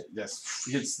miss it. Just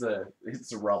hits the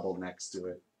rubble next to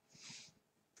it.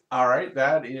 Alright,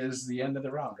 that is the end of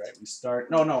the round, right? We start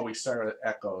we start with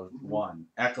Echo 1.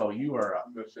 Echo, you are up.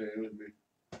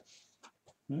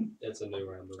 It's a new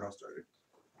round. The round started.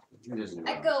 It is new.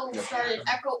 Echo started.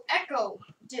 Echo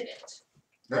did it.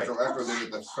 Echo did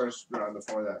it the first round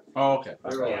before that. Oh, okay.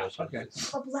 Yeah. Okay.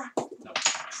 A black.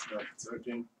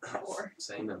 13. 4.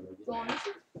 Same number.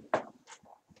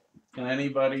 Can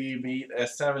anybody beat a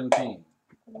 17?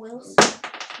 Wilson.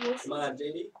 Come on,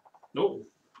 JD. Nope.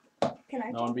 Can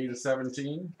I? No one beat a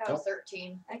 17? That was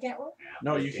 13. I can't roll.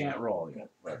 No, you can't roll yet.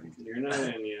 You're not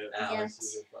in yet.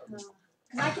 Yes.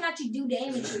 Because I can actually do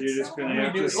damage. You're just gonna Let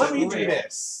have me to. do, let me do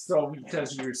this. So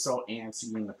because you're so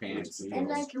antsy in the pantsy,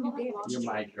 And I can do damage. you're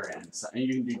my grandson. And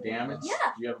you can do damage? Yeah.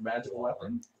 Do you have a magical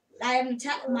weapon? I have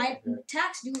my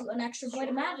attacks do an extra point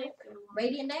of magic,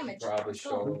 radiant damage. Probably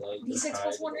show like D6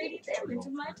 plus 1 radiant damage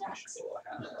with my attacks.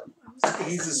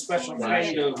 He's a special Black-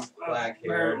 kind of black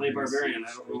hair. apparently barbarian.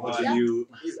 I don't know why. Yeah.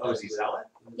 Oh, does he sell it?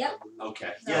 Yep.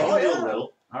 Okay. So- Yeah, you do a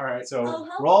little. Alright, Oh, so how-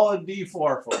 roll a d4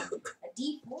 for me. A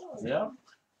D4. Yep.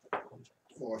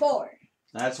 4.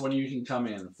 That's when you can come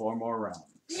in. 4 more rounds.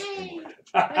 Yay!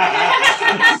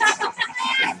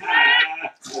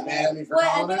 Wait, I think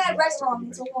I read it wrong.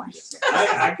 It's a 1.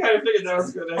 I kind of figured that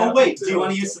was going to happen. Oh wait, do you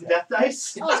want to use some death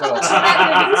dice? Oh,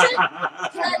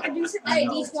 can I reduce it by a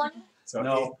D20? So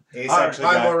No. Ace Alright, actually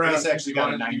five more got, rounds. Ace actually got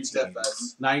a Wanted to use death 19.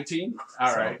 dice. 19?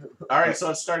 Alright. Alright, so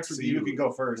it starts with So you can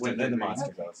go first, When and then the did we-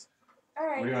 monster goes.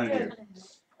 Alright, What do you want to do?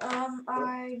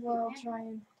 I will try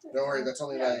and. Don't worry, that's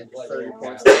only like 30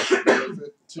 points.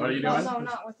 What are you Oh, doing? no,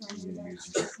 not with my You can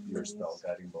music. use your spell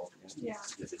guiding bolt again. Yeah.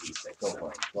 It's a D6. Go for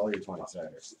it. Roll your 20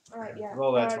 siders. Alright, yeah.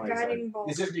 Roll that 20 guiding siders.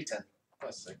 bolt. Is it D10?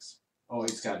 Plus 6. Oh,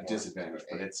 he's got disadvantage,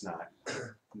 but it's not.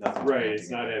 Nothing. Right, it's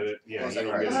not at it. Yeah, Plus you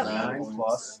don't like get it. 9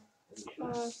 plus.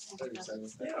 37.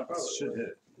 Should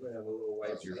hit. We have a little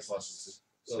white. Your plus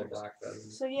Little black feather.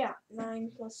 So yeah,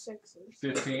 9 plus 6 is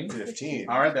 15. 15.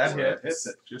 Alright, that So hit. hits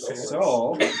it. Just hit it.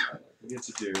 So, you get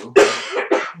to do.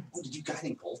 Oh, did you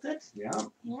guiding bolt it? Yeah.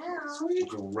 Yeah.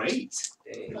 Great.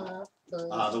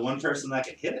 The one person that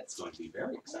can hit it's going to be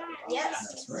very excited. About Yes.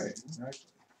 That's right.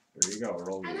 There you go.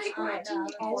 Roll I your like Alright, watching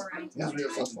now, you. Yeah, we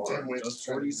have plus 10 wins. Does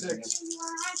 46.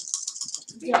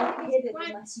 Don't hit it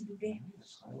unless you do damage.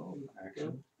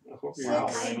 Action. I hope you're I not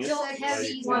playing it. don't have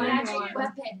these One. magic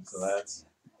weapons. So that's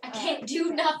I can't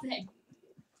do nothing.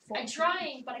 I'm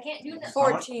trying, but I can't do nothing.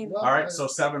 14. Alright, so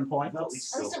 7 points. At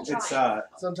least I'm it's trying.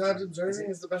 Sometimes observing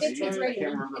is the best It's thing.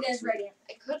 radiant. It is radiant.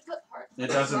 I could put heart. It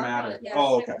doesn't matter. Yeah.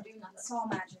 Oh, okay. It's all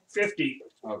magic. 50.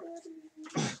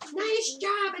 Nice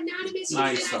job, Anonymous.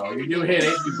 Nice though. You do hit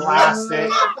it, you blast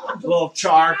it, a little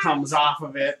char comes off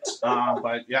of it,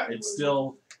 but yeah, it's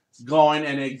still going,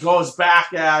 and it goes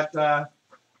back at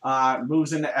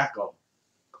moves into Echo.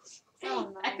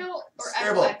 Oh, Echo or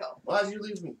Scribble. Echo? Why did you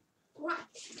leave me? What?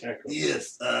 Echo.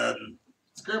 Yes,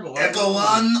 Scribble. Echo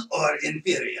 1 or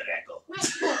Inferior Echo?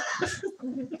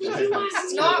 Did you want It's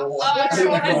to not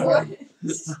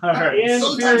Alright.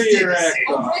 Inferior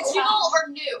Echo. original or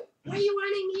new. Were you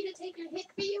wanting me to take a hit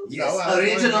for you? Yes, No, I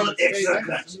original wanted to extra say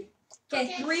crunchy.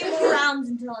 Okay, 3 more rounds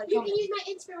until I You come. can use my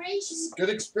inspiration. Good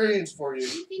experience for you.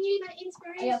 You can use my I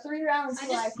inspiration. got 3 rounds I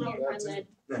until I just come. broke my lid.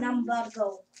 And I'm about to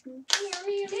go. In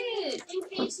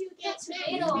case you get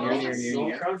Tomato.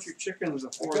 Don't count your chickens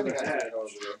before the head.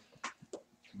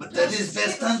 But that is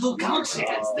best time to count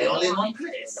chickens. They're all in one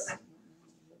place.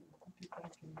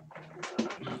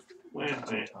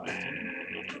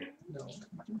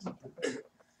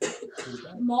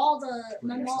 maul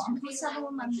my maul. I'm +7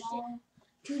 with my maul.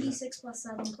 2d6 +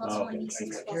 7 + 1d6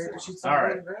 + 7. All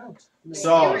right.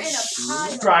 So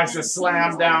she tries to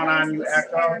slam down on you,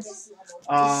 Echo.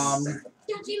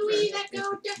 Duck and weave,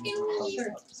 Echo. Duck and weave.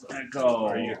 Echo.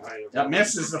 That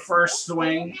misses the first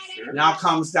swing. Now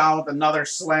comes down with another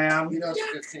slam. You know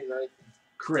it's 15, right?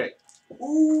 Crit. I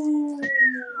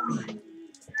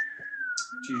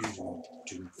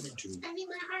need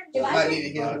my heart. Do I I need to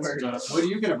hear the word. What are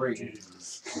you gonna break? I'm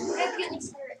getting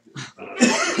spirit.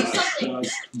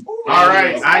 All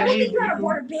right, I think need you got you.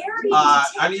 water berry.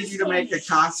 I need you to make a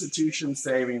Constitution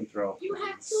saving throw. You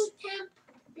have food temp.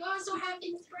 You also have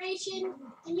inspiration,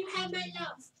 and you have my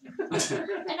love.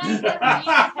 And I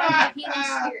have my healing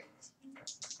spirit.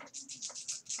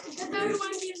 The third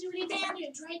one gives you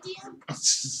advantage, right, dear?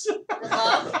 The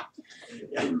love.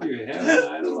 You have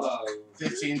my love.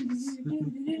 15.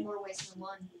 More ways than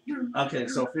one. Okay,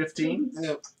 so 15.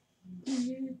 Yep.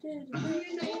 You're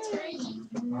the inspiration.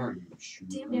 Are you sure?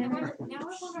 Damn it, now I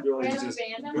want to Billy's grab just, a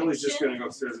band. Billy's just gonna go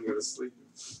upstairs and go to sleep.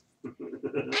 Echo's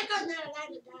not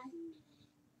allowed to die.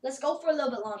 Let's go for a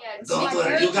little bit longer. Yeah, Don't so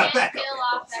worry, I you got can't backup. kill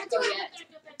off Echo yet.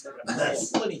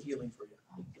 That's Plenty healing for you.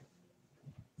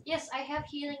 Yes, I have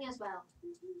healing as well.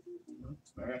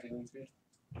 Alright, healing speed.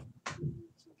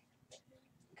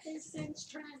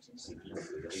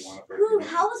 Ooh,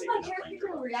 how is my character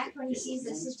gonna react when he sees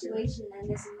this situation and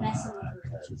this messing with her?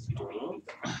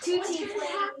 Two What's teeth gonna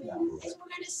happen is we're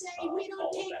gonna say we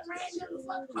don't take random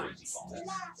footprints.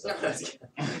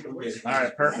 All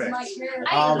right, perfect. My character.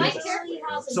 My character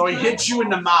has So he hits you in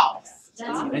the mouth,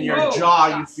 and your jaw.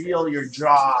 You feel your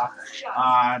jaw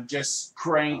just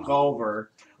crank over.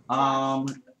 Are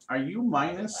you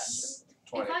minus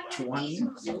 20?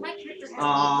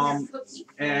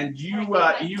 And you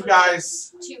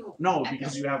guys, no,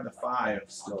 because you have the 5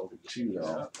 still too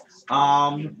though.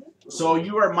 So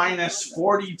you are minus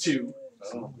 42.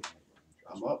 Oh,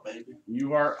 I'm up, baby.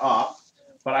 You are up,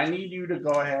 but I need you to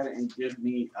go ahead and give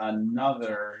me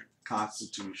another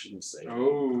Constitution save.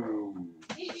 Oh.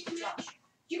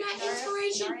 You got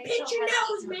inspiration. Pinch your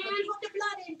nose, man. Hold the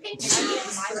blood in. Pinch your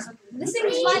nose. This thing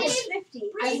is -50.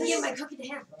 I I can give my cookie to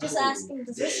him. Just asking,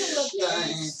 does this one look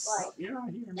like? You're not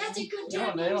here. That's a good No,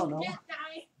 job. they don't know. Death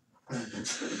die.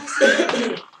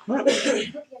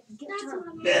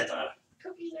 better.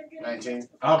 Cookies are good. 19.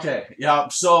 Okay, yeah.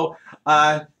 So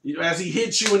as he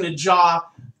hits you in the jaw,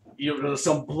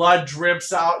 some blood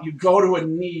drips out. You go to a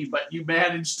knee, but you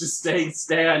manage to stay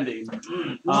standing.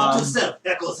 Not to self,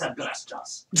 echoes have glass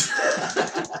jaws.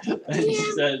 And he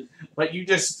said, but you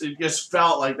just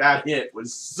felt like that hit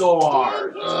was so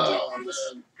hard. Oh,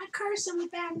 man. I curse him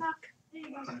with bad luck. There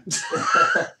you go.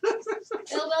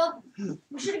 Bilbo,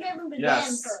 We should have given him the Yes.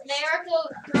 band first. Naruto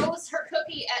throws her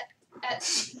cookie at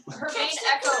her main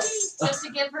Echo just to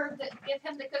give him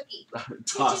the cookie.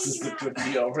 Tosses the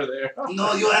cookie over there.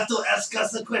 No, you have to ask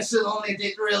us a question only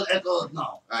the real echo.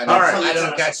 No. I Alright.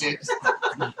 don't catch it.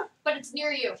 But it's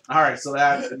near you. All right, so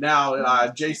that now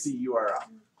JC, you are up.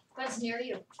 But it's near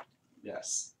you.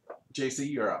 Yes, JC,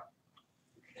 you're up.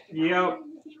 Yep.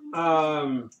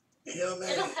 Heal me.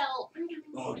 It'll help.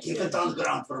 Oh, keep it on the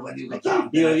ground for when you go down.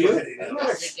 Heal you?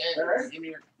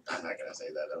 I'm not gonna say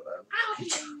that out loud. I'll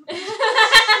heal you.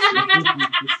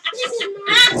 This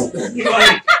is You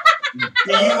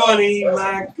want to eat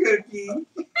my cookie?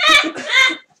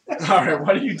 All right,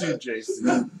 what do you do, JC?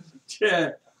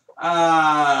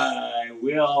 I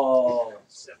will.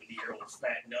 70-year-old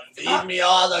fat nut. Feed me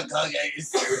all the cookies.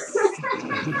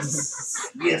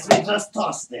 Yes, we just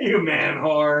tossed it. You man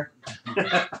whore.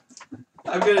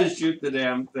 I'm gonna shoot the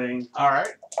damn thing. All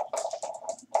right.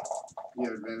 You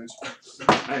have advantage.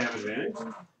 I have advantage.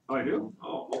 Oh, I do?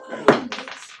 Oh, okay.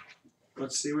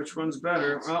 Let's see which one's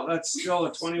better. Well, that's still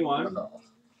a 21.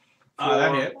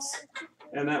 That hits.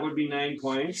 And that would be 9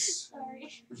 points.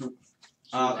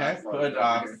 Okay, put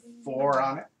 4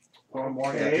 on it. 4 more.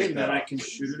 Okay, hits. then I can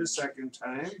shoot it a second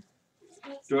time.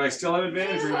 Do I still have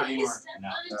advantage or not anymore?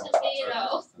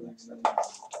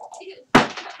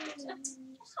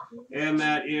 And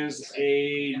that is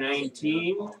a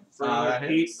 19 for that 8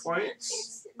 hits.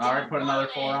 points. All right, put another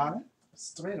 4 on it.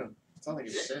 It's tomato. It's not like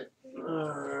it's shit.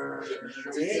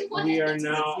 We are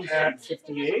now at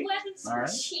 58. All right.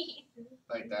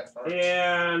 Like that far.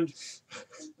 And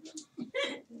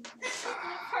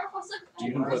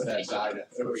You can put that die to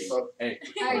 3. Hey.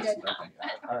 I already did.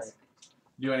 All right.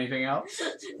 Do anything else?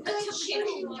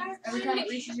 Every time it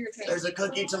reaches your train. There's a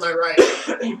cookie to my right.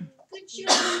 Good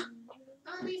job.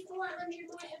 Only 400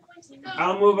 more hit points to go.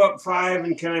 I'll move up 5,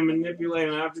 and can I manipulate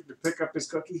an object to pick up his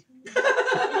cookie?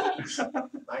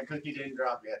 My cookie didn't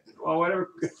drop yet. Well, whatever.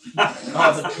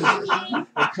 Oh,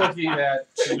 the cookie that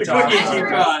she The tossed. cookie she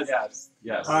tossed. Yes.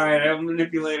 Yes. All right, I'll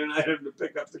manipulate an item to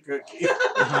pick up the cookie.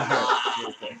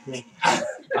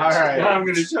 All right. Now I'm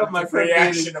going to shove my Free cookie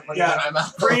action in to his, put it in my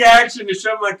mouth. free action to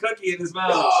shove my cookie in his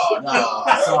mouth. No,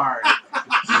 sorry.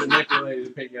 Manipulated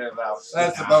to pick it up.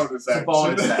 That's a bonus It's a action.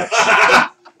 bonus action.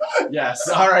 Yes.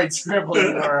 All right, Scribble,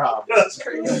 you're up. That's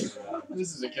crazy.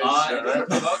 This is a kid's show, It doesn't right?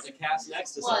 provoke to cast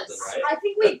next to something, right? I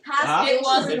think we passed Huh? the It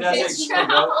wasn't It a doesn't kid's provoke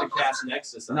show. to cast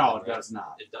next to something. No, it right? does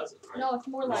not. It doesn't, right? No, it's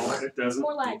more like. It It's doesn't.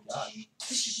 more like.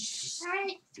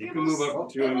 Alright, You can move up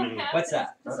to him. And What's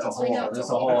that? That's This a is like hole. a- There's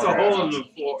a hole. it's a there. hole in the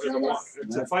floor.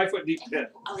 It's a 5-foot deep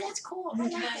pit. Oh, that's cool. I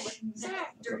like it. Sorry.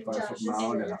 Dirty It's a 5 Josh. foot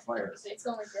mound and a fire. It's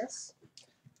going like this.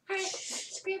 Alright,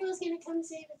 Scribble's gonna come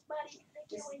save his buddy. I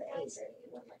This can't is wait, the guys. A. It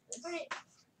went like this. Alright.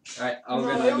 Alright, I'm No,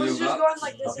 gonna it was move just up. going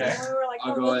like this, Okay. and we were like,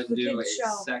 I'll oh, go look, ahead and the do a kid's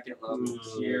show. second level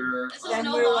here. This is Then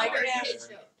no we're longer like, a yeah. kid's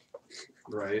show.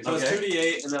 Right. So it's Okay.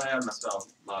 2d8, and then I have my spell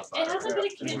modifier. It hasn't been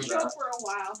a Move kid show that. for a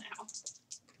while now.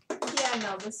 Yeah,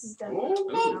 no, this is definitely. Ooh,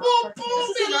 not perfect. This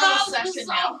is a normal session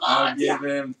now. I'll give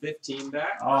him 15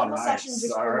 back. Oh, Normal session nice.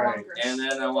 just All for right. longer. And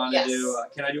then I want to Yes. do,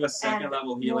 can I do a second And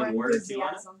level more healing word if you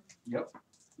want? enthusiasm.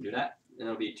 Do that. And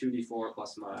it'll be 2d4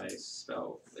 plus my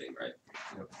spell thing, right?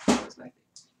 Yep. That's 19.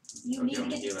 You So need to give me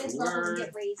get to healing this level and word.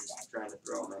 get raised. Just trying to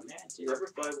throw my magic. Level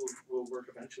 5 will work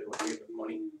eventually when you get the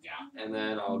money. And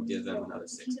then I'll give them another You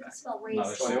 6 can get back. the spell Another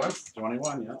raised.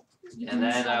 21, yeah. You And can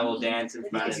then I spell will heal. dance in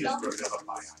If front you of spell you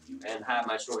heal- and have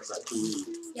my short sword.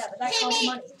 Yeah, but that costs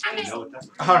money. No, it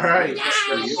doesn't. All right.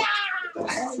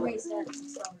 Only raised that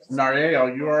spell.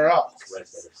 Nareo, you are up.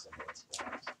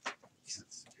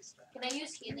 Can I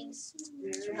use healing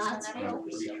spirit Not on Echo?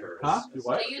 Huh? You Can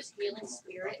what? I use healing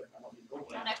spirit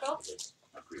on Echo?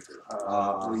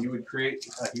 Well, you would create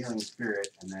a healing spirit,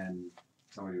 and then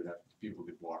people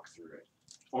could walk through it,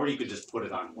 Or you could just put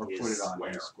it on or his put it on square.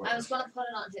 his square. I was gonna put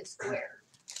it on his square.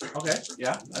 Okay,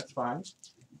 yeah, that's fine.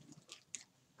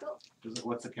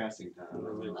 What's the casting time?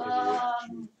 1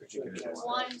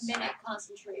 minute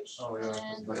concentration. Oh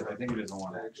yeah, but I think it is a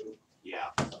one action. Yeah.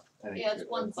 I think Yeah, it's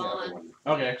one that's the other bond.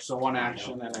 one. Okay, so one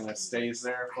action and then it stays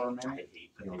there for a minute.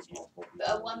 Heals multiple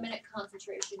people. 1 minute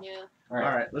concentration, yeah. All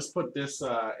right, let's put this,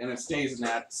 and it stays in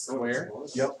that square.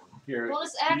 Yep. Here.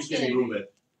 Bonus You can action. move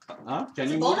it. Huh? Can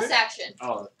It's you a move bonus it? action.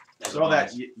 Oh, As throw a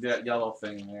that bonus. that yellow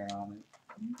thing there on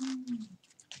it.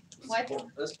 What?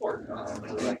 This poor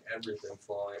like everything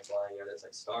flying at it. It's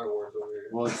like Star Wars over here.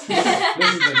 Well,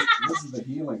 this is the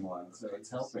healing one, so it's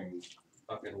helping.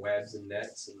 Fucking webs and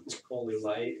nets and holy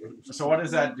light. So what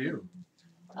does that do?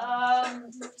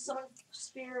 Summon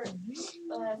spirit,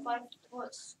 5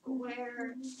 foot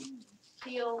square,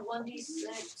 heal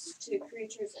 1d6 to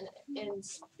creatures in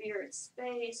spirit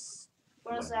space.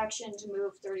 Bonus action to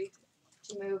move 30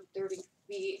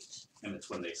 feet. And it's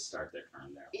when they start their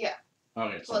turn there. Yeah,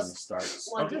 Okay, so Plus it starts.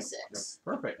 1d6. Okay,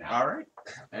 perfect. All right,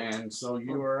 and so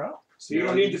you are up. So you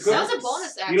don't need to cook. That was a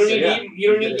bonus action. You don't need Yeah. to eat.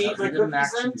 You don't need to You eat my did an cookies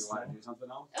action. then. Do you want to do something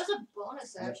else? That was a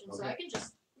bonus action, so I can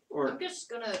just. Or I'm just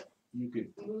gonna You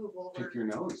could move over. pick your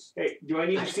nose. hey, do I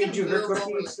need I'm to just feed gonna you her move over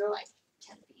cookies still? like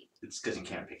 10 feet. It's because you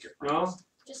can't pick your No. friends.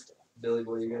 Just. Billy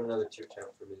boy, you get another 2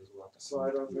 count for me as well. So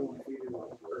I don't need to feed him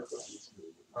her cookies.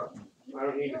 I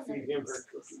don't need to feed him her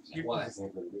cookies. Why?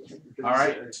 All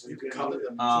right. You can color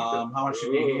them. How much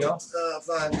should we heal?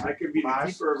 Fine. I could be the 5.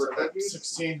 keeper of her cookies.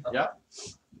 16. Yep.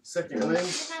 Second wing. Not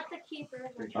the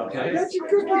keeper. Okay. I got your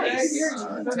cookie right here.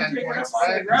 10 Pick it up points on the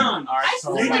back. ground. All right, I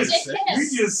so still minus get 6. hit.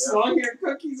 You just slung your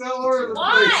cookies all over the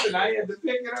Why? place, and I had to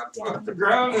pick it up off the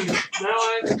ground, and now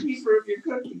I'm the keeper of your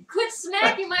cookie. Quit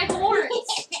smacking my horns!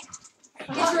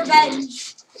 It's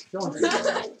revenge.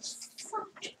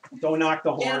 Don't knock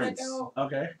the Yeah, horns. go.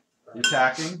 Okay. You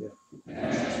attacking?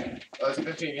 Oh, it's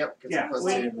 15, yep. It's Yeah, plus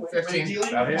when 2. when 15.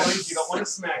 dealing That with hits. points, you don't want to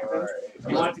smack them. You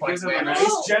Alright. want to give Points them a damage.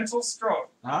 nice, gentle stroke.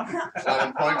 Huh?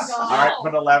 11 points. All right,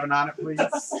 put 11 on it, please.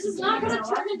 This is not gonna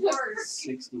turn into a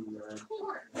 69.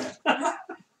 horn.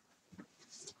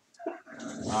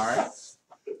 All right.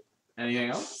 Anything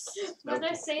else? When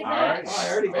I say All that, right. Oh,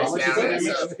 I already got Face what down, you ass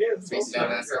said. up. It's Face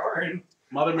down, ass up.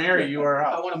 Mother Mary, you are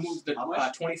I up. want to move the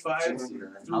 25 How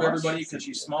through much? everybody because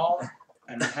she's small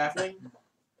and a halfling.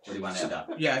 What do you want to end up?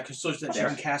 Yeah, because so that she There?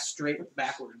 can cast straight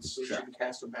backwards, so Sure. she can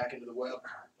cast them back into the web.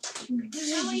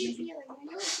 how are you feeling? Are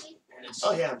you okay? And it's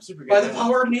Oh, yeah, I'm super good. by the at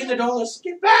power of me and the dollars,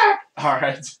 get back! All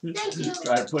right. Thank you.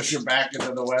 Try to push her back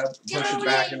into the web. Get Push her away.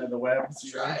 back into the web.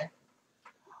 Try.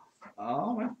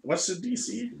 Oh, what's the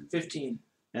DC? 15.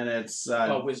 And it's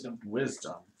Wisdom.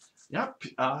 wisdom. Yep.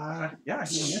 Yeah,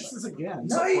 he misses again.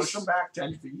 So Nice. push him back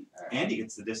 10 feet. And he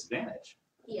gets the disadvantage.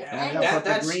 Yeah. And we'll put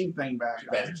the green thing back. Too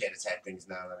bad you can't attack things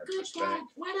now that are Good pushed back. God,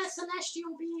 what a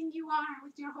celestial being you are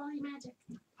with your holy magic.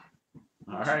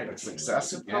 All right,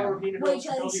 success again. Power of heated Wait rose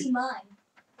till you ability. see mine.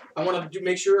 I want to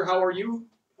make sure. How are you?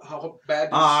 How bad?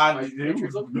 Is my You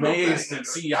pictures look? amazed and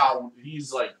see how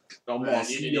he's like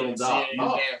almost You didn't even healed see up. any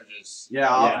Oh. damages.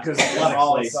 Yeah, because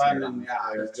all of a Place sudden,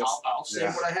 yeah, it's just I'll save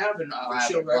yeah. what I have and I'll I have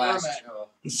chill a right where I'm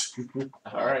glass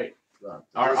at. All right.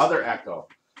 Our other echo.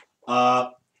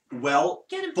 Well,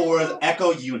 Get him, for Echo. the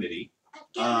Echo Unity,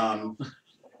 Get him, Echo.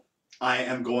 I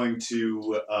am going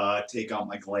to take out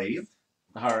my glaive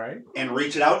All right. and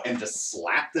reach it out and just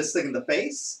slap this thing in the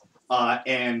face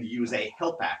and use a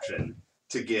help action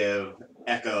to give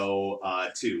Echo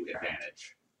 2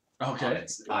 advantage. on Okay.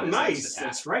 its- on its next Nice. attack.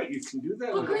 That's right. You can do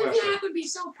that Well, with a weapon. Grimjack would be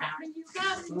so proud of you.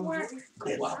 God, it worked.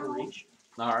 Cooperation.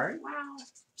 All right. Wow.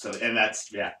 So and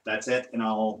that's it, and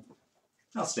I'll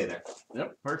stay there.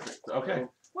 Yep. Perfect. Okay.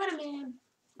 What a man.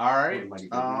 All right.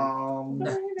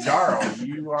 Jarl,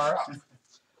 you are up.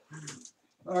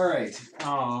 All right.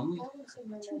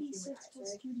 26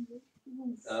 plus 2d8.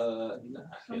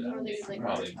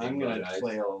 Probably I'm big gonna bad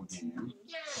play a little game.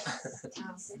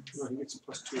 Yes. No, he gets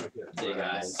plus 2 to hit. Big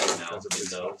eyes, now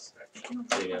who knows?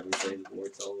 Big everything,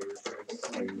 warts all over his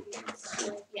face.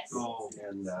 Yes. Oh,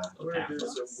 And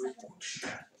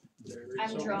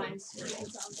I'm drawing.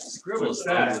 Scribble's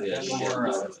that? ugly as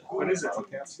shit. What is it?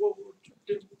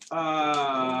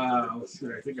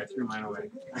 Shoot, I think I threw mine away.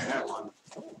 I had one.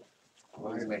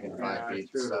 Well, you're making Yeah, 5 I feet,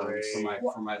 threw it so away.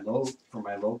 for my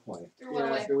low point. Threw one Yeah,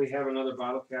 away. do we have another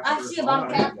bottle cap? I or see a something? bottle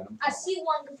cap. I see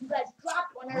one because you guys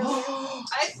dropped one earlier.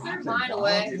 I threw mine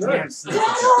away.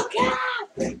 Bottle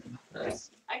cap!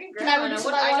 Nice. I can Can I grab one. reduce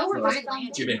I my know one? where mine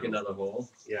landed. Did you make another hole?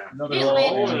 Yeah. Another It roll.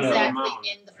 landed Another exactly mound.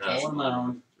 in the That's pit.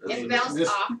 Mound. It bounced This-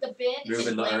 off the bin and Moving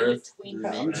it the landed earth. between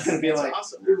Yeah, the I'm bins. just gonna be That's like,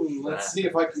 awesome. let's see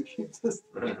if I can keep this.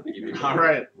 All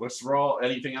right. Let's roll.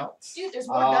 Anything else? Dude, there's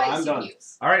more I'm dice you done. can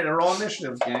use. All right. And roll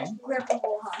initiative, gang. Grab the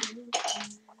whole high.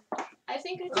 I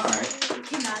think I All right.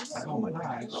 Can I? Oh my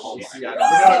gosh. Yeah. We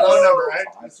got a low number, right?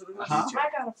 Huh? I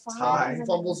got a 5. Hi.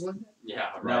 Fumbles win. Yeah,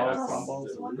 No, right. it fumbles.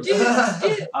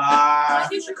 Dude, Uh,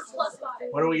 you should plus 5.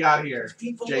 what do we got here?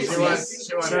 She won. JC?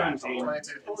 She won. 17.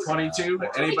 22.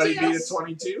 Anybody beat a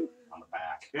 22? On the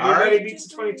back. All right. Anybody beats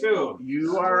a 22.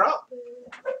 You are up.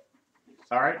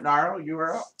 All right, Naro, you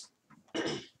are up.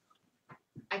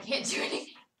 I can't do anything.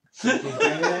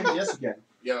 Yes, you can.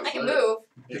 Yeah, I can move.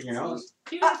 Pick your nose.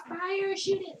 Shoot it, fire,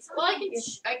 shoot it. Well,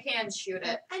 I can shoot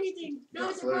it. Anything. No,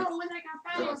 it's a flute. roll when I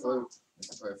got You got a fire. flute. You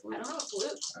can play a I flute. don't have a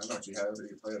flute. I don't know what you have, but you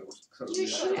can play it. You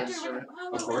shoot it. Instrument.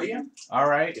 Accordion? All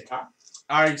right.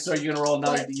 All right, so you're gonna roll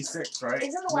another d6, right?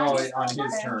 Isn't the No, wagon on still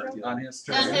his on turn. there? Yeah. On his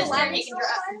turn. On his Wow. turn, he can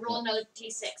roll another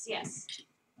d6. Yes.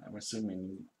 I'm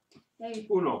assuming Hey,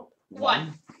 Uno.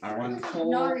 One. All right.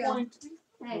 Nario.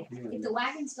 Hey, if the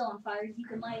wagon's still on fire, you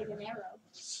can light an arrow.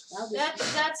 That'll be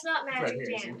That's not magic Right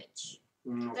here, damage.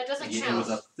 Mm. That doesn't It count. was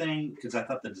a thing because I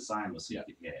thought the design was so you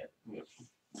could get it.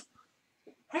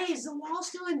 Hey, is the wall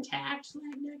still intact?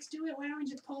 Like next to it? Why don't we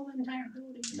just pull the entire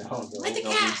building? No, Like the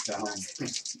no, cat. down.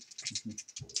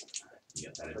 You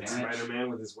get that Like advantage.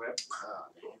 Spider-Man with his whip.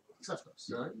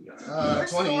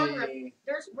 Where's Thorn 20.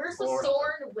 Where's the Four.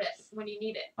 thorn whip when you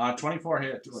need it? 24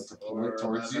 hits. Pull it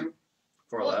towards you.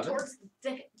 For Well, 11? towards the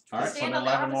All right, stand put on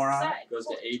the 11 opposite more on. side. Goes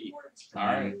to 80. All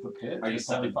right. Are you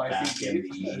 75 back feet in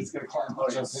deep? the- It's gonna climb up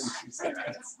into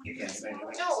You can't say anything.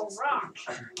 No, rock.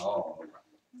 Oh.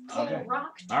 Okay.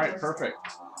 Rock. All right, perfect.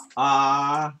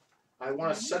 I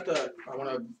want to set the. I want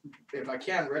to, if I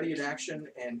can, ready in action,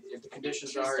 and if the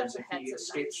conditions are, is if he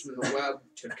escapes from the web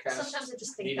to cast Sometimes I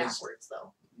just think Nina's- backwards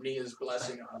though. Nia's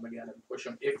blessing on him again and push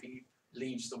him if he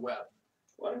leaves the web.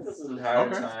 What if this entire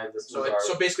Okay. time this So was it, our,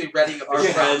 so basically readying a our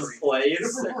big friend's property.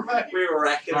 place? We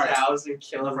wreck his Alright. house and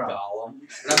kill his No golem.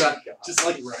 And I've got Just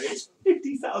like right.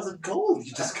 50,000 gold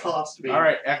you just cost me. All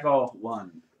right, Echo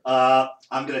 1. I'm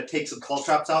gonna take some call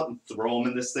traps out and throw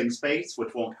them in this thing's face,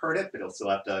 which won't hurt it, but it'll still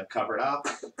have to cover it up.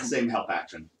 Same help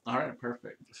action. All right,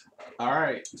 perfect. All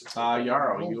right,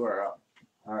 Yarrow, you are up.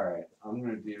 Alright, I'm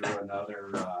gonna do another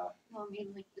Well, I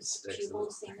mean, like is the Sticks pupil in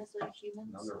the same as like humans?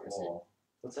 another Or is hole.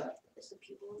 What's that? Is the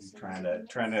pupil the same Trying as to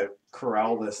trying to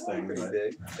corral this thing, Pretty but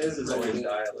big. His is always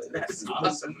dilated. That's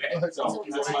awesome, man. so That's what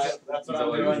He's I'm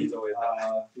always, doing. he's always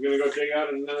I'm gonna go dig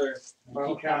out another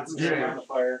bottle cap and set it on the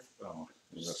fire. Oh,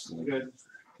 Good.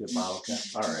 good bottle cap.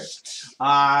 All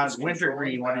right.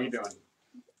 Wintergreen, what are you doing?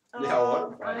 Yeah,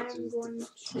 what? I'm going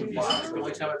The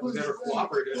only time we've ever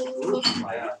cooperated as a group.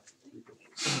 Yeah.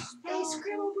 Hey,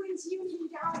 Scribble brings unity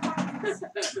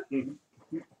down.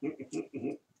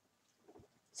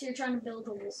 So you're trying to build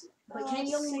a wall. But can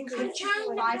you only I'm trying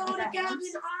to five build a different goblin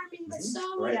hands? army, but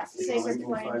so Right. much Yeah, Sacred in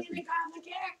Flame. a goblin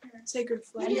character. Sacred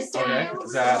Flame. Okay.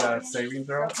 Is that a saving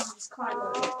throw?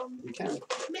 You can.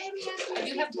 Maybe I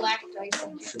do have black dice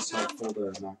in here. It's helpful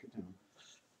to knock it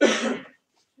down.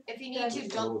 If you need to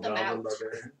dump them out.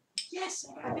 Yes,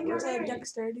 I think it was a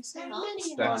dexterity save.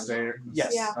 That's there.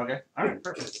 Yes. Yes. Okay. All right.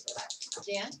 Perfect.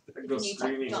 Dan, if Go you need to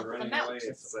screaming dump and them running out. away.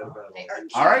 It's a bad They are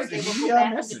All right. they will He go back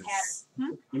into misses.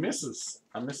 pattern. He misses.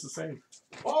 I missed the save.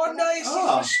 Oh, nice.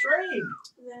 Oh. He's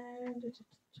restrained.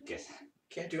 Then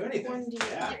Can't do anything. 1d.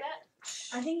 Yeah.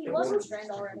 I think he was restrained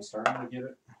already. I'm starting to get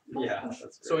it. Yeah,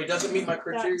 that's So he doesn't meet my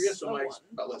criteria, That's so a my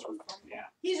one. let's move.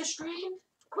 He's a strain.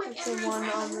 Quick, That's a everyone, 1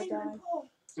 on the find die. the pole.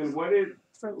 And what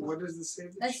is the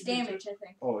save? that That's she did? damage, I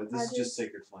think. Oh, this is just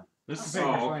Sacred Flame. This is Oh, saving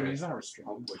okay. flame. He's not restrained.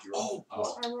 What you roll?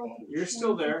 I rolled You're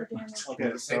still there.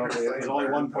 Okay, so there's only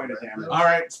 1 point of damage. All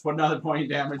right. Let's put another point of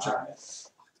damage on it.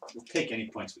 We'll take any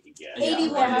points we can get.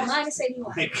 81, minus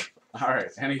 81. Like, All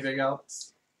right. Anything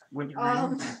else?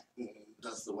 Wintergreen?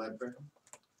 Does the web burn?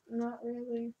 Not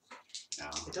really. no.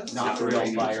 It doesn't Not sound real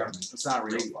right. fire. It's not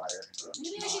real fire.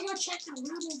 Maybe I should go check the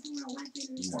rubble for a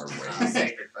weapon or More something.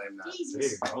 Sacred Flame, not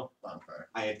Jesus. bonfire.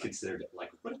 I had considered it like,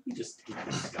 what if we just take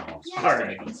the stones? Yeah. All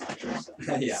right.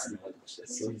 Yeah.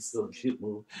 So he still can't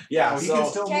move. Yeah. he So can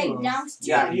still Okay, move. down to 2.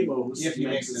 yeah, he moves. If he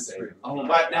makes it save. Oh,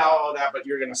 but now all that. But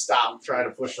you're gonna stop. Try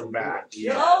to push him back.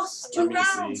 Oh, Let 2 me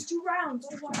rounds, see. 2 rounds.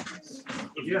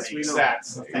 Yes, we know.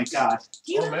 That's Thank God.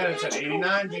 Do you Oh have man, a it's at magical 89,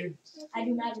 weapon? dude. I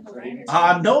do magical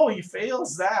damage. no, he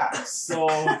fails that. So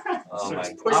Oh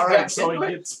my Push all right, back so into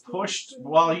he it. gets pushed.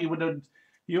 Well, he would have.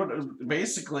 He would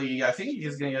basically. I think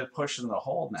he's gonna get pushed in the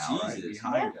hole now, right Jesus.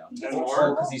 behind him. And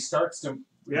Or because he starts to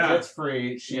Yeah. gets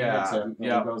free, she Yeah, hits him, and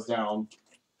yeah. he goes down.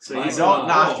 So My you don't God.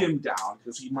 knock him down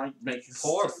because he might make his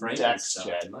Poor dex Frankenstein.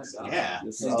 check. My God. Yeah.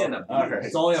 He's getting a Okay.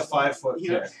 It's only a 5-foot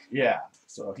You know, pit. Yeah,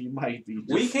 so he might be.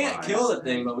 We just can't fine. kill the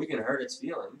thing, but we can hurt its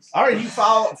feelings. All right, he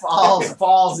falls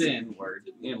inward.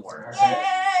 Yeah,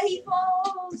 he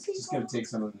falls. He It's gonna falls. take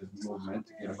some of his movement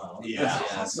to get him out.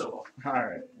 Yeah. So All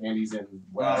right. And he's in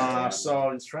web. So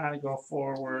he's trying to go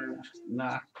forward,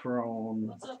 not prone.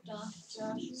 What's up,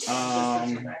 Josh?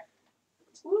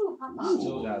 Woo,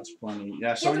 papa. That's funny. Yeah,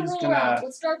 Get so the he's roll gonna out.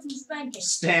 Let's start some spanking.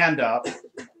 stand up.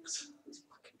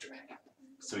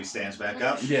 So he stands back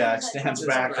up. Yeah, stands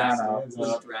back on up.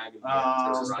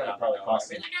 Probably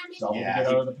cost him double Yeah, to get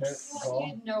he- out of the pit.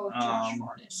 You know Josh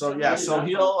Martin. So yeah, so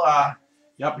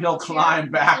he'll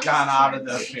climb back on out of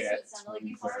the pit,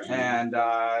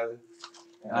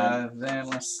 and then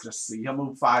let's just see. He'll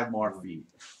move 5 more feet.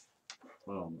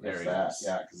 Boom, there he is.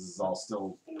 Yeah, because this is all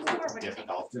still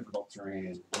Difficult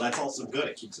terrain. Well, that's also good.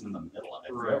 It keeps him in the middle of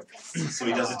it. Right. So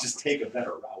he doesn't just take a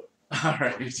better route.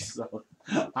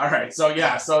 All right. So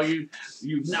yeah, so you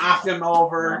knock him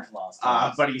over,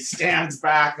 but he stands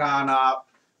back on up,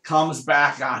 comes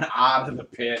back on out of the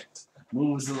pit,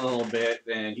 moves a little bit,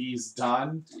 and he's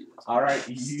done. All right.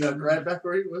 Stepped right back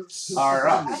where he was. All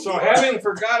right. So having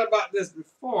forgot about this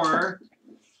before,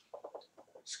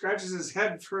 scratches his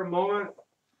head for a moment,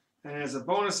 and as a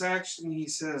bonus action, he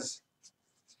says,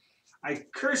 "I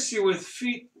curse you with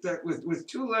feet that with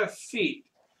 2 left feet."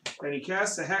 And he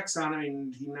casts a hex on him,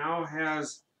 and he now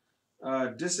has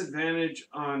disadvantage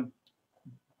on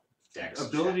Dex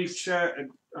ability checks. check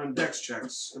on dex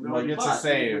checks. Like it's a But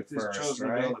save with his first, chosen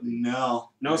right? ability. No.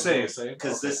 No save.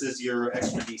 Because this is your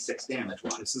extra D6 damage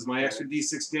one. This is my extra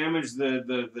D6 damage.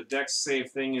 The dex save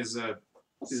thing is a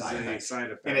Side effect. side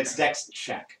effect. And it's Dex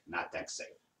check, not Dex save.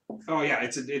 Oh yeah,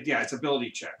 it's ability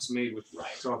checks made with Right.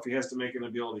 So if he has to make an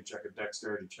ability check, a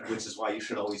dexterity check. Which is why you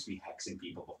should always be hexing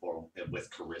people before with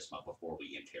charisma before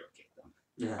we interrogate them.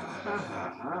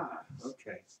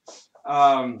 Okay.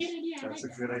 Yeah, That's a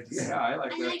like good idea. that. Yeah, I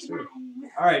like I that like too.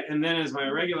 mine. All right, and then as my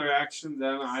regular action,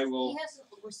 then I will He has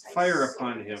a precise fire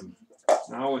upon him.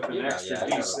 Now with an Yeah, extra yeah, I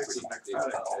got a D6 of pretty big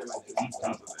necrotic power. damage, if he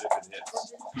does it, if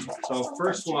it hits. So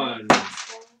first one,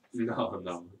 No.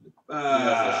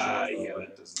 yeah,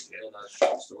 that doesn't hit. And a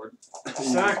short sword.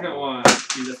 Second one,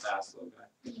 He's a fast little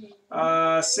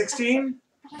guy. 16.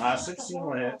 16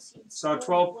 will hit. So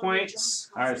 12 points.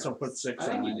 All right, so put 6 I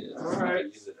think on he it. did. All right,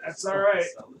 that's all right.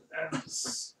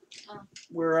 That's,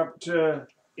 we're up to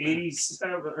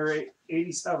 87 or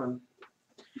 87.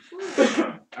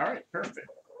 All right, perfect.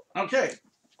 Okay.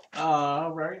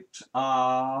 All right. 2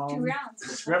 rounds.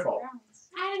 Scribble.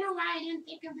 I don't know why I didn't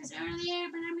think of this earlier,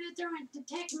 but I'm gonna throw a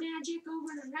detect magic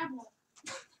over the rebel.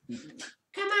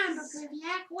 Come on,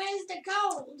 Bokriviak, where's the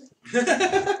gold?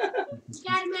 You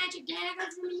got a magic dagger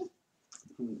for me?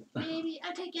 Maybe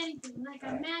I'll take anything, like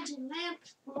a magic lamp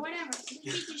or whatever. Beat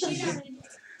the shit out of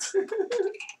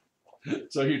it.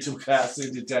 So you two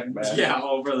casting detect magic. Yeah,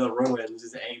 over the ruins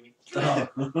is aiming.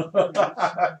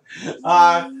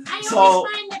 I So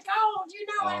always find the gold. You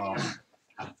know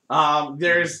I do.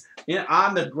 there's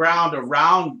on the ground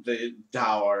around the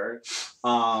tower.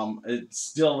 It's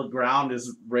still the ground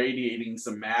is radiating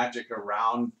some magic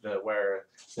around where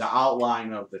the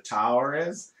outline of the tower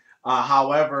is.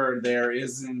 However, there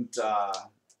isn't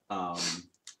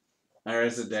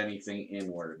anything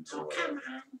inward to it. Come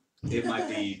on. It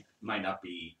might not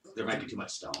be. There might be too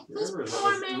much stone. Remember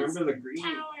the green?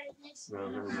 Tower. No,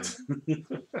 never mind. This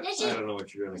I is don't know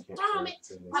what you're doing. I can't. Follow me.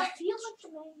 say it. I feel like the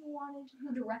man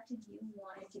who directed you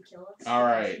wanted to kill us. All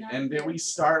right, Not and did good. we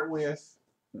start with?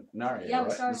 No, Yeah, we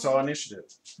right? started So initiative.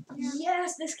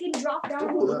 Yes, this kid dropped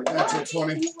down. Natural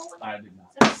 20. I did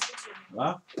not.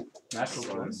 Huh? Natural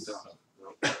 20.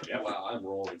 Yeah, wow, I'm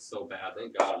rolling so bad.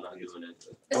 Thank God I'm not doing it.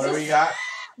 What do we got?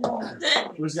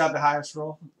 Who's got the highest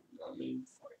roll? I mean,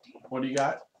 What do you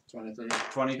got? 23.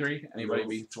 23? Anybody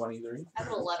be 23? I have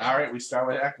an 11. All right, we start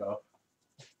with Echo.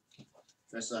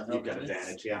 That's not You've got helping.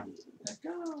 advantage, yeah.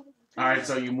 All right,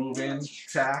 so you move in,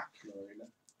 attack.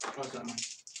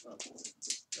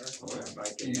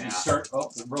 You start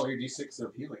up and roll your d6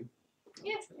 of healing.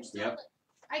 Yeah, you're still Yep.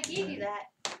 I gave you that.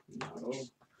 Oh,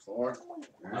 4.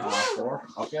 4.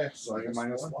 Okay, so I get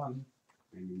 -1.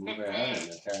 And you move ahead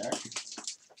and attack.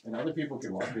 And other people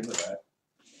can walk into that.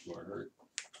 Who are hurt.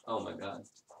 oh my God.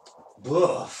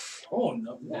 Oh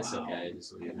no. That's okay.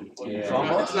 Just leave it.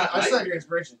 Yeah. It's not, I still have your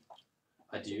inspiration.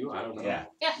 I do? I don't know. Yeah.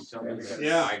 Yeah. You tell me.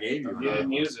 Yeah. I gave you. You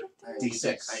didn't use it.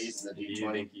 D6. I used the Do you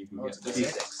D20. think you can Oh, get it's a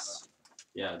there? D6.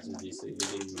 Yeah, it's a DC. You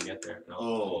think you can get there? No.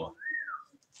 Oh.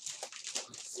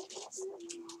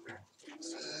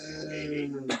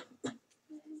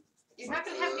 You're not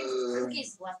gonna have any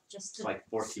cookies left just to. It's like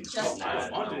 14. Just Nah, nice.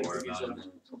 don't worry about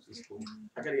it. It's cool.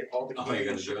 I gotta get all the Oh, candy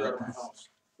you're gonna and do Yeah, sugar it? out of my house.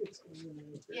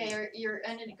 you're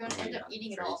gonna end up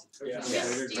eating it all. Yeah. Just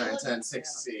 8, steal 9, it. 10,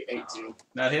 60, 18.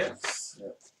 That hits.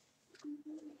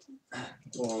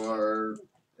 For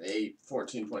 8,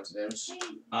 14 points of damage.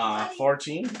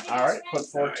 14. All right, put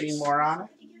 14 more on it.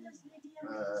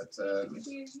 It's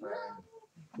 81.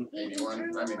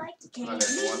 I mean,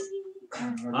 101.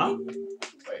 Huh?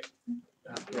 Wait.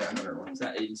 Yeah, 101. Is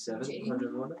that 87?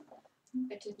 101?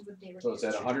 I took a good day So it's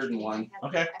at 101. I had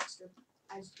Okay. extra.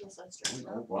 Yes, I straightened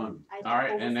Oh, up. one. I had All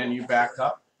right, and then overflow. you back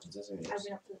up. I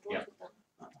went up to the door Yep. with them.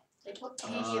 They took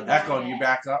candy in Echo, my you bag.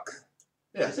 back up.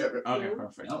 Yeah, Okay,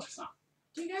 perfect. No, it's not.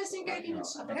 Do you guys think I can?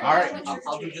 All right.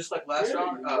 I'll do just like last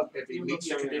round. If he meets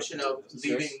the condition of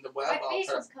leaving the web, My I'll face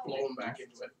try was to covered. blow him back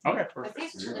into it. Okay, My perfect.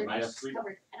 face was really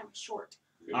covered and I'm short.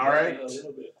 All right.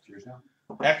 Yours now?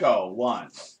 Echo 1.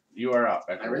 You are up.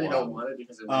 Echo I really 1. don't want it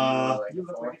because it You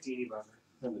look like a teeny buffer.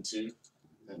 and the 2.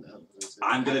 And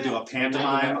I'm gonna do a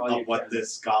pantomime of what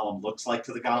this golem looks like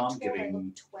to the golem,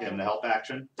 giving him the help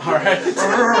action. All right. Look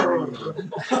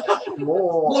at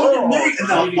me! And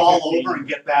then I'll fall over and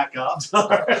get back up.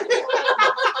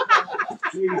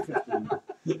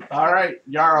 All right,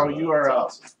 Yarrow, you are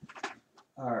up.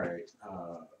 All right.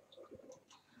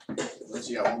 Let's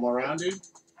you got one more round, dude?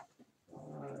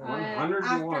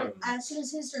 101. As soon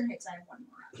as his turn hits, I have one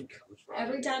more.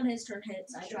 Every time his turn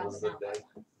hits, I drop him out.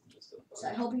 So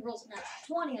I hope he rolls a natural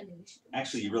 20 on the initiative.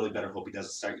 Actually, you really better hope he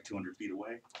doesn't start you 200 feet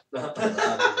away.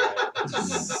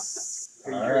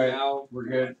 All right. We're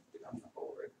good.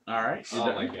 All right.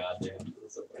 Oh my God, damn.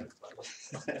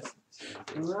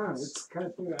 It's kind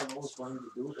of thing I've always wanted to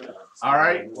do. All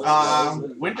right.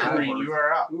 Wintergreen, you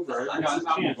are up.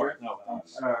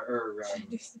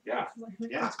 Yeah.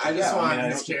 Yeah. I just want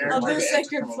this character. I'll do to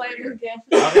Sacred come over Flame here. again.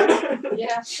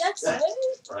 Yeah, that's it.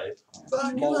 Right.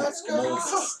 Let's go.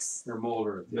 Or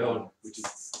Molder. No. Which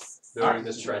is Burying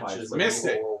the trenches. Missed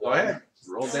it. Go ahead.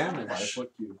 Roll 5 damage.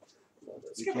 foot cube.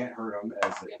 You can't hurt them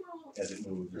as it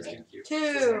moves. Or anything.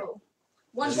 2.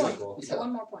 1 point. Cool. So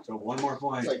 1 more point. So one more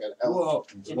point. It's like an elf.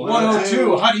 Whoa.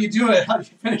 102. How do you do it? How do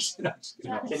you finish it?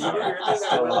 Can you do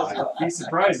your Be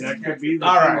surprised. That could be the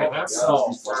All thing right. that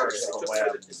So,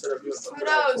 Who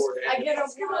knows? I get a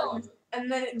 1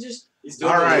 and then it just. all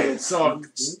right. So,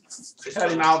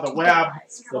 heading out the web,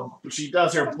 she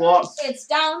does her book. It's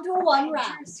down to 1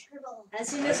 round. As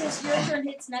soon as your turn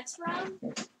hits next round,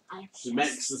 She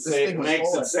makes the save.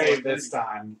 Makes it save this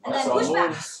time. And then So push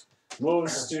back.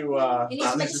 moves to. He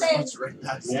needs to make a save.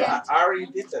 Yeah, I already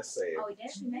did that save. Oh, he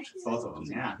did? Both of them,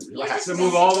 yeah. has to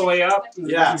move all the way up. It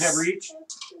Yes. doesn't have reach.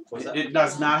 It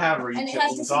does not have reach. And it It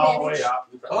has moves all the way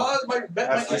disadvantage. up. Oh, my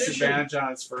Has condition. disadvantage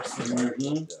on its first move.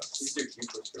 These are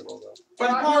cute scribble though. But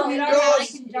No, how it he already goes.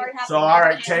 happened. It already happened. So, all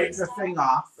right, take the thing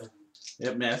off.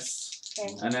 It missed.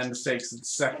 Okay. And then takes its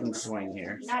second swing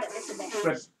here. Not at disadvantage.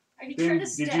 But Are you trying to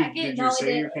stack it? Did you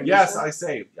say your condition? Yes, I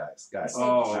saved, guys.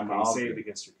 Oh, I'm okay. all Saved good.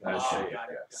 against your I condition. saved,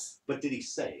 yes. But did he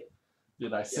save?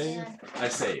 Did I save? Yeah. I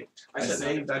saved. I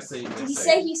saved. I saved. Did he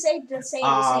say he saved the save?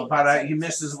 the But save, he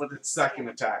misses with its second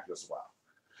attack as well.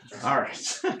 All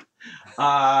right.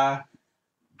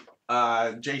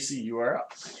 JC, you are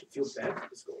up. I feel bad for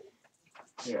this goal.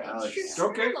 Here, Alex.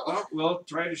 Okay, well, we'll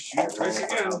try to shoot twice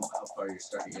again. How far you're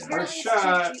starting in? First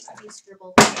shot.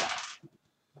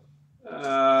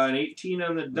 An 18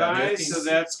 on the die, so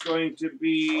that's going to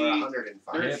be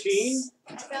 13.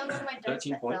 I found one of my dice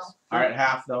 13 that points. fell. All right,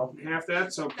 half though. Half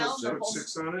that, so Fell put double.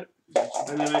 6 on it.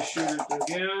 And then I shoot it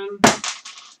again.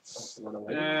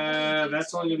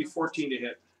 That's only going to be 14 to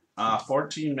hit.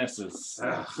 14 misses.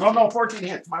 No, 14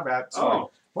 hits. My bad. Sorry. Oh.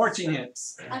 14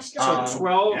 hits. So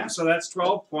 12, yeah. so that's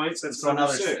 12 points. That's So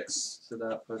another 6. So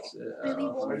that puts it Really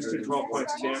I just did 12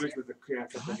 points of Sorry. damage with the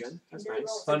cantrip again. That's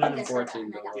nice. 114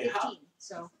 And I got total. 15,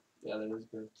 so. Yeah, that is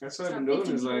good. That's what I've been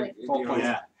doing is like, you know,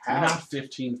 Yeah. Not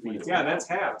 15 feet. yeah, that's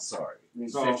half. Sorry.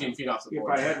 So 15 feet off the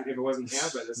board. if it wasn't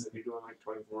half of this, I'd be doing like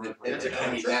 24. It's a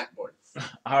penny that board.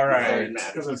 All right.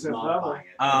 Because it's fifth level.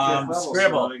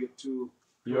 Scribble. So I get 2.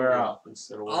 You're up.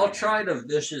 I'll try to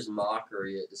vicious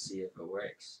mockery it to see if it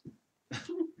works.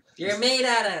 You're made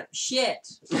out of shit.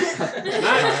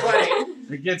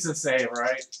 It gets a save,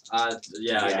 right?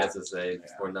 Yeah, I guess a save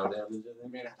for no damage.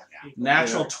 I think.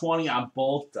 Natural 20 on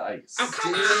both dice. Oh,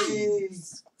 come on!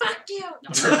 Fuck you!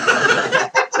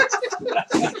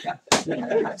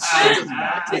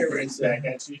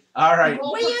 All right.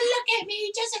 When you look at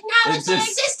me, just acknowledge It the just-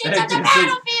 existence it of the just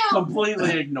battlefield!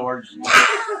 Completely ignored you.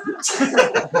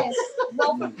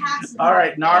 Roll for passive. All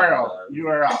right, Naro, you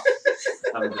are up.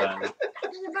 I'm done.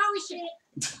 Bullshit.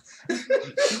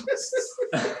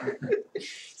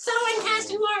 Someone has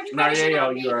to large punishment Nario,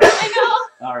 on me. you are up. I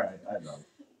All right, I know.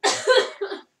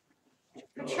 know.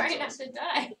 I'm trying not to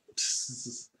die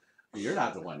You're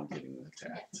not the one getting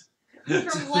attacked.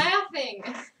 from laughing.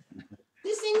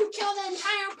 This thing would kill the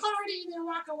entire party and then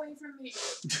walk away from me.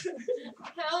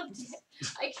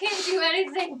 I can't do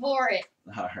anything for it.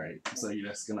 All right, so you're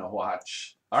just gonna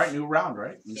watch. All right, new round,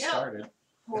 right? You Yeah. started.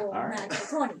 Roll All right.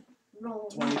 natural 20. Roll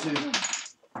 22.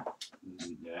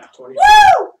 Yeah. 20.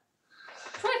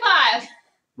 25.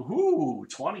 Ooh,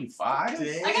 25.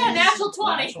 I got a natural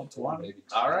 20. Natural 20.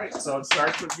 All right, so it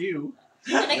starts with you.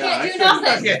 And I can't do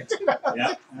nothing. Okay.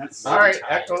 Yeah, that's All right,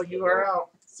 Echo, you are out.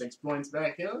 6 points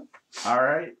back in. All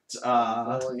right.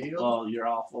 Fully healed. Well, you're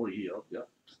all fully healed. Yep.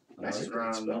 This is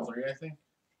round 3, I think.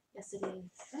 Yes, it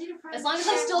is. As long as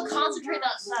I still concentrate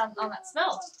on that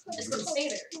spell, it's gonna stay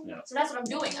there. Yeah. So that's what I'm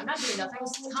doing. I'm not doing nothing. I'm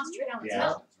just concentrating on the Yeah.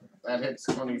 spell. That hits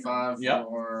 25 Yep.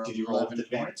 for Did you roll with 11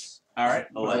 advantage? points. All right.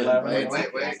 Wait,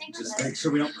 11. Just make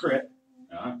sure we don't crit.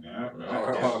 All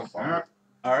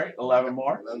right. 11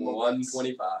 more.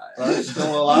 125. All right,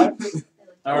 still alive.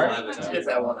 All right. 11. Get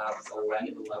that one out.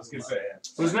 I was gonna say it.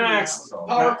 Who's next?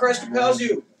 Power of Christ compels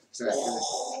you. Do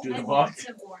the book.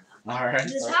 All right.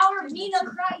 The power of Nina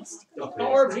Christ. The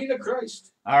power of Nina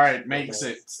Christ. All right. Makes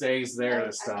it. Stays there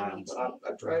this time.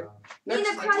 I tried.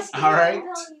 Nina Christ. All right.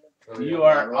 You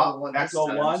are Roll up. this Echo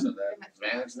time, 1. So that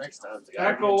advantage next time.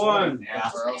 Echo 1.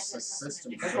 Yeah. Or else the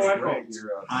system Echo.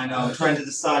 I know. I'm trying to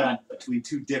decide on between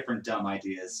two different dumb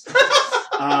ideas.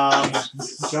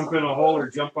 Jump in a hole or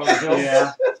jump on the hill.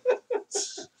 Yeah.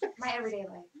 My everyday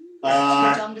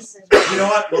life. Dumb decision. You know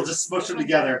what? We'll just smush them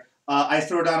together. I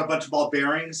throw down a bunch of ball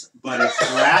bearings, but it's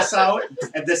grass out,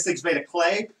 and this thing's made of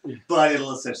clay, but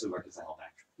it'll essentially work as a help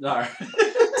action. All right.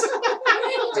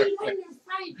 I really win this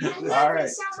fight. I love All it right.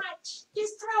 so much.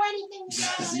 Just throw anything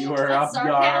down. You are up,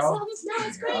 Sarcasm. Yarrow. No,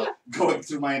 it's great. Going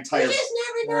through my You entire. just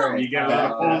never know. You got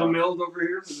Gotta pull the mills over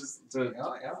here to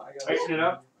Yeah, tighten it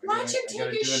up. Watch him I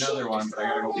gotta take do his another shit. one, but I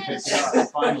gotta go Throw pick that it up and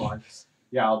find one.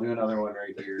 Yeah, I'll do another one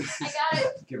right here. I got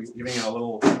it. Giving it a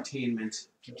little containment.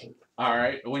 All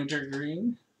right.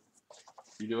 Wintergreen.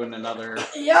 You doing another?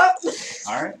 Yep.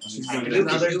 All right. She's gonna do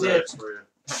another dip.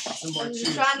 I'm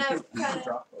just trying to kind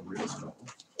of.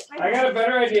 I got a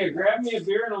better idea. Grab me a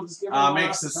beer and I'll just give it a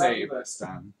Makes a last try save with it. this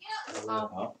time.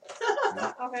 Oh.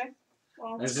 Okay.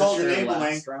 Well, Is It's this called your enabling.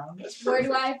 last round? Where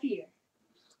do I appear?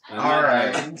 All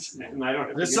right. And I don't have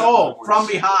to This get up old in the from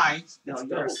morning. behind. No,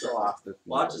 You're still off the.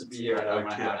 Watch us be here in I'm like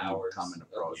gonna 2 have you hours. come and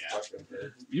approach. Yeah.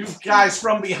 You guys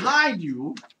from behind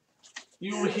you,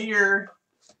 you hear,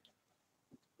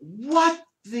 what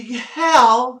the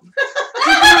hell did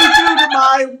you do to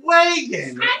my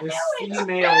wagon? This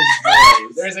female's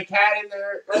voice. There's a cat in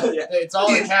there. It's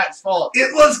all the cat's fault.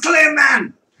 It was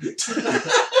Clayman! That's He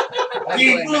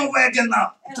Clayman. blew wagon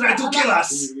up, tried to kill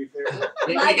us.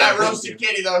 We got roasted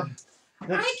kitty though.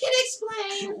 I can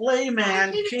explain.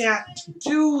 Layman can't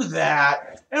do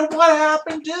that. And what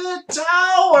happened to the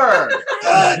tower?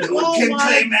 Can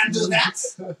my- Clayman do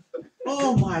that?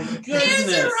 Oh my There's a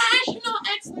goodness. rational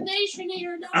explanation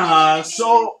here. Don't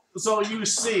So you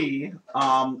see,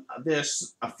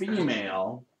 this a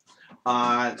female,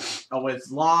 with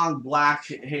long black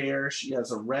hair. She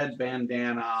has a red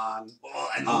bandana on. Oh,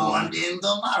 I know one day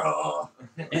tomorrow.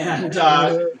 And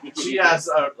she has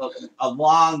a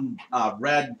long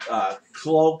red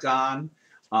cloak on.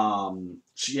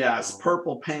 She has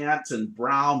purple pants and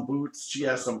brown boots. She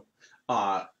has some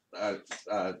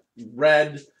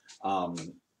red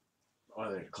what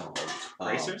are they called?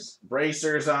 Bracers?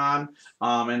 Bracers on.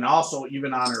 And also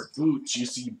even on her boots, you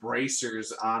see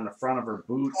bracers on the front of her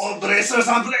boots. Oh, bracers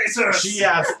on bracers! She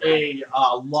has a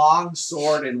long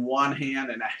sword in one hand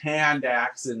and a hand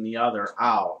axe in the other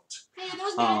out. Hey,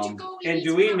 those magical And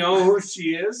do we know who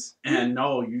she is? And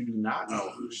no, you do not know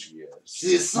who she is.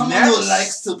 She's someone who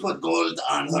likes to put gold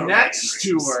on her Next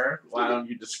wedding to rings. her, why don't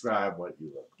you describe what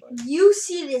you look like? You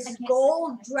see this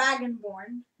gold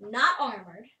dragonborn, not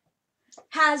armored,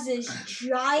 has this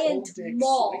giant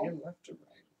maul.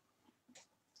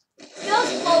 Still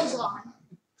has clothes on.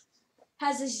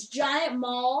 Has this giant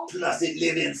maul. Plus it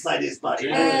live inside his body.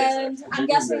 And I'm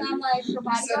guessing I'm like her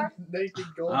bodyguard.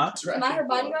 Huh? Am I her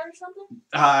bodyguard or something?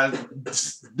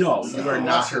 No, you are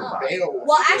not her body.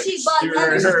 Well, actually, but You're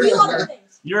there's a her- few other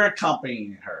things. You're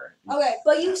accompanying her. Okay,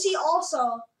 but you see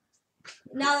also,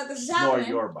 now that this is Explore happening,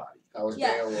 your body.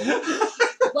 yeah.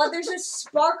 But there's this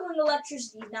sparkling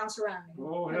electricity now surrounding me.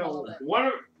 Oh in the hell! middle of it. One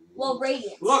of Well,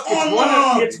 radiance. look,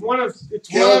 Oh, it's one of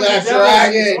Kill one of that the devil's,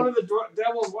 dragon. it's one of the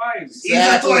devil's wives. He's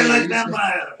a toilet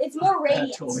vampire. It's more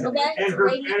radiance, okay? And It's her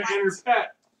radiant and her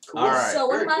pet. All right. So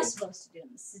what am I supposed to do in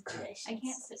this situation? I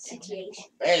can't sit down. Situation.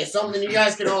 Hey, something you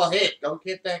guys can all hit. Don't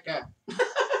hit that guy.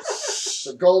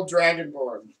 The gold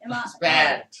dragonborn. Am I, It's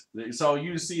bad. So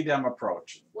you see them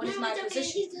approaching. what is my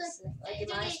position? in this thing? Like,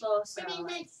 am I supposed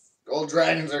to Gold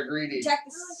dragons are greedy. protect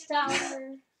this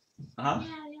tower? Huh?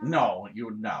 No,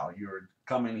 you're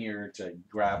coming here to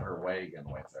grab her wagon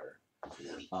with her.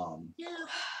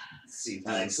 Seems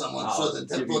like someone I'll shouldn't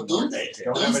give have you put more doomsday.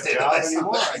 detail. Don't have a Doomsday job device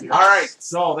anymore. on All right,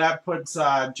 so that puts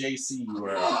JC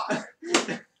where.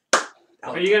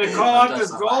 Are you gonna call out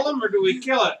this golem or do we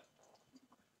kill it?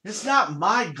 It's not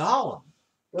my golem.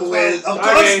 Well, of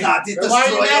Okay. course not. It Then why are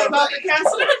you destroyed mad your about body. the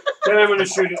castle? Then I'm gonna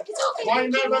shoot it. It's okay. Why are you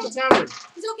mad about the tower? It's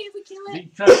okay if we kill it.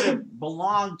 Because it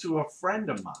belonged to a friend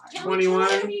of mine. Can we kill 21.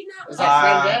 it or do you not? Is that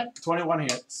friend dead? 21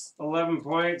 hits. 11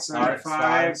 points, All right, 95,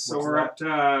 five. so What's we're that? up to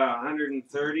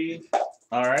 130.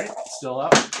 All right, still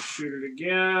up. Shoot it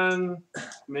again.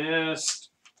 Missed.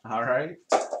 All right.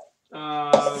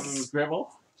 Scribble.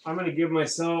 I'm gonna give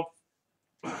myself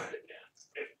 15,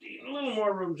 a little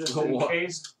more room just in What?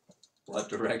 case. What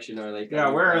direction are they? Yeah,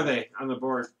 where are they on the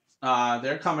board?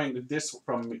 They're coming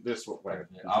from this way.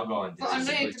 I'll go and Well,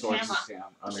 Basically underneath the towards camera.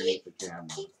 underneath the camera.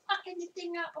 Keep fucking the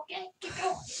thing up, okay? Keep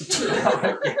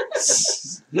going.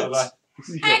 Yeah, buddy.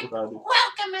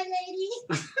 Welcome, my lady.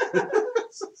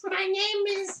 My name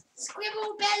is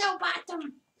Scribble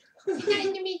Bellowbottom. Nice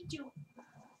to meet you.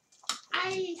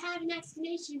 I have an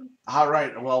explanation. All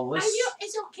right. Well, Are let's. you?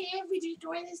 It's okay if we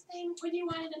destroy this thing. What do you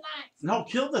want it alive? No,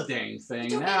 kill the dang thing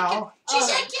It's okay. now. She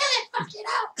said kill it. Fuck it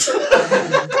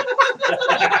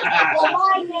up. Well,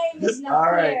 my name is not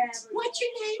All right. there. What's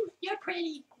your name? You're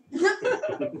pretty.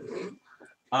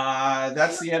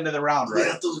 That's the end of the round, We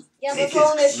right? have to Yeah, take we're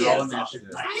rolling his this Roll shield off.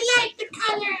 initiative. I like the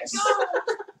color.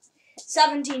 Go.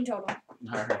 17 total. All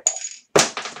right.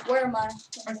 Where am I?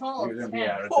 You're gonna be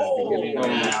at the beginning of the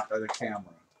map of the camera.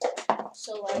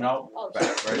 So like, No, oh,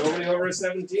 back right Nobody there. over a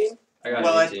 17? I got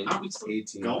Well, 18. are we still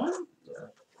 18. going?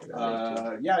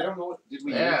 Yeah, I don't know. Did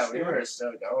we? Yeah, reach we there? were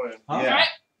still going. Huh? Yeah.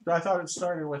 I thought it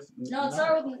started with. no, it's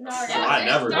not with no. Yeah, I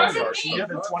never it go started first. with me. Yeah,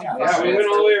 the 20. Yeah, we went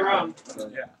all the way around.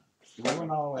 Yeah. We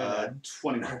went all the way there.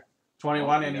 21.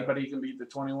 21. Anybody can beat the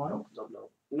 21?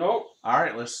 Nope. All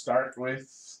right, let's start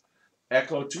with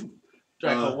Echo 2.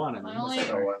 Echo 1. I My mean. only,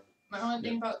 my only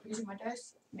thing about using my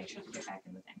dice, make sure to get back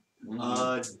in the thing.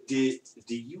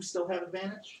 Do you still have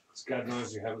advantage? God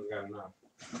knows you haven't got enough.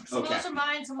 Some Okay. of them are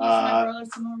mine, some of them are my brother,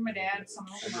 some of them are my dad, some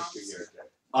of them are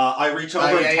mom's. I reach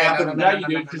over and tap him. Yeah, you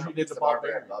did because you did the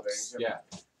barbarian. barbarians. Yeah.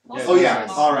 Most Oh of them yeah. are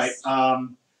All mom's.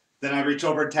 right. Then I reach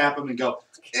over and tap him and go,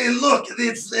 Hey, look,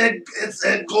 it's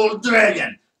a gold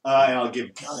dragon. and I'll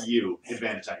give you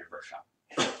advantage on your first shot.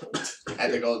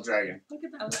 At the gold dragon. Look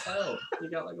at that spell. You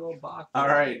got like a little box. All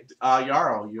right,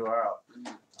 Yarrow, you are up.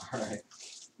 All right.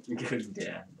 Good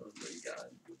dad. Oh my god.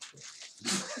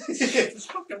 This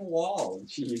fucking wall.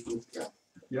 Jesus.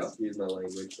 Yep. Excuse my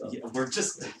language. So. Yeah, we're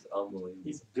just. It's unbelievable.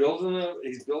 He's building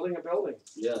a building.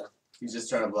 Yeah. He's just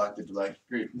trying to block the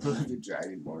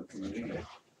dragonborn from me.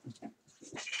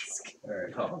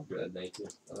 Alright. Oh, good. Thank you.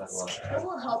 That's a lot. It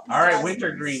will help. All right,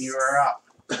 Wintergreen, you are up.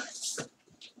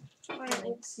 Alright,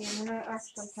 let's see. I'm gonna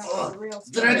ask them Oh, the real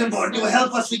Dragonborn, you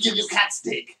help us, we give you cat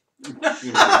steak.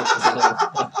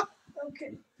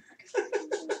 Okay.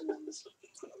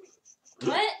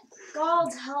 What? God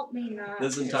help me not.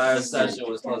 This entire session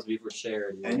was supposed to be for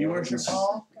charity. And you worship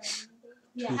Paul?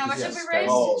 Yeah. How much have we raised?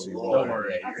 Oh, Lord. Don't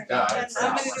worry. Okay. God.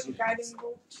 I'm gonna do guiding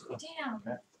bolt.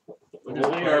 Damn.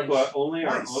 Only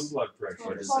our own Nice. blood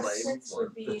pressure. Plus 6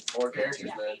 would be 4 characters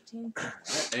yeah, then.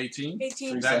 18. 18?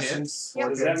 18. That hits. Sessions. Yep.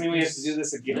 Does that mean we have to do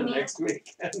this again Yeah. next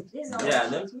week? Yeah,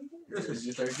 next week. This is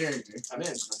your 3rd character. I'm in.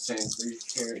 I'm saying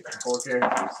 4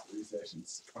 characters, 3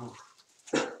 sessions.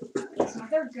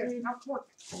 They're good. Not pork.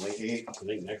 Only 8. I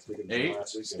think next week is the 8?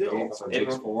 last week. Still. So Eight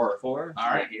it's or 4. All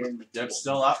right, Deb's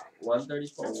still up.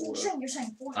 134. You're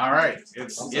saying 4. All right,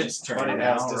 it's turn But it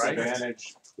now, has right?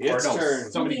 disadvantage. Or It's no,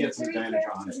 turn. somebody gets advantage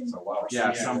on it. So wow.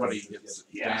 Yeah, somebody gets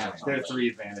Yeah, advantage on there are it. 3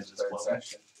 advantages. 3rd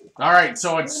session. All right,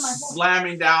 so it's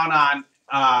slamming down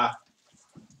on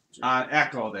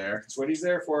Echo there. That's what he's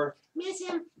there for. Miss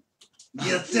him.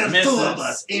 Yes, there's Misses. 2 of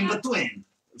us in between.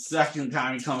 Second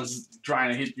time he comes trying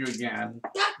to hit you again.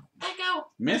 Echo.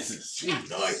 Misses.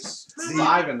 Nice.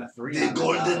 5 and a 3. The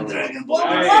golden dragon. What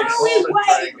Nice. are we Golden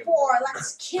waiting dragon. for?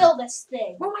 Let's kill this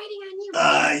thing. We're waiting on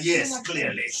you. Yes,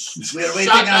 clearly. We're waiting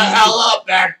Shut the on hell up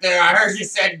back there. I heard you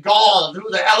said gold. Who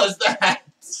the hell is that?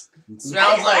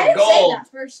 Smells I like didn't say gold. that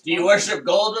first Do you time. worship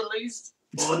gold at least?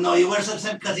 Oh no, he worships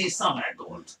him because he's summer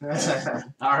gold.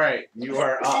 All right, you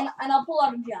are up. And I'll pull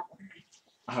out a javelin.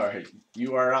 All right,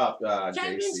 you are up,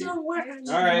 Champions JC. don't work on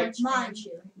you. All right. Mind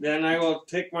you. Then I will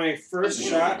take my first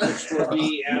shot, which will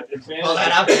be at advantage. Pull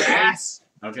that out your ass.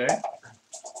 Okay.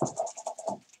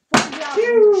 Put the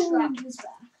javelin strapped to his back.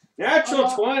 Natural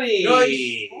 20!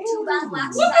 Too bad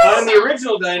last On the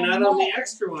original die, not on the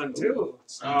extra one, too.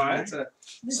 So that's a.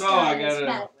 So I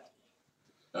gotta.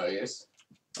 Oh yes.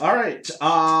 All right.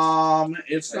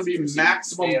 It's gonna be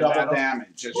maximum double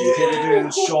damage as you hit it in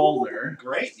the shoulder.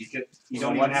 Great. You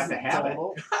don't even have to have it.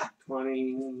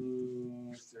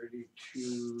 20,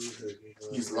 32,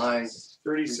 34. He's lying.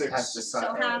 36.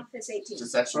 So half is 18.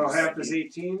 So half is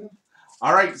 18.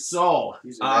 All right. So,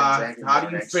 He's a red dragon how do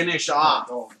you next. finish off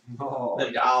Oh. the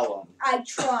golem? I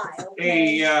try,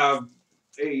 okay?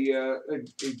 A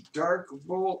dark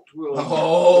bolt will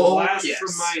Oh, blast yes.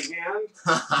 from my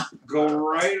hand, go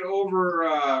right over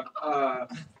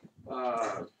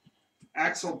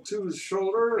Axel 2's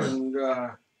shoulder,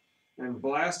 and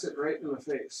blast it right in the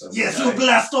face. Yes, you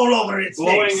blast all over its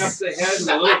Blowing face. up the head and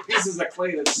the little pieces of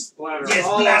clay that splatter Yes,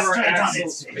 all blast over right on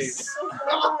Axel's its face.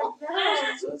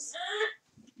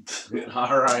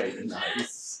 All right.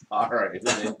 Nice. All right.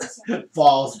 And it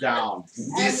falls down.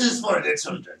 This is for the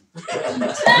children.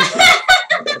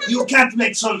 You can't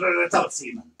make children without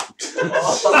semen.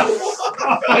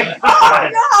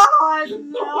 Oh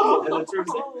no!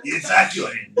 It's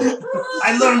accurate.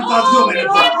 I learned about human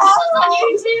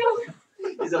evolution.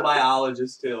 He's a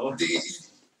biologist too. All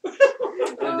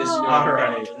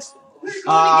right.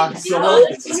 So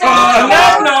On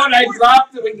that note, I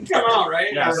dropped it. We can come out,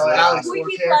 right? Yeah, So Alex, We 4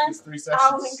 keep characters, 3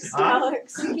 Alex, sessions.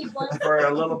 Alex. We keep playing. for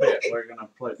a little bit, we're gonna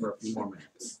play for a few more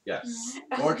minutes. Yes.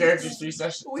 4 characters, 3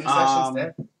 sessions. 3 sessions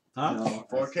there. Huh? No,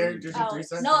 4 characters and 3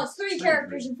 sessions. No, it's 3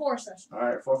 characters in 4 sessions.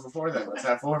 Alright, 4 for 4 then. Let's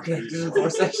have 4 characters and 4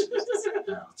 sessions.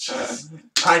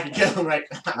 I can kill him right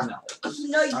now. No.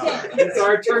 No, you can't. It's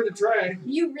our turn to try.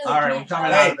 You really All right, we're can't.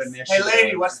 coming Hey, out of initiative. hey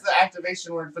lady, what's the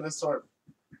activation word for the sword?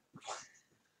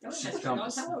 She's coming.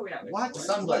 What?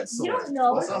 Sunblade sword. You don't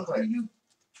know. What's Sunblade?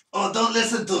 Oh, don't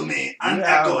listen to me. I'm You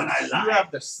Echo have- and I lie.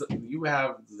 You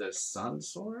have the sun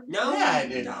sword? No. Yeah, I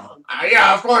do.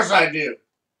 Yeah, of course I do.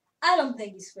 I don't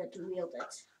think he's fit to wield it.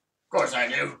 Of course I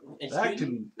do. That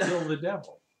can kill the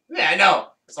devil. Yeah, I know.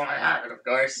 So I have it, of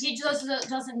course. He just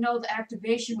doesn't know the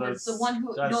activation word. That's- The one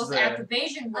who that's knows the the-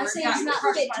 activation I word say got he's not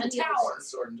crushed fit by to the wield tower.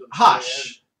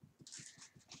 Hush!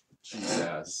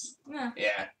 Jesus. Yeah.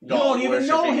 Yeah. You don't even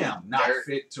know worshiping him. Not dirt.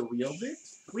 fit to wield it.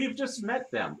 We've just met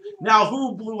them. Now,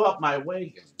 who blew up my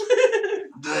wagon?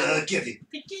 The kitty.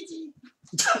 The kitty.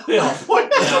 What?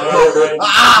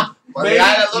 Ah! Well, Maybe- the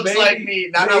guy that looks maybe- like me.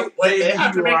 No, no, wait, they maybe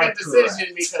have to you make are a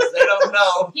decision because they don't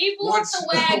know. He blew up the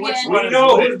wagon. which one We is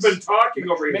know which. who's been talking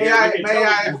over here. May I We can tell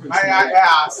the difference.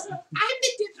 ask? I'm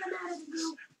the diplomat of the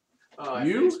group.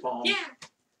 You? Yeah.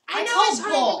 I I know it's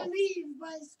told hard Paul. to believe, but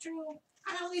it's true.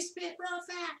 I only spit raw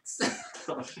facts.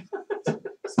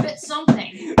 Spit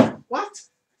something. What?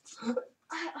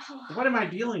 What am I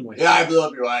dealing with? Yeah, I blew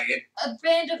up your wagon. A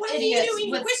band of What are you idiots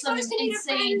doing? with We're some supposed to need a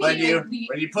insane friend.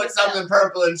 When you put something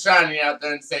purple and shiny out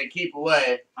there and say keep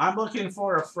away. I'm looking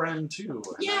for a friend too.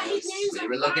 Yeah, his name's We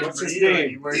were looking What's for his you. name?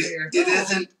 You weren't here. It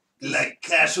isn't like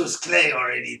Cassius Clay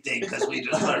or anything, because we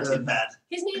just hurt him bad.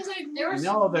 His name's like.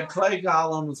 No, the clay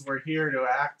golems were here to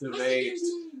activate His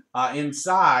name.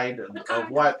 inside of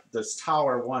what this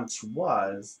tower once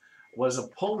was a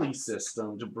pulley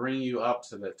system to bring you up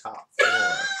to the top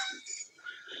floor.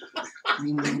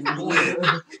 We brought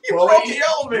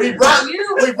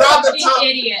the top.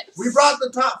 Idiots. We brought the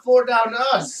top floor down to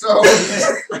us. So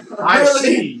I really,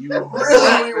 see you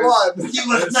really we won. He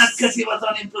was not because he was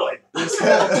unemployed. This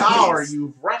whole tower,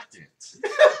 you've wrecked it.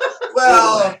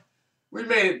 Well, we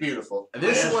made it beautiful.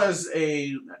 This was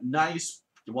a nice.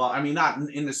 Well, I mean, not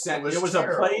in the sense. It was a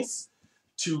terrible. place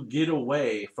to get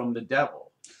away from the devil.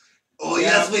 Oh,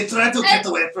 yes, we tried to get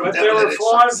away from But that. there were but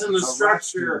flaws in the A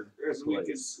structure. rescue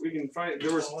As we can find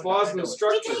there was flaws in the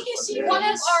structure. One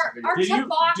of our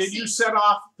Did you tabaxi. set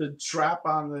off the trap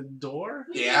on the door?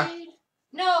 Yeah.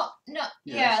 No, Yes.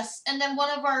 yes. And then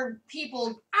one of our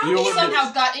people You were-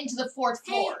 somehow got into the fourth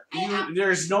floor.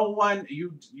 There's no one.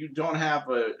 You don't have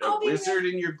a I'll be wizard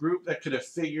in your group that could have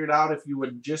figured out if you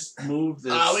would just move the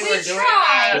We were doing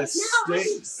tried. that.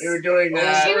 sticks We were doing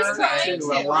that. She was trying to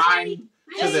to. align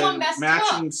to This one the messed it up.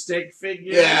 matching stick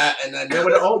figures. Yeah, and then They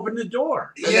would open the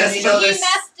door. And Yes, then you know He this.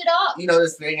 messed it up. You know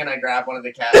this thing, and I grab one of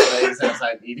the cat legs as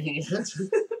I'm eating it.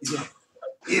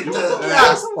 It,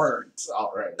 That's burnt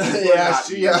already. Yeah,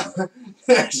 she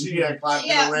climbed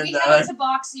Yeah, through the we window. had a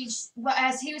tabaxi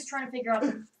as he was trying to figure out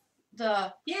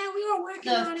the Yeah, we were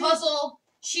working on it. puzzle.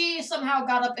 She somehow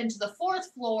got up into the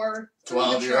fourth floor through the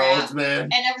 12-year-olds, trap, man.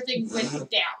 and everything went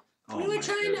down. Oh We were my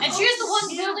trying to- goodness. And she was the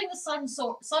one Yeah. building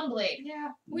the sunblade. Yeah,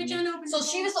 we're trying to open So the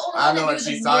she door. was the only I one know that what knew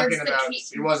she's the talking words about. that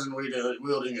She wasn't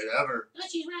wielding it ever. No,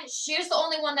 she's right. She was the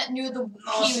only one that knew the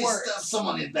no, she key words. stabbed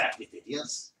someone in the back with it,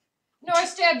 yes? No, I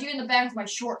stabbed you in the back with my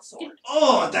short sword.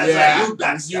 Oh, that's Yeah. right, you You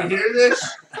backstabber. hear this?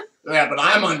 Yeah, but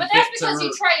I'm unfit But that's because to.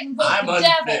 he tried to invoke I'm the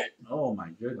unfit. Oh my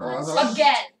goodness.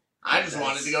 again. I just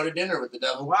wanted to go to dinner with the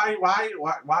devil. Why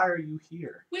are you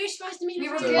here? We're supposed to meet We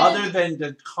a were friend. good. Other than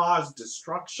to cause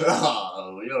destruction.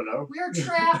 Oh, we don't know. We were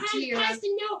trapped here. Pass the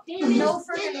note, For damn it. no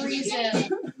freaking reason.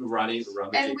 Running,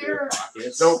 rummaging And through your we're-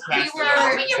 pockets. Don't We pass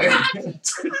were-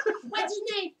 What's his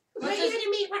name? We're here to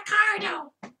meet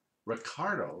Ricardo.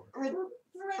 Ricardo.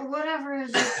 Or whatever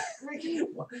is it? Ricky?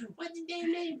 What's his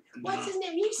damn name? What's his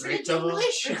name? You said it Rachel. in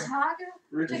English. Rictavio?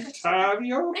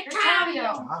 Rictavio.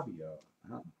 Fabio.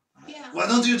 Oh. Yeah. Why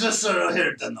don't you just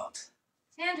hear the note?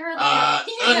 Hand her the.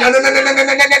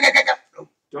 No.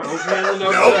 Don't hand the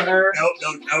note Nope. to her.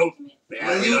 Nope. Yeah,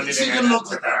 Well, we you, don't need she to can have look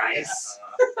that. with her eyes.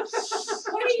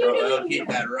 What are you Oh, I'll doing? keep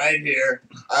that right here.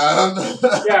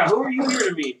 Yeah, who are you here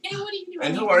to meet? Yeah, what are you doing?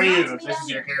 And who are you? This is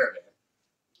your caravan.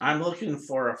 I'm looking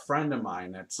for a friend of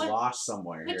mine that's What- lost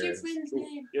somewhere What's here. your friend's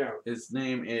name? Yeah. His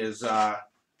name is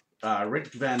Rick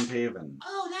Van Taven.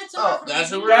 Oh, that's Oh, our friend. that's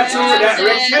who we're That's Yeah. over that. Rick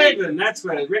That's Taven. That's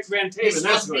what it. Rick Van Taven. He's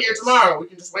That's supposed to what be it here is. tomorrow. We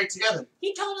can just wait together.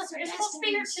 He told us our You're supposed to be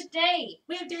here destinies. today.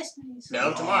 We have destinies.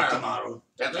 No, tomorrow. Tomorrow.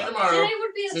 Definitely tomorrow. Today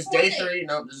would be the This is fourth day day. 3.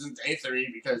 No, this is day 3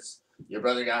 because your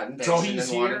brother got impatient So he's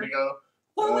and wanted here? to go.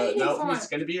 We're waiting no, for he's it.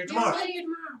 going to be here We're tomorrow. waiting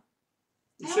tomorrow.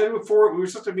 You said before we were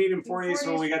supposed to meet him 4 days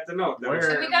Before when we got the note. That was- Where-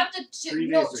 And we got the 3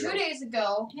 no, days 2 ago. days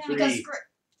ago Yeah. because Three.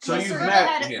 So you've Strahd met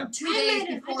had it him. for 2 I days met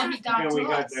him. before I he got- got And to we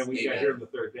got us. and we got here on the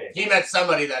third day. He met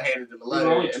somebody that handed him a We were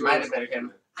letter. only It 2 might hours have been away him, from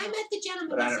it. I met the gentleman.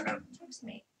 but I don't know. Text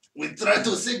me. We tried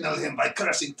to signal him by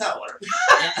crushing tower.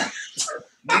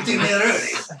 Meeting here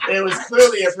early. It was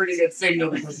clearly a pretty good signal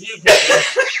because you came.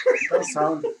 It does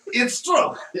sound. It's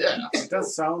true. Yeah. It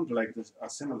does sound like a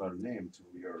similar name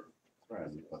to your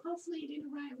friend. But Hopefully you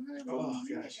didn't write word. Oh,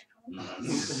 gosh.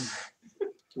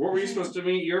 What were you supposed to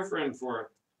meet your friend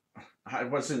for?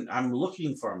 I'm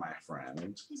looking for my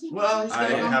friend. Well, he's I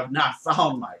gonna- have not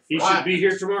found my He friend. should be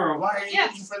here tomorrow. Why are you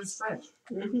Yes. looking for this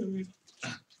friend?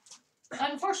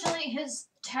 Unfortunately, his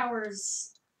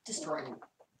tower's destroyed.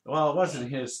 Well, it wasn't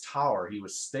his tower. He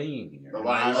was staying here. But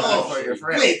why are you I looking was for your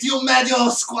friend? Wait, you mad your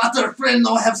squatter friend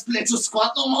no have place to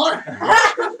squat no more?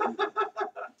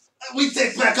 We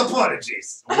take back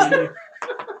apologies.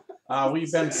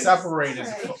 We've been separated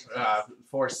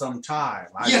for some time.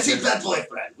 Yes, he's that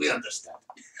boyfriend. We understand.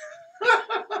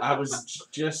 I was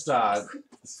just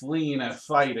fleeing a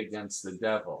fight against the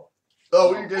devil.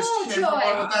 Oh, we just Oh, came from joy.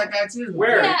 one with that guy too.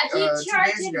 Where? Yeah, he 2 tried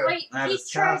days to ago. At he his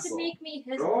tried castle. to make me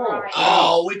his Oh. bride.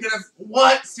 Oh, we could have.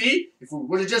 What? See? If we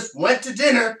would have just went to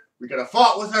dinner, we could have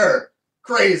fought with her.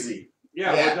 Crazy.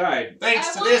 Yeah, what died? Thanks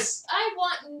I to want, this, I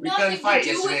want we nothing couldn't fight to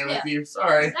do yesterday with with him. you.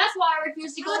 Sorry. That's why I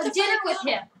refused to go to dinner with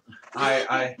him.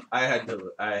 I had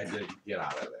to get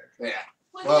out of there. Yeah.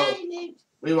 What's Well, Daddy named?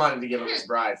 we wanted to give him his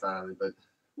bride finally, but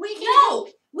We can No!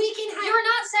 We can have. You're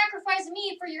not sacrificing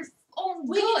me for your own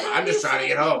We good. can have I'm just trying to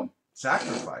get home.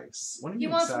 Sacrifice. What do you He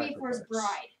mean wants sacrifice? me for his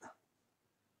bride.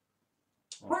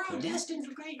 We're all destined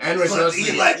for greatness. And we're But supposed to you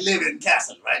get, like live in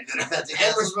castle, right? You're a fancy and we're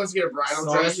castle. supposed to get a bridal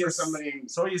So dress for he's- somebody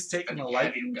So he's taking a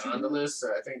liking to you? Ugandalist, so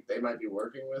I think they might be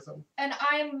working with him. And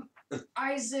I'm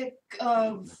Isaac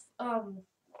of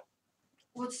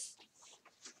what's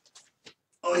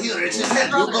Oh, here, it's his head.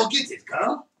 You go get it,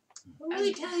 girl. I'm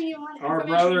really telling you what Our information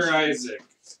brother you should- Isaac.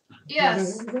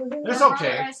 yes. It's My brother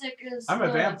okay. Isaac is I'm a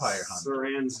the- vampire hunter.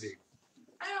 Saranzi.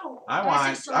 Oh, I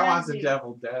Isaac want the Saranzi.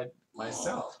 devil dead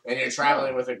myself. And you're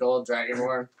traveling with a gold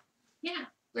dragonborn. yeah.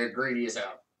 They're greedy as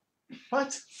hell.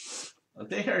 What?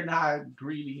 They are not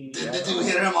greedy. Did you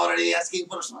hear him already asking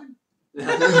for swine?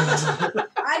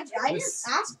 I didn't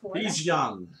ask for it. He's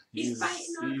young. He's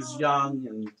fighting on He's all- young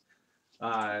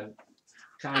and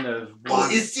kind of Oh,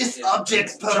 is this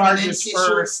object permanent charges issue?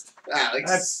 first. Alex.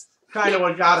 That's kind of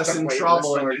what got us in Wait,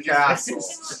 trouble in sorry. the castle.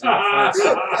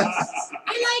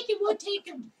 I like him. We'll take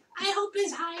him. I hope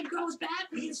his hide grows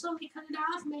back. We can slowly cut it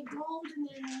off, make gold, and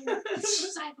then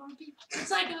recycle people.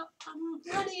 It's like a running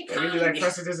Maybe economy. you like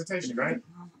prestidigitation, right?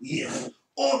 Yeah.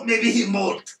 Or maybe he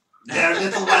molt. There a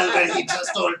little while where he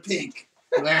just all pink.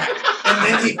 And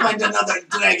then he find another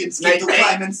dragon skin to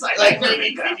climb inside. Like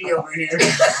baby Greedy over here.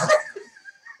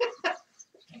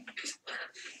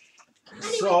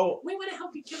 Anyway, So we want to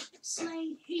help you to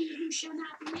slay he who shall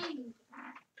not be named.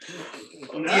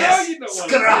 Yes, you don't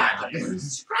want Strahd.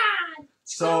 Strahd.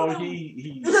 so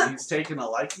he's taking a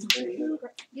liking to you.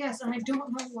 Yes, and I don't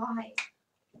know why.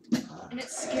 And it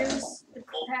scares the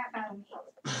crap out of me.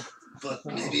 But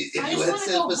maybe I if you just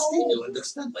had wanna go self-esteem, home. you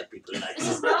understand why people like This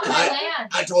you. is not my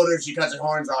land. I told her if she cuts her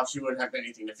horns off, she wouldn't have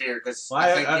anything to fear because Well,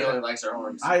 I think I- he only likes her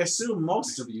horns. I assume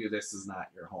most of you this is not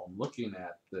your home. Looking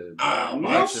at the Oh,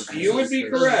 bunch nope, of you would be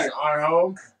this- This correct. is our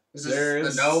home. This There is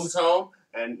is- the gnome's home,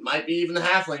 and might be even the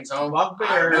halfling's home. I don't know.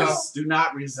 Bugbears do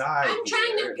not reside I'm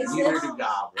trying to here. go Neither home. do I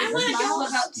goblins. want to go What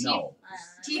about No.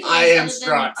 Tieflings I am other than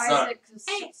Strahd's son. Isaac,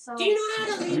 Hey, so do you know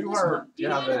how to leave You this are world? Do you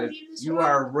know how to yeah, leave this you world?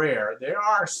 are rare. There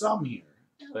are some here,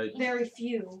 but very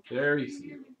few. very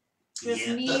few. Just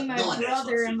Yeah, me, but my no one has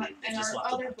brother, one and, for you. They and just our want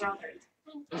to other look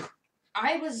at brother.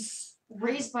 I was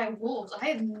raised by wolves. I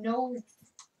have no.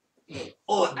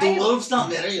 Oh, I- the wolves not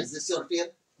marry? Is this your fear?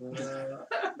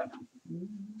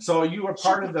 So you were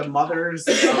part of the Mothers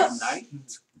of Night.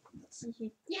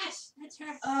 Yes, that's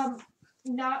her.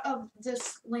 Not of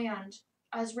this land.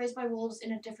 I was raised by wolves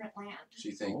in a different land.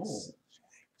 She thinks. Oh.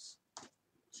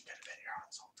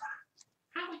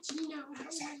 How would you know?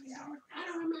 I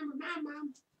don't remember my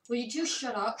mom. Will you two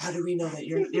shut up? How do we know that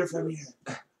you're from here?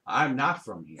 I'm not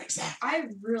from here. I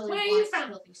really Where are want you to from?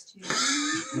 kill these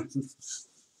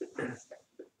two.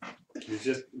 You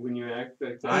just when you act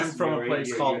like this, I'm from you a already place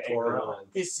get called your anger Torel. on.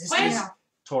 His sister's, Where's, Yeah.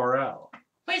 Torel.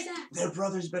 where's that? their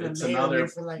brother's been It's a mayor another here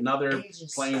for like another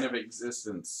ages. plane of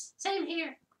existence. Same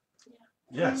here.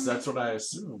 Yes, that's what I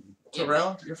assume.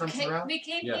 Terrell? You're from Terrell? We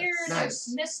came Yes. here and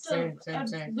Nice. missed Same,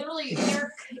 same. literally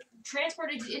they're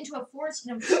transported into a forest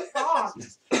in a fog.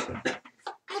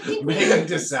 I think Make we. a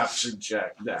deception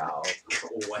check now.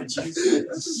 What'd you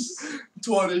say?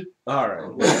 20. All right.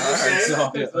 All right.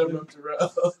 So It's from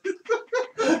Terrell.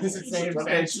 Is it same?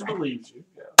 okay, she believes you.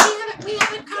 Yeah. We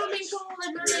have a common goal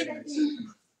in mind. I think.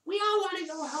 We all want to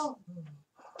go home.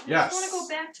 Yes. I want to go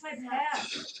back to my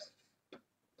past.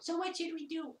 So what should we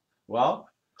do? Well,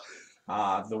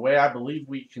 the way I believe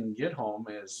we can get home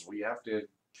is we have to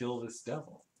kill this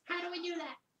devil. How do we do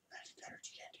that?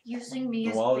 Using me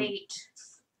as Well, bait.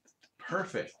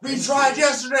 Perfect. We tried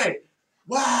yesterday.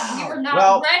 Wow. You were not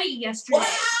Well- ready yesterday.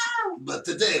 But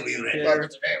today we read. There,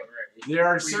 Today we're ready. there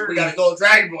are We certain got a gold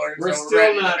dragonborn. We're so still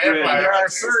ready to not vampire ready. there are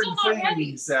hunters. certain Still not ready.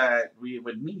 things that we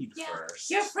would need Yeah. first.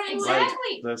 Your friend was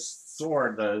Exactly. The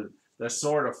sword, the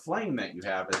sword of flame that you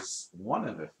have is one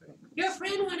of the things. Your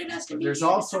friend wanted us to But meet there's you at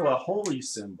the also top. a holy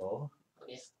symbol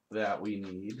that we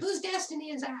need, Whose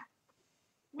destiny is that?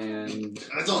 and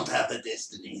I don't have a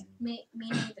destiny. Me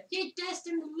neither. You're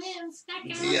destined to live. That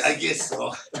counts. Yeah, I guess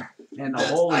so. and a That's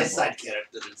holy my book. side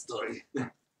character in story.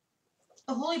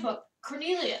 A holy book.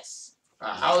 Cornelius.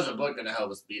 How is a book going to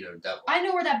help us beat a devil? I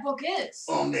know where that book is.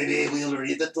 Oh, maybe we'll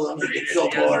read it to him. He Read gets it so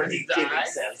together bored and he die. kills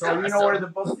himself. So you know where the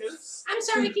book is? I'm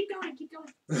sorry. Keep going. Keep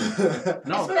going.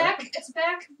 No, It's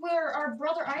back where our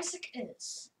brother Isaac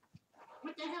is.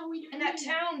 What the hell are we doing? in that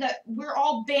town that we're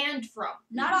all banned from.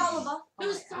 Not all of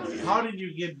us. How did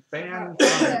you get banned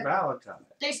from Valentine?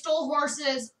 They stole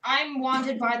horses. I'm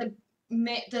wanted by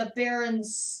the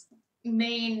Baron's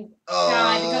main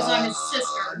guy because I'm his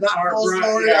sister. Not full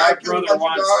story. yeah, I our killed a brother bunch of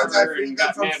wants guards. I her freed and them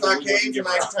got from mad that we wouldn't stockades, give and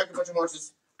I her up. attacked a bunch of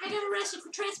horses. I got arrested for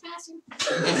trespassing.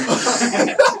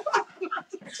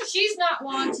 She's not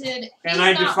wanted. And he's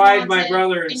I not defied my wanted,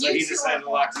 brother, and and so you he two decided are to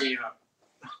lock wanted. me up.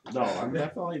 No, I'm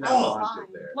definitely not Oh. wanted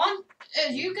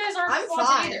there. You guys aren't I'm wanted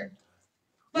fine. either.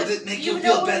 Would But it make you you know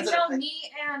feel where we better? found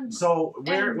me and So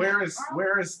And- where's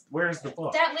the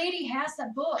book? that lady has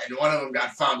that book. And one of them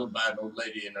got fondled by an old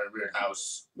lady in a weird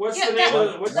house. What's Yeah, the name that-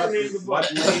 of what's the name of the book?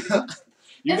 What lady?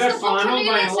 You It's got the book fondled by an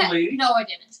Cornelius old had- lady? No, I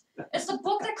didn't. It's the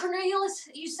book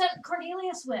that you sent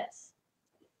Cornelius with.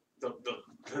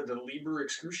 The Liber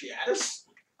Excruciatus?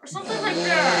 Or something like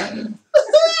that.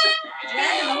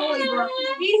 Yeah, the holy book.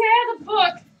 He had a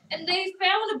book, and they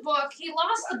found a book. He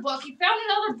lost the book. He found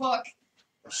another book.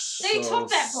 They took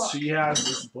that book. She has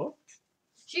this book?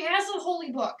 She has a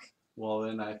holy book. Well,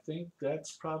 then I think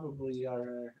that's probably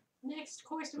our Next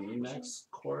course of action. next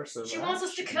course of She wants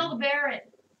us to action. kill the Baron.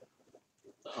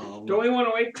 Don't we want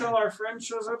to wait till our friend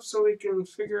shows up so we can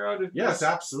figure out if Yes,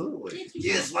 absolutely.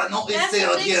 Yes, why don't we That's stay the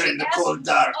out thing here she in the asked- cold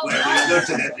dark Oh, where we God. alert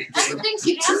and That's the everything? thing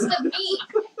she asked of me.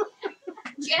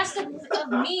 She asked of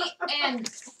me and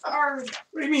our. What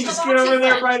do you mean? Just get over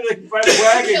there by the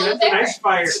wagon. Kill That's a Barrett. nice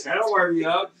fire. That'll warm you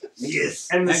up. Yes.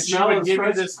 And the And she smell would of give you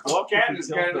fresh this book cat if you is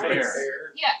killed kind the of nice.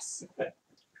 bear. Yes.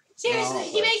 Seriously, No,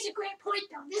 he but- makes a great point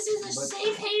though. This is a But-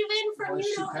 safe haven from Well,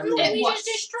 she and kinda- we It was. just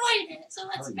destroyed it. So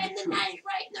let's Oh, you spend the true. night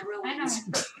right in the I know.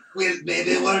 ruins. Well,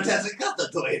 maybe word hasn't got the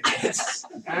to it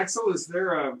yet. Axel, is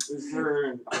there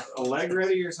a leg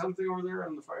ready or something over there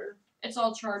on the fire? It's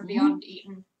all charred beyond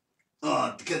eaten.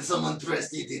 Oh, can someone press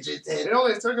the digit? It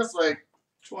only took us like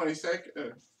 20 seconds.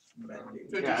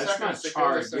 50 Yeah, it's not seconds to kill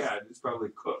charred. this thing. Yeah, it's probably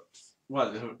cooked.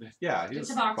 Well, yeah, he It's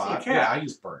was about fine. cat. Yeah,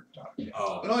 he's burnt up. Yeah.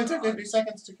 Oh. It only took 50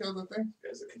 seconds to kill the thing.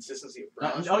 There's the consistency of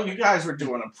No, brown. no, you guys were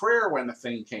doing a prayer when the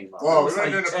thing came up. Whoa, It was we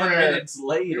weren't like doing a 10 prayer. minutes We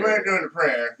later. weren't doing a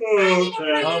prayer.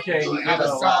 Okay, you I did was a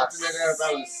salted last. in there.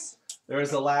 That was. There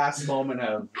was the last moment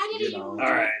of, I didn't you even know, want All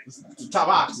right.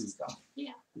 Tabaxi's gone.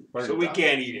 Yeah. So we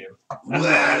can't eat him.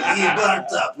 Well, he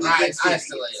burnt up. We I can still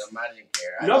still ate him. I didn't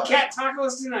care. I No thought- cat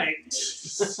tacos tonight.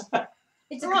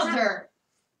 It's a Brother,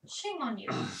 shame on you.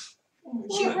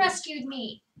 She rescued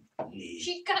me.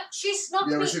 eat. She snuck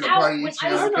You ever me seen a out party when eat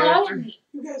I was your alone. character?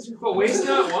 You guys are But waste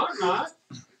not, want not.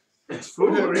 It's We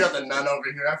food. got the nun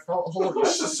over here. I felt holy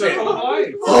That's the shit. circle of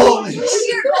life. Holy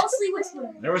You're mostly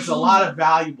whispering. There was a lot of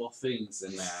valuable things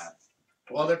in that.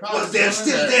 Well, they're probably Well, they're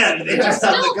still there. They They're just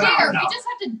have the still there. ground We now. just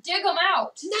have to dig them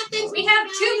out. Nothing's We more have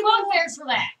 2 valuable- bugbears for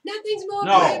that. Nothing's more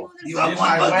No, valuable than you In have one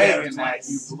my bugbear wagon that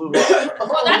you twice. blew up.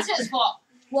 Well, that's his fault.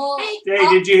 Well, Hey, Hey,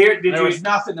 did you hear? Did There you? was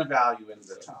nothing of value in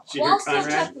the town. Did you well, hear I'll still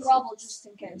Conrad? check the rubble just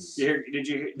in case. Did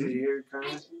you hear I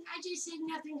Conrad? just said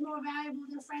nothing's more valuable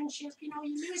than friendship. You know,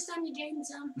 you lose some, you gain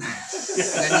some. Then you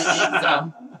eat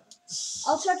some.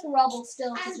 I'll check the rubble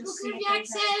still to As just see if Bukubiak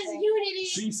there's says, anything. unity.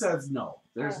 She says no.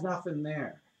 There's Oh. nothing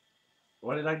there.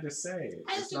 What did I just say?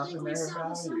 I There's just think nothing we there of saw the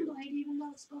value. sunlight, even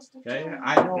though it's supposed to Okay, kill.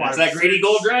 I know. That's I've that greedy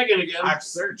gold dragon again. I've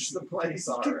searched the place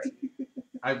already.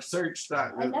 I've searched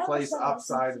the never place saw it.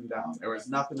 upside and down. There was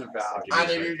nothing of value. I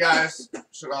think you guys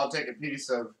should all take a piece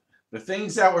of. The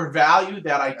things that were valued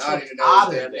that I don't took even know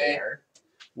out his of damn name. there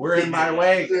were in my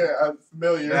wagon Yeah, I'm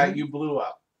familiar. that you blew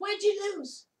up. What'd you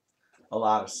lose? A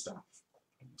lot of stuff.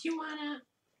 Do you wanna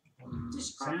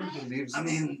describe? Someone believes. I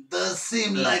mean, does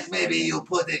seem like maybe you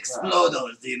put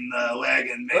exploders in the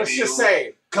wagon. Maybe Let's just you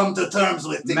say come to terms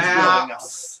with things blowing up.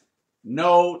 maps,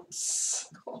 notes,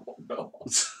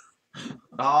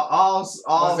 all.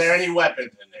 Was there any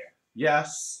weapons in there?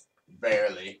 Yes.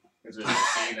 Barely. Because we've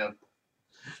seen them.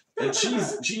 And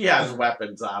she has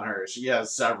weapons on her. She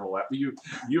has several weapons.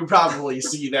 You probably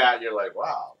see that. You're like,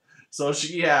 wow. So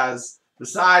she has.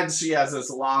 Besides, she has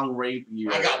this long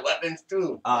rapier. I got weapons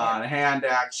too. A hand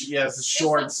axe. She has a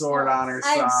short sword on her I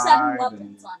have 7 side.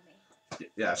 weapons on me.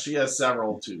 Yeah, she has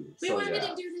several too. We So wanted yeah.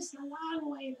 to do this the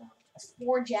long way, though.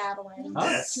 4 javelins. Huh?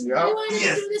 Yes. We Yeah. wanted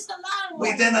Yes. to do this the long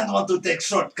way. We didn't want to take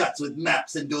shortcuts with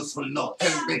maps and useful notes.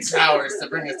 And big towers to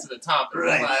bring us to the top and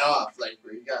Right. fly off like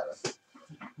we got us.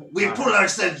 We pull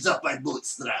ourselves up by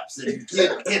bootstraps and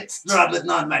hit Strahd with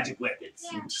non-magic weapons.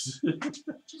 Yeah.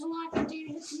 Just walk until you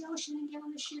hit the ocean and get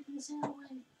on the ship and sail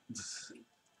away.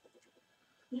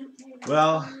 Okay.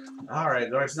 Well, all right.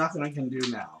 There's nothing I can do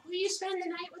now. Will you spend the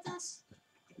night with us?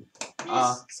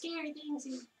 There's scary things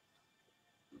here.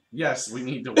 Yes, we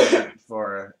need to wait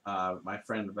for my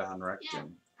friend Van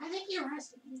Rechten. I think you're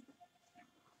arrested.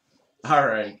 All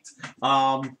right.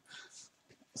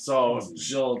 So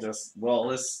she'll just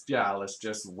let's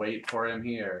just wait for him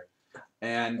here.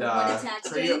 And What attacks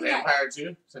So do you a you get? vampire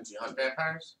too? Since you hunt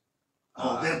vampires?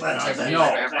 vampire Check hunter. you No.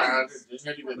 a vampire hunter.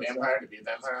 Did you be a vampire to be a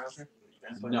vampire hunter?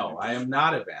 no, I am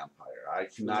not a vampire. I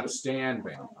cannot stand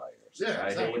vampires. Yeah, I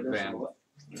exactly.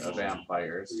 hate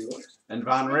vampires. And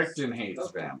Von Richten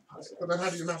hates vampires. Well, then how